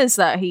ideas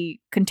that he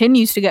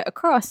continues to get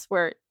across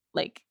were,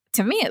 like,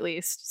 to me at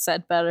least,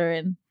 said better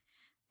in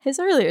his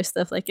earlier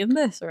stuff, like in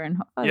this or in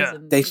Hot Fuzz. Yeah.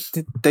 and-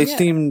 They Yeah.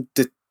 seem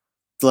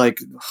like,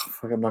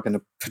 I'm not going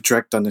to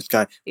project on this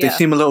guy. They Yeah.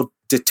 seem a little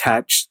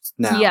detached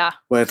now. Yeah.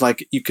 Where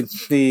like you can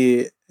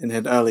see in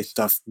his early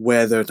stuff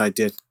where those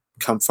ideas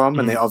come from,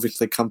 and they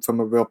obviously come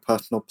from a real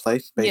personal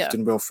place based Yeah.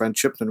 in real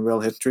friendships and real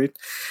history.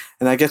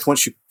 And I guess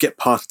once you get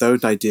past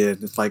those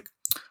ideas, it's like,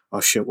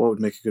 oh shit, what would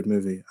make a good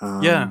movie?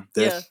 Yeah.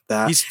 This, Yeah.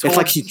 that. He's It's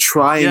like he's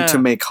trying Yeah. to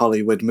make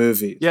Hollywood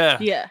movies. Yeah.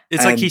 Yeah.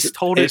 It's like And he's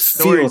told it his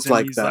stories feels and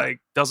like he's that. like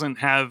doesn't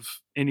have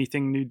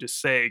anything new to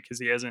say because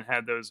he hasn't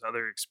had those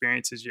other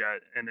experiences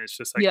yet, and it's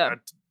just like Yeah. I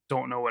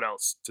don't know what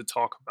else to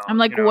talk about. I'm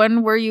like, you know?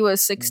 when were you a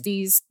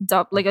 60s,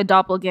 like a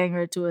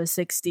doppelganger to a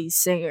 60s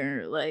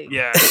singer? Like,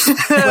 Yeah.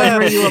 when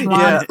were you a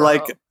blonde Yeah, girl,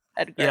 like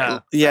Edgar? Yeah.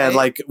 yeah, right?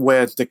 like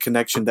where's the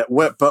connection that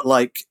worked? But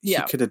like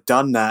Yeah. he could have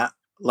done that,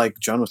 like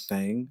John was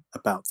saying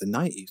about the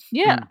 90s.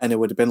 Yeah. And it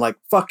would have been like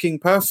fucking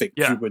perfect.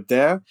 Yeah. You were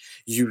there.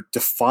 You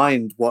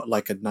defined what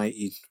like a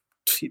 90s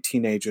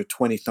teenager,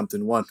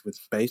 20-something was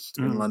based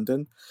in Mm.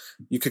 London.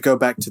 You could go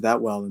back to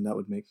that well, and that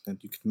would make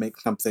sense. You could make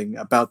something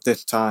about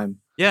this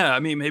time. Yeah, I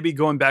mean, maybe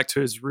going back to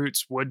his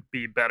roots would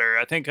be better.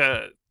 I think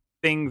a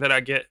thing that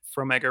I get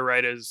from Edgar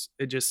Wright is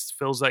it just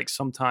feels like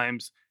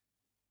sometimes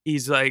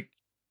he's like,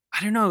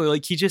 I don't know,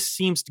 like he just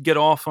seems to get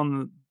off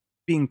on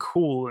being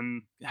cool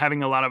and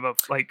having a lot of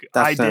like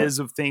That's it. ideas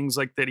of things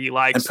like that he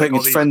likes. And putting like,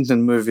 all his these- friends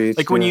in movies.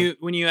 like when yeah.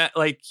 you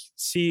like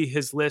see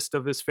his list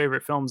of his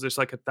favorite films, there's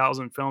like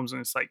 1,000 films,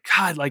 and it's like,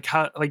 God, like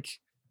how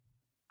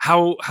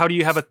do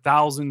you have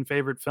 1,000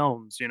 favorite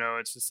films? You know,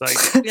 it's just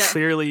like Yeah.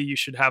 clearly you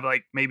should have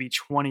like maybe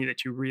 20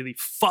 that you really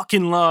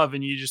fucking love,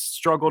 and you just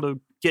struggle to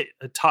get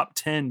a top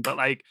 10. But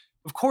like,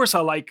 of course,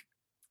 I like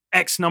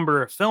X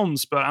number of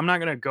films, but I'm not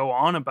gonna go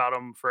on about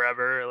them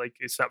forever. Like,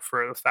 except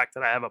for the fact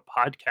that I have a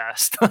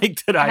podcast,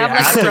 like that I have, like,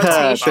 have to talk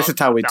rotation. This is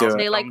how we do 1,000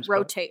 it. They like films, but-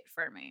 rotate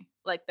for me.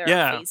 Like there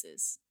Yeah. are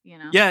phases, you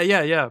know?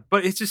 Yeah.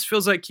 But it just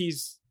feels like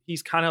he's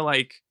kind of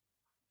like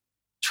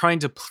trying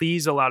to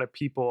please a lot of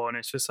people, and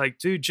it's just like,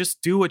 dude,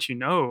 just do what you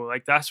know.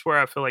 Like that's where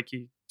I feel like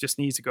he just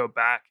needs to go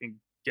back and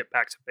get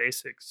back to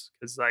basics,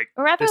 because like,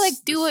 Or rather, this- like,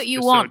 do this what is you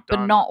just so want, but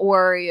done. not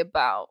worry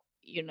about,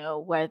 you know,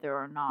 whether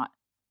or not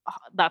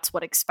that's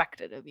what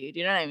expected of you. Do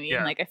you know what I mean?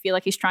 Yeah. Like, I feel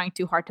like he's trying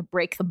too hard to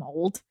break the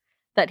mold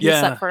that he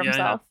Yeah, set for yeah,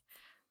 himself.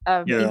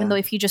 Yeah. Even though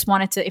if he just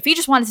wanted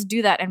to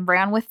do that and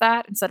ran with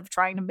that instead of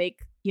trying to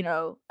make you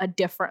know, a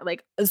different,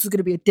 like, this is going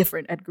to be a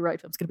different Edgar Wright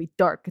film. It's going to be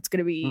dark. It's going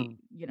to be,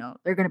 you know,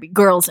 there are going to be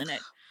girls in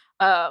it.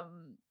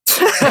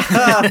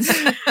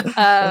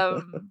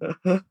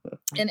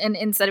 And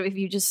instead of, if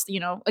you just, you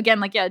know, again,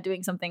 like, yeah,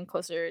 doing something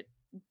closer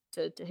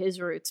to his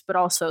roots, but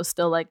also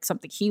still like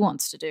something he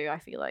wants to do, I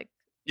feel like.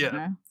 Yeah. You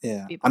know,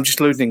 Yeah, people- I'm just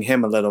losing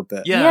him a little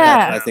bit.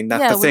 Yeah. I think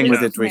that's Yeah, the thing we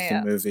with lose his recent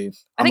him, yeah. movie. I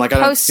I'm think like, I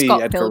don't post see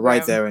Scott Edgar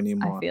Wright Pilgrim, there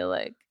anymore. I feel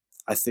like.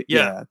 I think,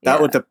 Yeah.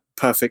 that was the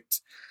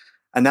perfect,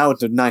 and that was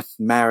the nice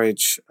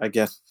marriage, I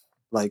guess,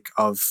 like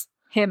of,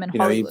 Him and you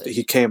know, Hollywood.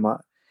 he came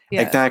up.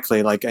 Yeah.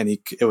 Exactly, like, and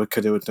it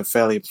was a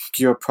fairly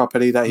obscure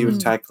property that he was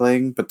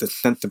tackling, but the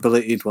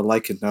sensibilities were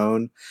like his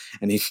own,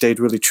 and he stayed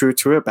really true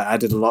to it, but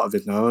added a lot of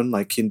his own.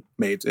 Like, he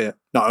made it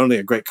not only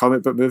a great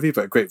comic book movie,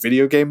 but a great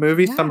video game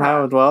movie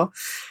somehow as well.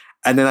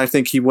 And then I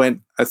think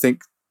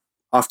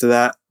after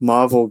that,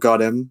 Marvel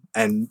got him,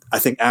 and I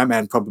think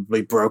Ant-Man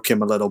probably broke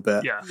him a little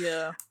bit. Yeah.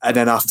 Yeah. And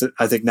then after,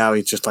 I think now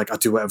he's just like, I'll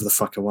do whatever the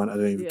fuck I want. I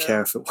don't even Yeah.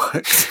 care if it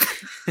works.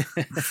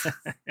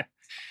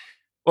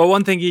 Well,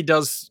 one thing he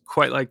does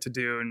quite like to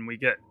do, and we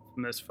get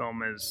from this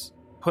film, is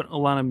put a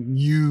lot of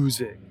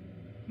music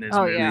in his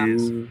Oh, yeah.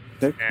 movies. And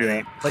Yeah.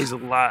 he plays a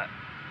lot,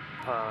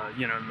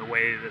 you know, in the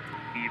way that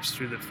he weaves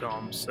through the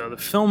film. So the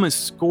film is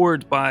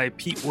scored by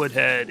Pete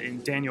Woodhead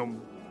and Daniel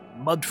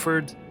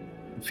Mudford.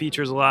 It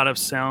features a lot of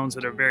sounds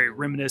that are very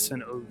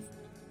reminiscent of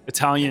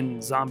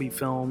Italian zombie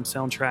film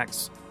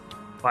soundtracks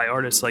by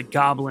artists like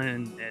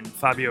Goblin and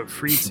Fabio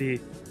Frizzi.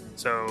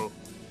 So,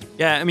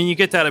 yeah, I mean, you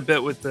get that a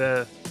bit with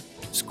the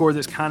score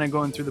that's kind of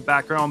going through the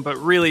background, but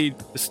really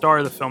the star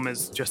of the film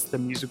is just the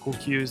musical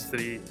cues that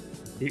he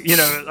you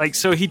know, like,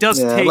 so he does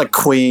take like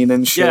Queen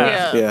and shit.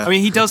 yeah. I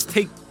mean, he does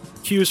take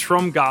cues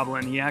from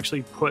Goblin. He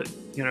actually put,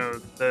 you know,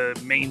 the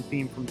main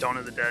theme from Dawn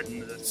of the Dead in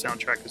the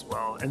soundtrack as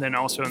well. And then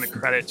also in the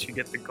credits, you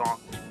get the gong,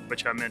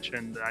 which I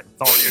mentioned that I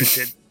thought it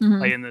did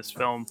play in this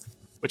film,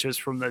 which is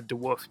from the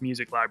DeWolf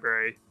Music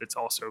Library. That's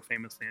also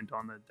famously in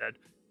Dawn of the Dead.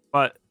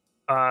 But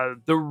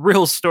the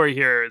real story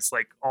here is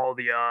like all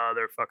the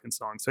other fucking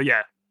songs. So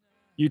yeah,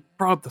 you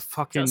brought up the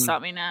fucking Don't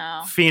Stop Me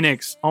Now.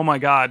 Phoenix. Oh my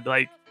God.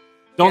 Like,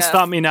 Don't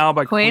Stop Me Now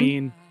by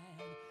Queen.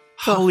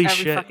 Holy Every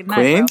shit. fucking night,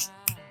 Queen?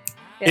 bro.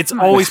 Yeah, It's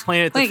come on. always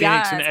playing at the Wait,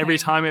 Phoenix, yeah, and it's every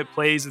like- time it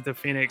plays at the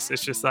Phoenix,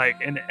 it's just like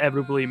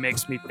inevitably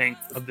makes me think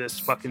of this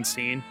fucking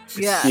scene. It's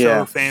Yeah. so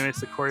Yeah. famous.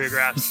 The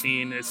choreographed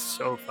scene is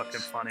so fucking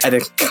funny. And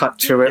it cut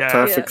to it Yeah,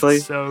 perfectly.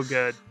 so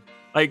good.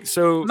 Like,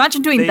 so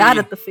Imagine doing they- that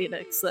at the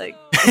Phoenix. Like,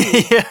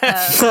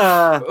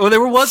 yeah. Well,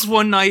 there was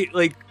one night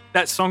like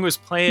that song was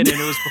playing, and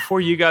it was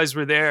before you guys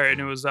were there, and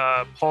it was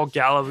Paul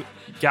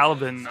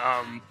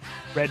Gallivan,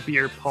 Red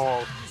Beard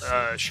Paul.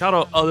 Shout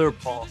out other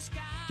Paul.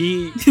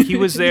 He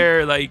was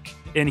there, like,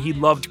 and he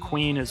loved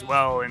Queen as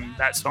well, and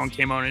that song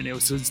came on, and it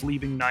was his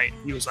leaving night.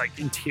 He was like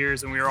in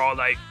tears, and we were all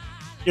like,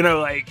 you know,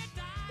 like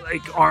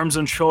arms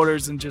and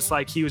shoulders, and just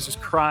like he was just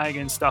crying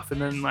and stuff,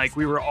 and then like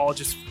we were all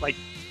just like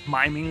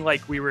miming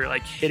like we were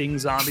like hitting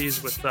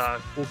zombies with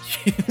cool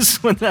cues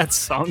when that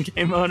song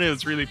came on. It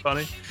was really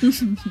funny.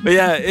 But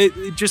yeah,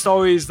 it just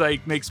always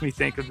like makes me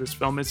think of this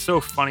film. It's so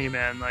funny,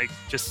 man. Like,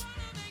 just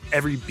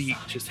every beat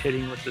just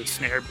hitting with the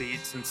snare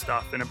beats and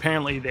stuff. And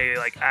apparently they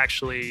like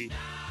actually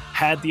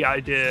had the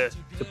idea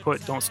to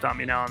put Don't Stop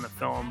Me Now in the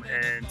film,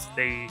 and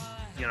they,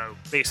 you know,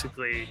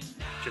 basically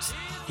just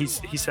he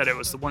said it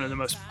was one of the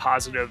most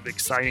positive,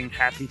 exciting,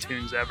 happy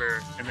tunes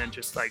ever, and then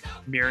just like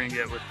mirroring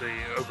it with the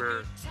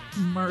over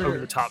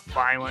the top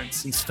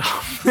violence and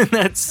stuff in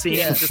that scene.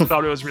 Yeah. Just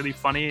thought it was really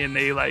funny. And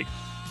they like,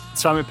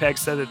 Simon Pegg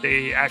said that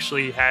they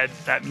actually had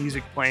that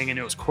music playing, and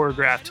it was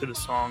choreographed to the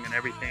song and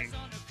everything,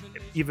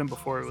 even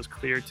before it was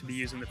cleared to be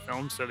used in the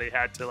film. So they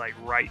had to like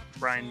write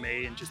Brian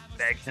May and just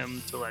beg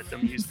him to let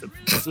them use the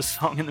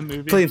song in the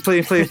movie. Please.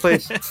 pretty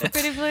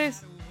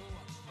please.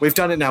 We've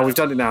done it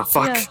now.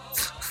 Fuck. Yeah.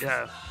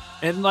 Yeah.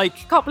 And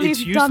like, Can't believe its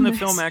you've use in done the this.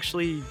 film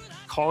actually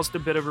caused a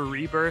bit of a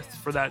rebirth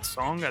for that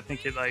song. I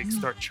think it like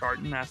started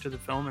charting after the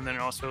film, and then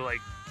it also like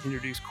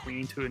introduced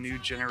Queen to a new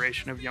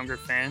generation of younger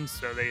fans,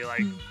 so they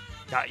like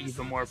got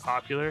even more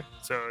popular.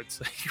 So it's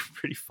like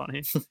pretty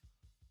funny.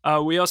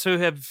 We also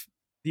have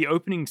the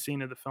opening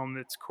scene of the film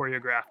that's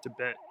choreographed a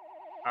bit.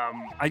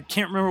 I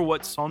can't remember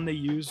what song they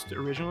used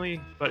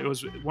originally, but it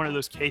was one of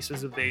those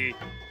cases of they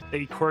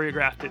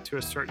choreographed it to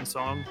a certain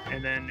song,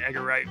 and then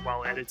Edgar Wright,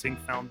 while editing,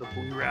 found the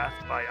Blue Wrath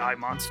by I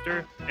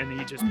Monster, and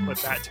he just put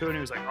that to it, and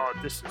he was like, oh,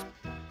 this is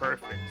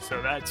perfect.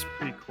 So that's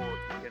pretty cool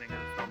at the beginning of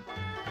the film.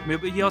 I mean,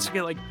 but you also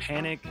get like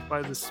Panic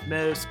by the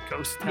Smiths,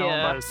 Ghost Town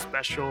by the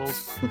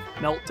Specials,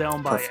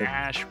 Meltdown by Perfect.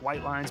 Ash,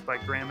 White Lines by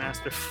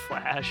Grandmaster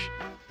Flash,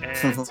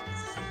 and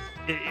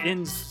it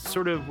ends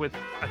sort of with,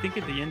 I think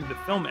at the end of the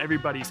film,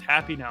 Everybody's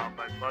Happy Now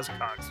by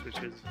Buzzcocks, which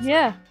is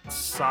Yeah.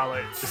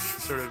 solid,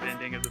 just sort of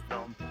ending of the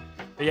film.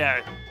 But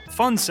yeah,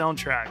 fun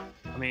soundtrack.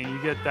 I mean,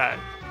 you get that.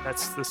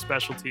 That's the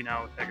specialty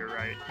now with Edgar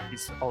Wright.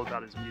 He's all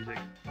about his music.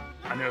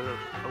 I know that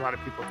a lot of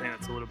people think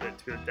that's a little bit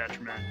to a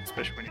detriment,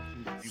 especially when you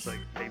do things like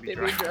Baby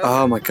Driver.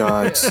 Oh my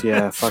god.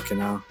 Yeah. Fucking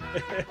hell.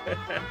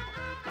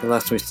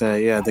 That's what we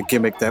say. Yeah, the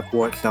gimmick that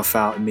worked enough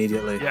out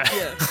immediately.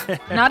 Yeah.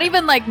 Not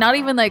even like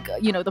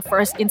the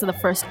first into the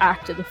first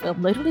act of the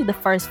film. Literally the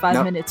first 5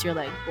 Nope. minutes, you're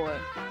like, boy,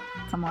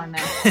 come on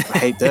now. I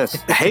hate this.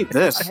 I hate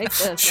this. I hate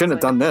this. Shouldn't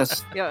have done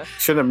this. Yeah.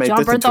 Should have made John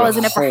this into Bernthal a was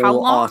in it for how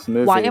whole long? art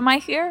movie. Why am I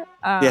here?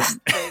 Yeah.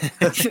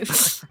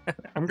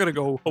 I'm gonna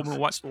go home and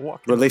watch The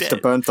Walking Release the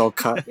Dead. Bernthal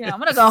cut. Yeah, I'm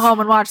gonna go home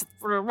and watch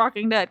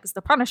Walking Dead because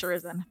The Punisher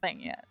isn't a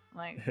thing yet.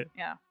 Like,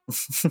 yeah.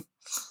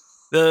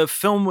 The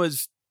film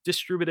was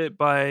distributed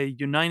by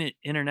United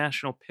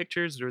International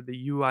Pictures, or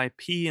the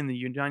UIP, in the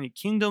United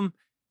Kingdom,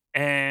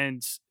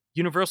 and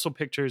Universal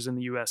Pictures in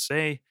the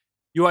USA.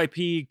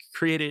 UIP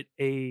created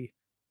a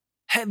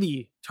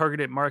heavy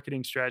targeted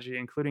marketing strategy,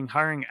 including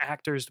hiring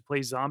actors to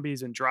play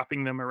zombies and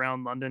dropping them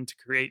around London to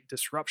create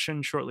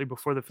disruption shortly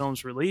before the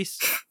film's release.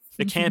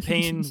 The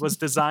campaign was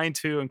designed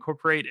to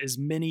incorporate as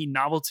many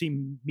novelty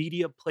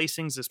media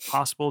placings as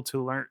possible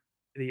to alert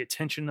the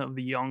attention of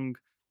the young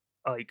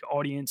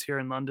audience here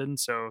in London.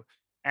 So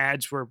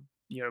ads were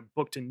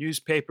booked in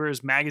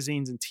newspapers,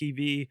 magazines, and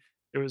TV.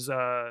 There was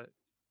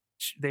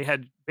they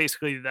had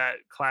basically that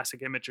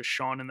classic image of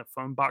Sean in the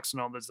phone box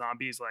and all the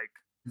zombies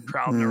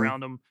crowding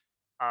around him.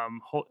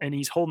 And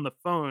he's holding the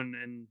phone,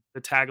 and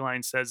the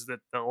tagline says that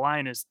the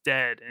line is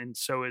dead, and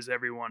so is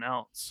everyone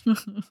else.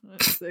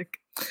 Sick.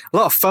 A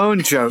lot of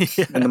phone jokes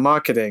in the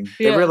marketing.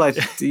 They Yeah. realized,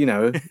 it A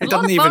lot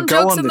doesn't of even phone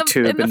go jokes on the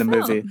tube in the film.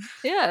 movie.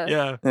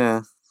 Yeah.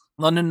 Yeah.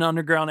 London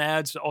Underground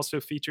ads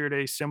also featured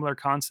a similar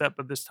concept,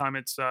 but this time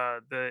it's I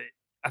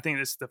think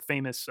this is the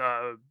famous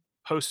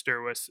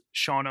poster with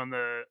Sean on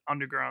the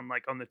underground,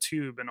 on the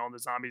tube, and all the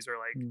zombies are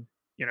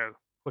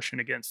pushing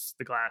against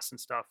the glass and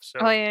stuff. So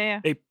Oh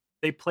yeah.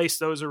 they placed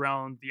those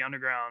around the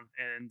underground,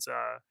 and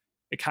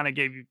it kind of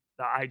gave you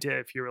the idea,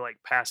 if you were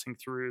passing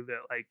through,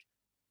 that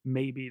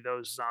maybe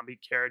those zombie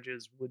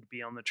carriages would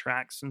be on the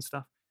tracks and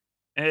stuff.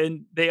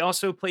 And they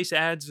also place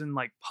ads in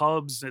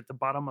pubs at the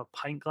bottom of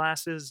pint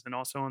glasses and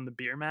also on the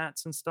beer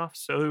mats and stuff.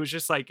 So it was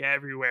just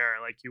everywhere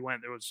you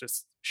went, there was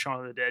just Shaun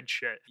of the Dead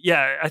shit.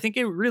 Yeah, I think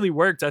it really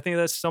worked. I think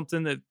that's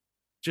something that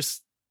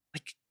just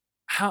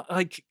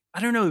I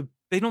don't know,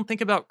 they don't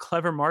think about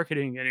clever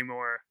marketing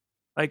anymore.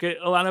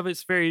 A lot of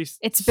it's very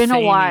It's been a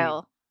samey.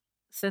 while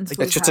since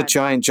It's just a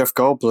giant Jeff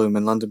Goldblum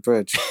in London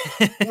Bridge.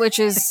 which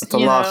is The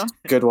last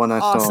good one I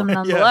awesome saw.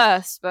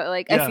 nonetheless. But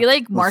I Yeah. feel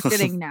like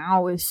marketing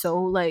now is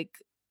so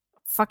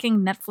fucking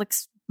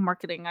Netflix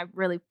marketing. I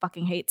really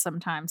fucking hate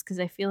sometimes because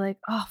I feel like,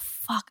 oh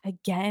fuck,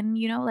 again,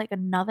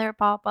 another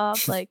pop up.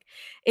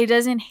 It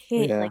doesn't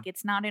hit. Yeah.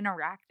 It's not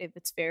interactive.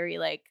 It's very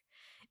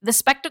the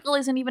spectacle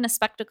isn't even a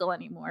spectacle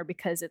anymore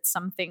because it's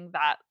something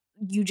that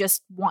you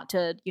just want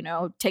to,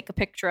 take a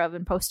picture of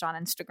and post on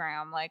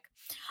Instagram.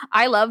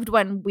 I loved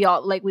when we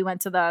all we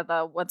went to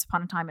the Once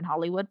Upon a Time in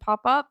Hollywood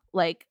pop up.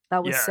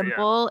 That was Yeah,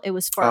 simple. It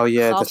was for Oh, a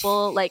yeah,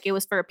 couple. It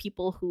was for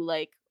people who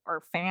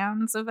are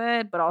fans of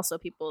it, but also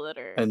people that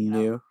are And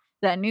new.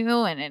 that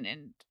knew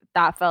and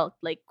that felt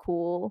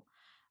cool.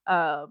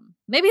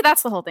 Maybe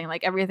that's the whole thing.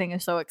 Everything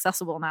is so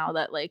accessible now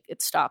that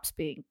it stops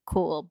being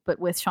cool. But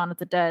with Shaun of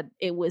the Dead,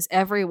 it was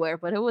everywhere,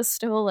 but it was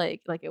still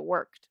it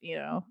worked,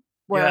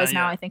 Whereas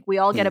now yeah. I think we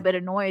all get a Hmm. bit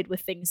annoyed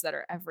with things that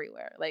are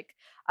everywhere.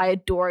 I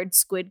adored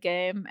Squid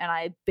Game and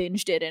I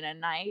binged it in a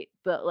night,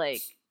 but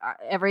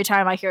every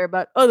time I hear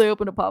about, oh, they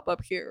opened a pop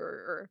up here,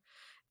 or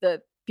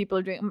the people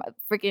are doing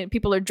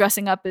people are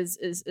dressing up as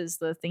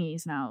the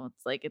thingies now.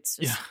 It's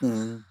just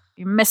Mm.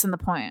 you're missing the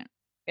point.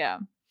 Yeah.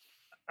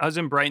 I was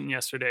in Brighton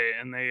yesterday,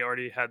 and they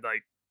already had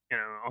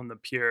on the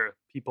pier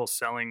people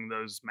selling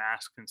those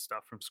masks and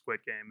stuff from Squid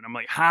Game, and I'm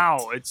like,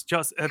 how? It's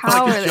just I feel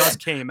How like are it they- just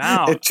came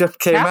out. It just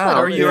came That out.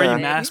 Are would you yeah.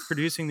 already mass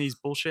producing these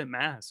bullshit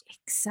masks?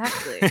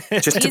 Exactly.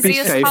 Just to be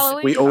Easiest safe,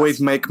 Halloween we always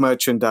costume. make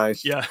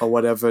merchandise Yeah. or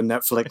whatever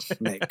Netflix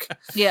make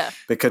Yeah.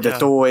 because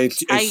it's Yeah.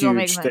 always How a you gonna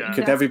make huge money? thing.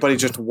 Because Yeah. everybody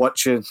just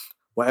watches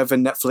whatever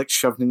Netflix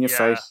shoved in your Yeah.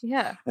 face,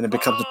 Yeah. and it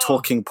becomes a Oh.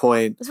 talking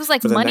point. This was For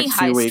the Money next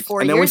few Heist weeks,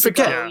 4 and then we years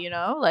ago,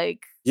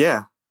 forget.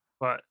 Yeah,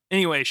 But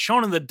anyway,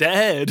 Shaun of the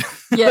Dead.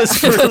 Yeah.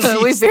 was we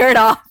released. veered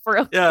off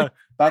real Yeah.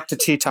 back to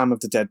Tea Time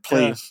of the Dead,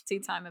 please. Tea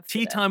Time of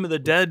Tea Dead. Time of the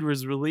Dead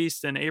was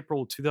released in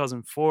April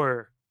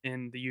 2004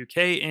 in the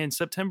UK and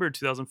September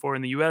 2004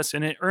 in the US,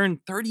 and it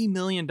earned $30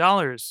 million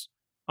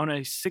on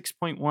a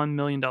 $6.1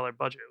 million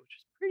budget, which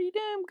is pretty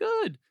damn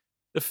good.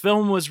 The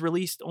film was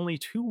released only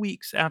 2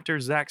 weeks after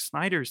Zack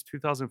Snyder's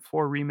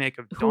 2004 remake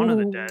of Dawn of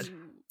the Dead.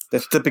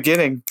 That's the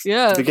beginning.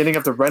 Yeah. The beginning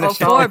of the Oh,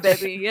 Renaissance. 4,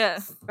 baby. Yeah.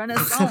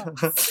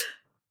 Renaissance.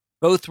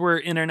 Both were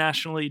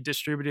internationally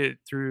distributed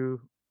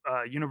through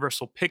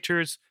Universal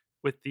Pictures,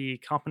 with the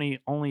company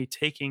only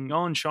taking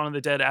on Shaun of the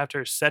Dead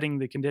after setting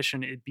the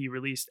condition it be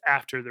released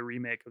after the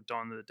remake of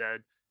Dawn of the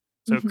Dead.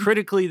 So Mhm.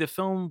 critically, the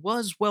film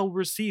was well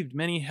received.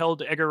 Many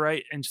held Edgar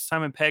Wright and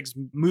Simon Pegg's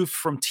move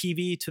from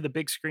TV to the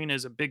big screen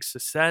as a big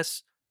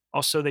success.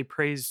 Also, they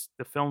praised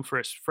the film for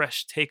its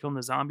fresh take on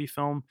the zombie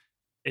film.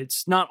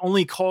 It's not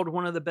only called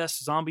one of the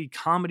best zombie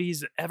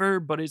comedies ever,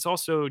 but it's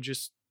also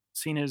just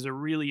seen as a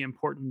really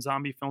important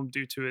zombie film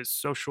due to its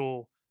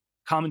social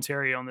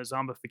commentary on the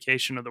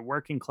zombification of the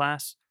working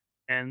class.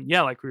 And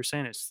yeah, like we were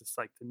saying, it's just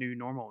like the new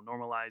normal,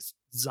 normalized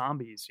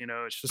zombies. You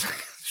know, it's just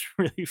it's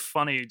really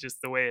funny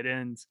just the way it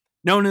ends.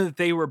 Knowing that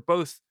they were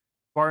both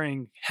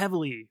borrowing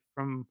heavily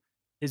from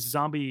his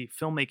zombie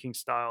filmmaking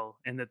style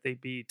and that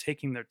they'd be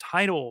taking their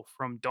title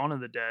from Dawn of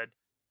the Dead,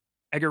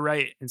 Edgar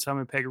Wright and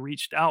Simon Pegg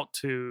reached out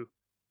to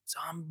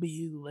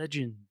zombie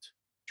legend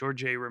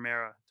George A.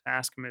 Romero to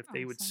ask him if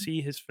they would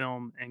see his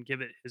film and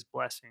give it his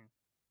blessing.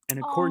 And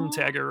according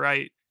to Edgar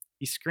Wright,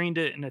 he screened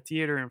it in a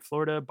theater in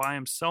Florida by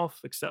himself,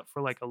 except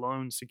for like a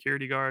lone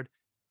security guard,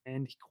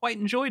 and he quite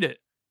enjoyed it.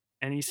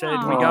 And he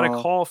said we got a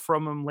call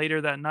from him later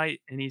that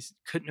night, and he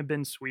couldn't have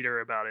been sweeter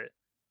about it.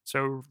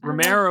 So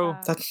Romero,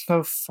 that's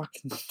so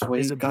fucking sweet.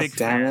 He's a God big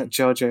damn fan. it,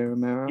 George A.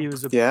 Romero. He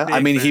was a I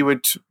big mean, fan. he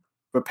would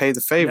repay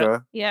the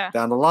favor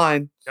down the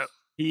line. Yep.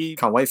 He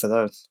can't wait for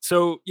those.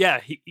 So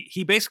yeah,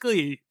 he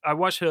basically, I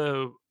watched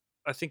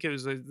I think it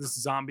was this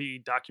zombie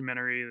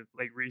documentary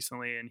like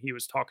recently, and he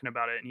was talking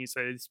about it, and he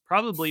said it's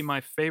probably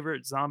my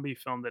favorite zombie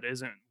film that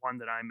isn't one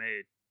that I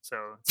made. So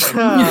it's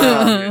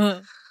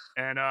like,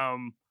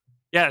 and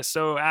yeah,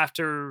 so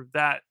after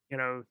that, you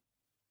know,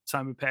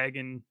 Simon Pegg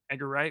and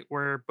Edgar Wright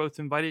were both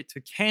invited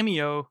to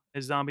cameo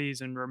as zombies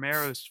in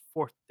Romero's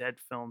fourth Dead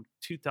film,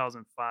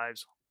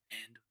 2005's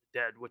End of the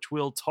Dead, which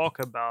we'll talk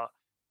about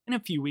in a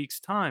few weeks'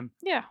 time.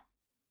 Yeah.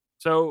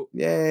 So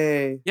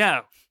yay.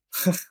 Yeah.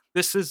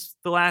 This is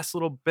the last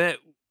little bit.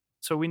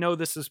 So we know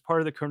this is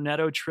part of the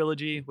Cornetto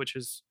trilogy, which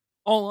is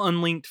all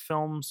unlinked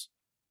films.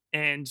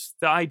 And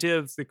the idea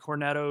of the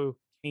Cornetto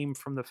came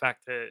from the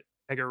fact that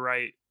Edgar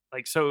Wright,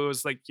 like, so it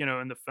was like, you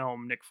know, in the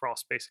film, Nick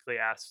Frost basically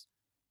asked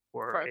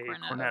for a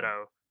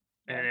Cornetto.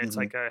 And it's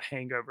like a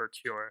hangover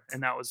cure.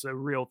 And that was a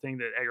real thing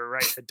that Edgar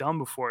Wright had done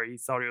before. He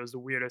thought it was the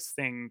weirdest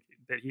thing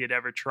that he had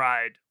ever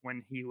tried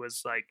when he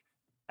was like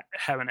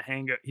having a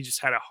hangover. He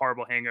just had a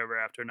horrible hangover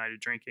after a night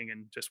of drinking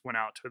and just went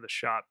out to the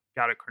shop,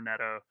 got a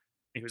Cornetto.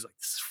 And he was like,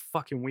 this is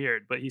fucking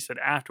weird. But he said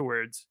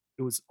afterwards,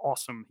 it was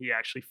awesome. He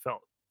actually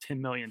felt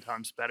 10 million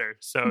times better.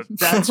 So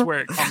that's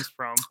where it comes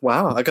from.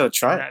 Wow, I gotta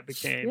try it. That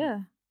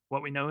became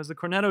what we know as the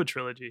Cornetto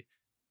trilogy.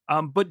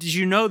 But did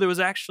you know there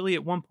was actually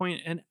at one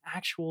point an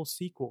actual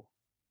sequel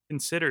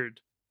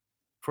considered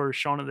for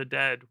Shaun of the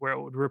Dead where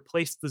it would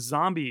replace the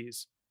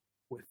zombies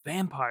with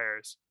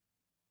vampires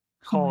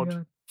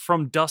called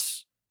From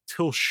Dusk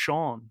Till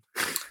Shaun?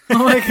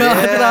 Oh my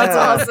god,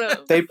 that's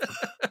awesome.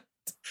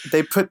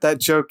 They put that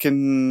joke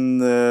in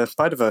the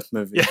Spider-Verse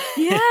movie.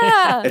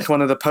 Yeah. It's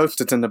one of the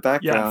posters in the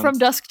background. From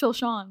Dusk Till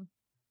Shaun.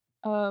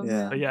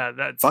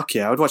 That's fuck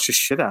yeah, I would watch the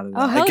shit out of that.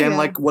 Oh, hell Again, yeah.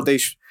 like what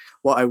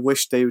I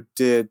wish they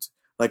did,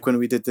 like when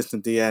we did this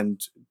at the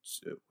end,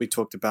 we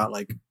talked about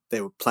like they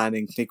were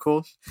planning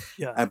sequels.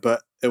 Yeah.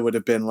 But it would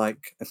have been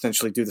like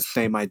essentially do the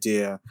same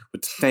idea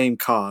with the same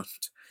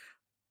cast,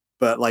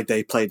 but like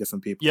they play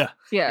different people. Yeah.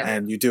 Yeah.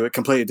 And you do it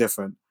completely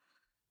different.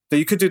 So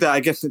you could do that. I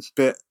guess it's a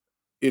bit,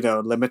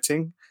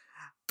 limiting,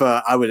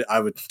 but I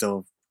would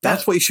still.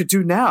 That's what you should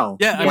do now.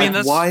 Yeah, I mean,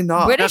 that's why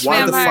not? British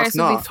Why the vampires fuck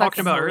would be not?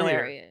 Talking about fucking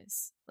earlier.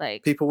 hilarious.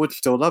 Like People would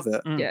still love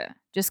it. yeah,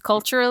 just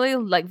culturally,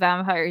 like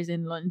vampires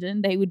in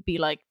London, they would be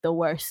like the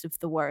worst of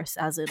the worst,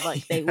 as in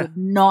like they would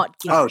not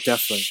give a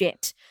definitely.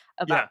 shit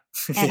about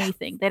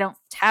anything. They don't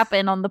tap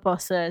in on the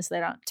buses. They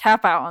don't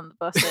tap out on the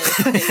buses.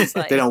 They, just,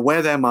 like, They don't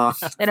wear their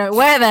masks. They don't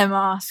wear their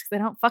masks. They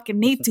don't fucking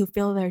need to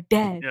feel they're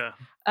dead. Yeah.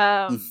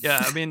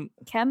 Yeah, I mean,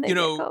 can they? you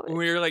get know, COVID? when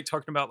we were like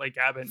talking about like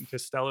Abbott and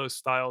Costello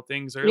style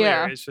things earlier,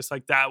 Yeah. it's just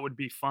like that would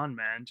be fun,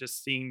 man.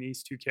 Just seeing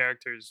these two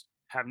characters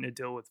having to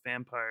deal with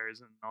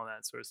vampires and all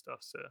that sort of stuff.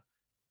 So,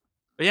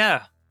 but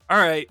yeah, all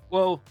right.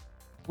 Well,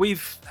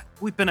 we've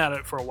been at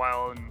it for a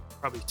while and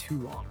probably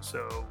too long,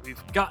 so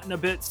we've gotten a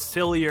bit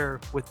sillier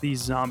with these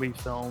zombie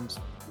films.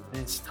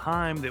 And it's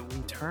time that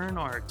we turn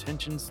our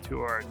attentions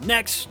to our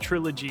next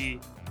trilogy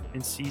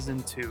in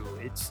season 2.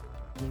 It's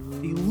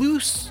the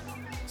loose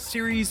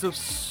series of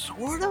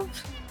sort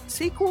of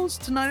sequels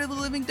to Night of the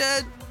Living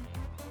Dead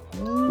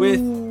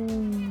with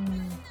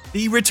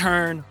the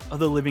Return of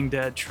the Living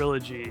Dead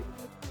trilogy,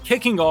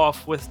 kicking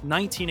off with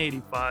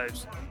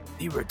 1985's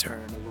The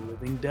Return of the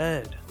Living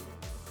Dead.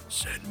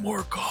 Send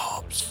more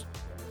cops.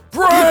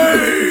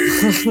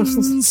 Brains!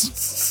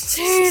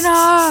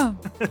 Tina!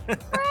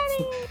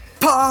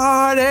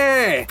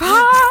 Party!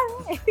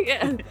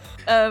 Yeah.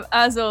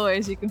 As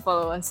always, you can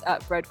follow us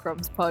at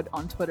Breadcrumbs Pod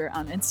on Twitter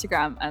and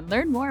Instagram and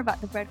learn more about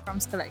the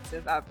Breadcrumbs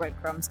Collective at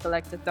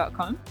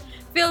breadcrumbscollective.com.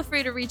 Feel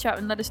free to reach out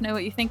and let us know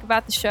what you think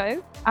about the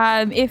show.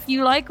 If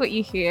you like what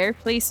you hear,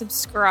 please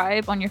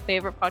subscribe on your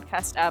favorite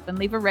podcast app and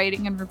leave a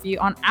rating and review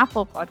on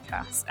Apple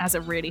Podcasts, as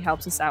it really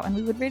helps us out and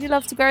we would really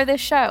love to grow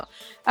this show.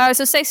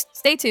 So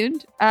stay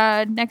tuned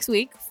next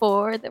week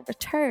for the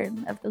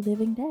Return of the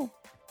Living Dead.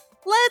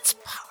 Let's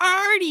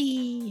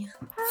party!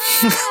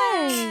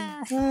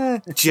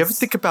 Do you ever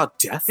think about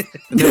death?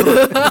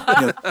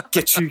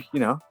 Get you,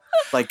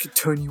 like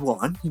turn you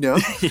on,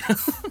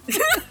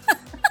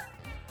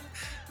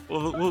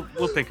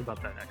 We'll think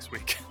about that next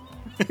week.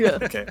 Yeah.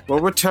 Okay, we'll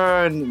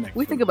return next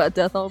We think about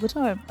death all the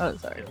time. Oh,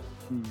 sorry.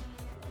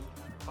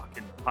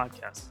 Fucking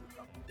podcast is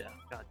about death.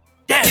 God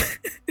damn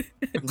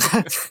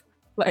it!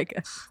 Bye,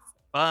 guys.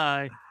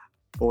 Bye.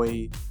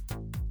 Boy.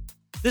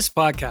 This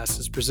podcast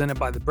is presented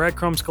by the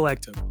Breadcrumbs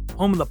Collective,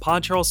 home of the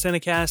Pod Charles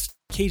Cinecast,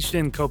 Caged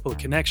In Coppola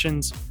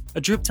Connections,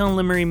 A Driptown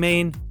Limerick,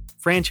 Maine,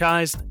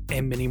 Franchised,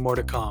 and many more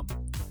to come.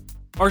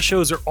 Our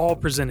shows are all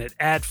presented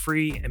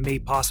ad-free and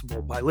made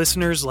possible by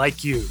listeners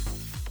like you.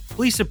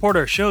 Please support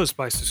our shows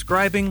by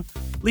subscribing,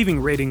 leaving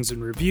ratings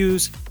and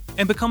reviews,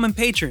 and becoming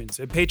patrons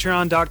at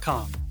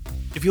patreon.com.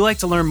 If you'd like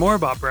to learn more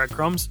about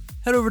Breadcrumbs,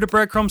 head over to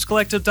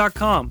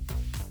breadcrumbscollective.com.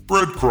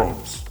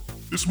 Breadcrumbs.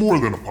 It's more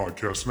than a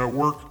podcast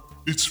network.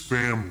 It's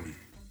family.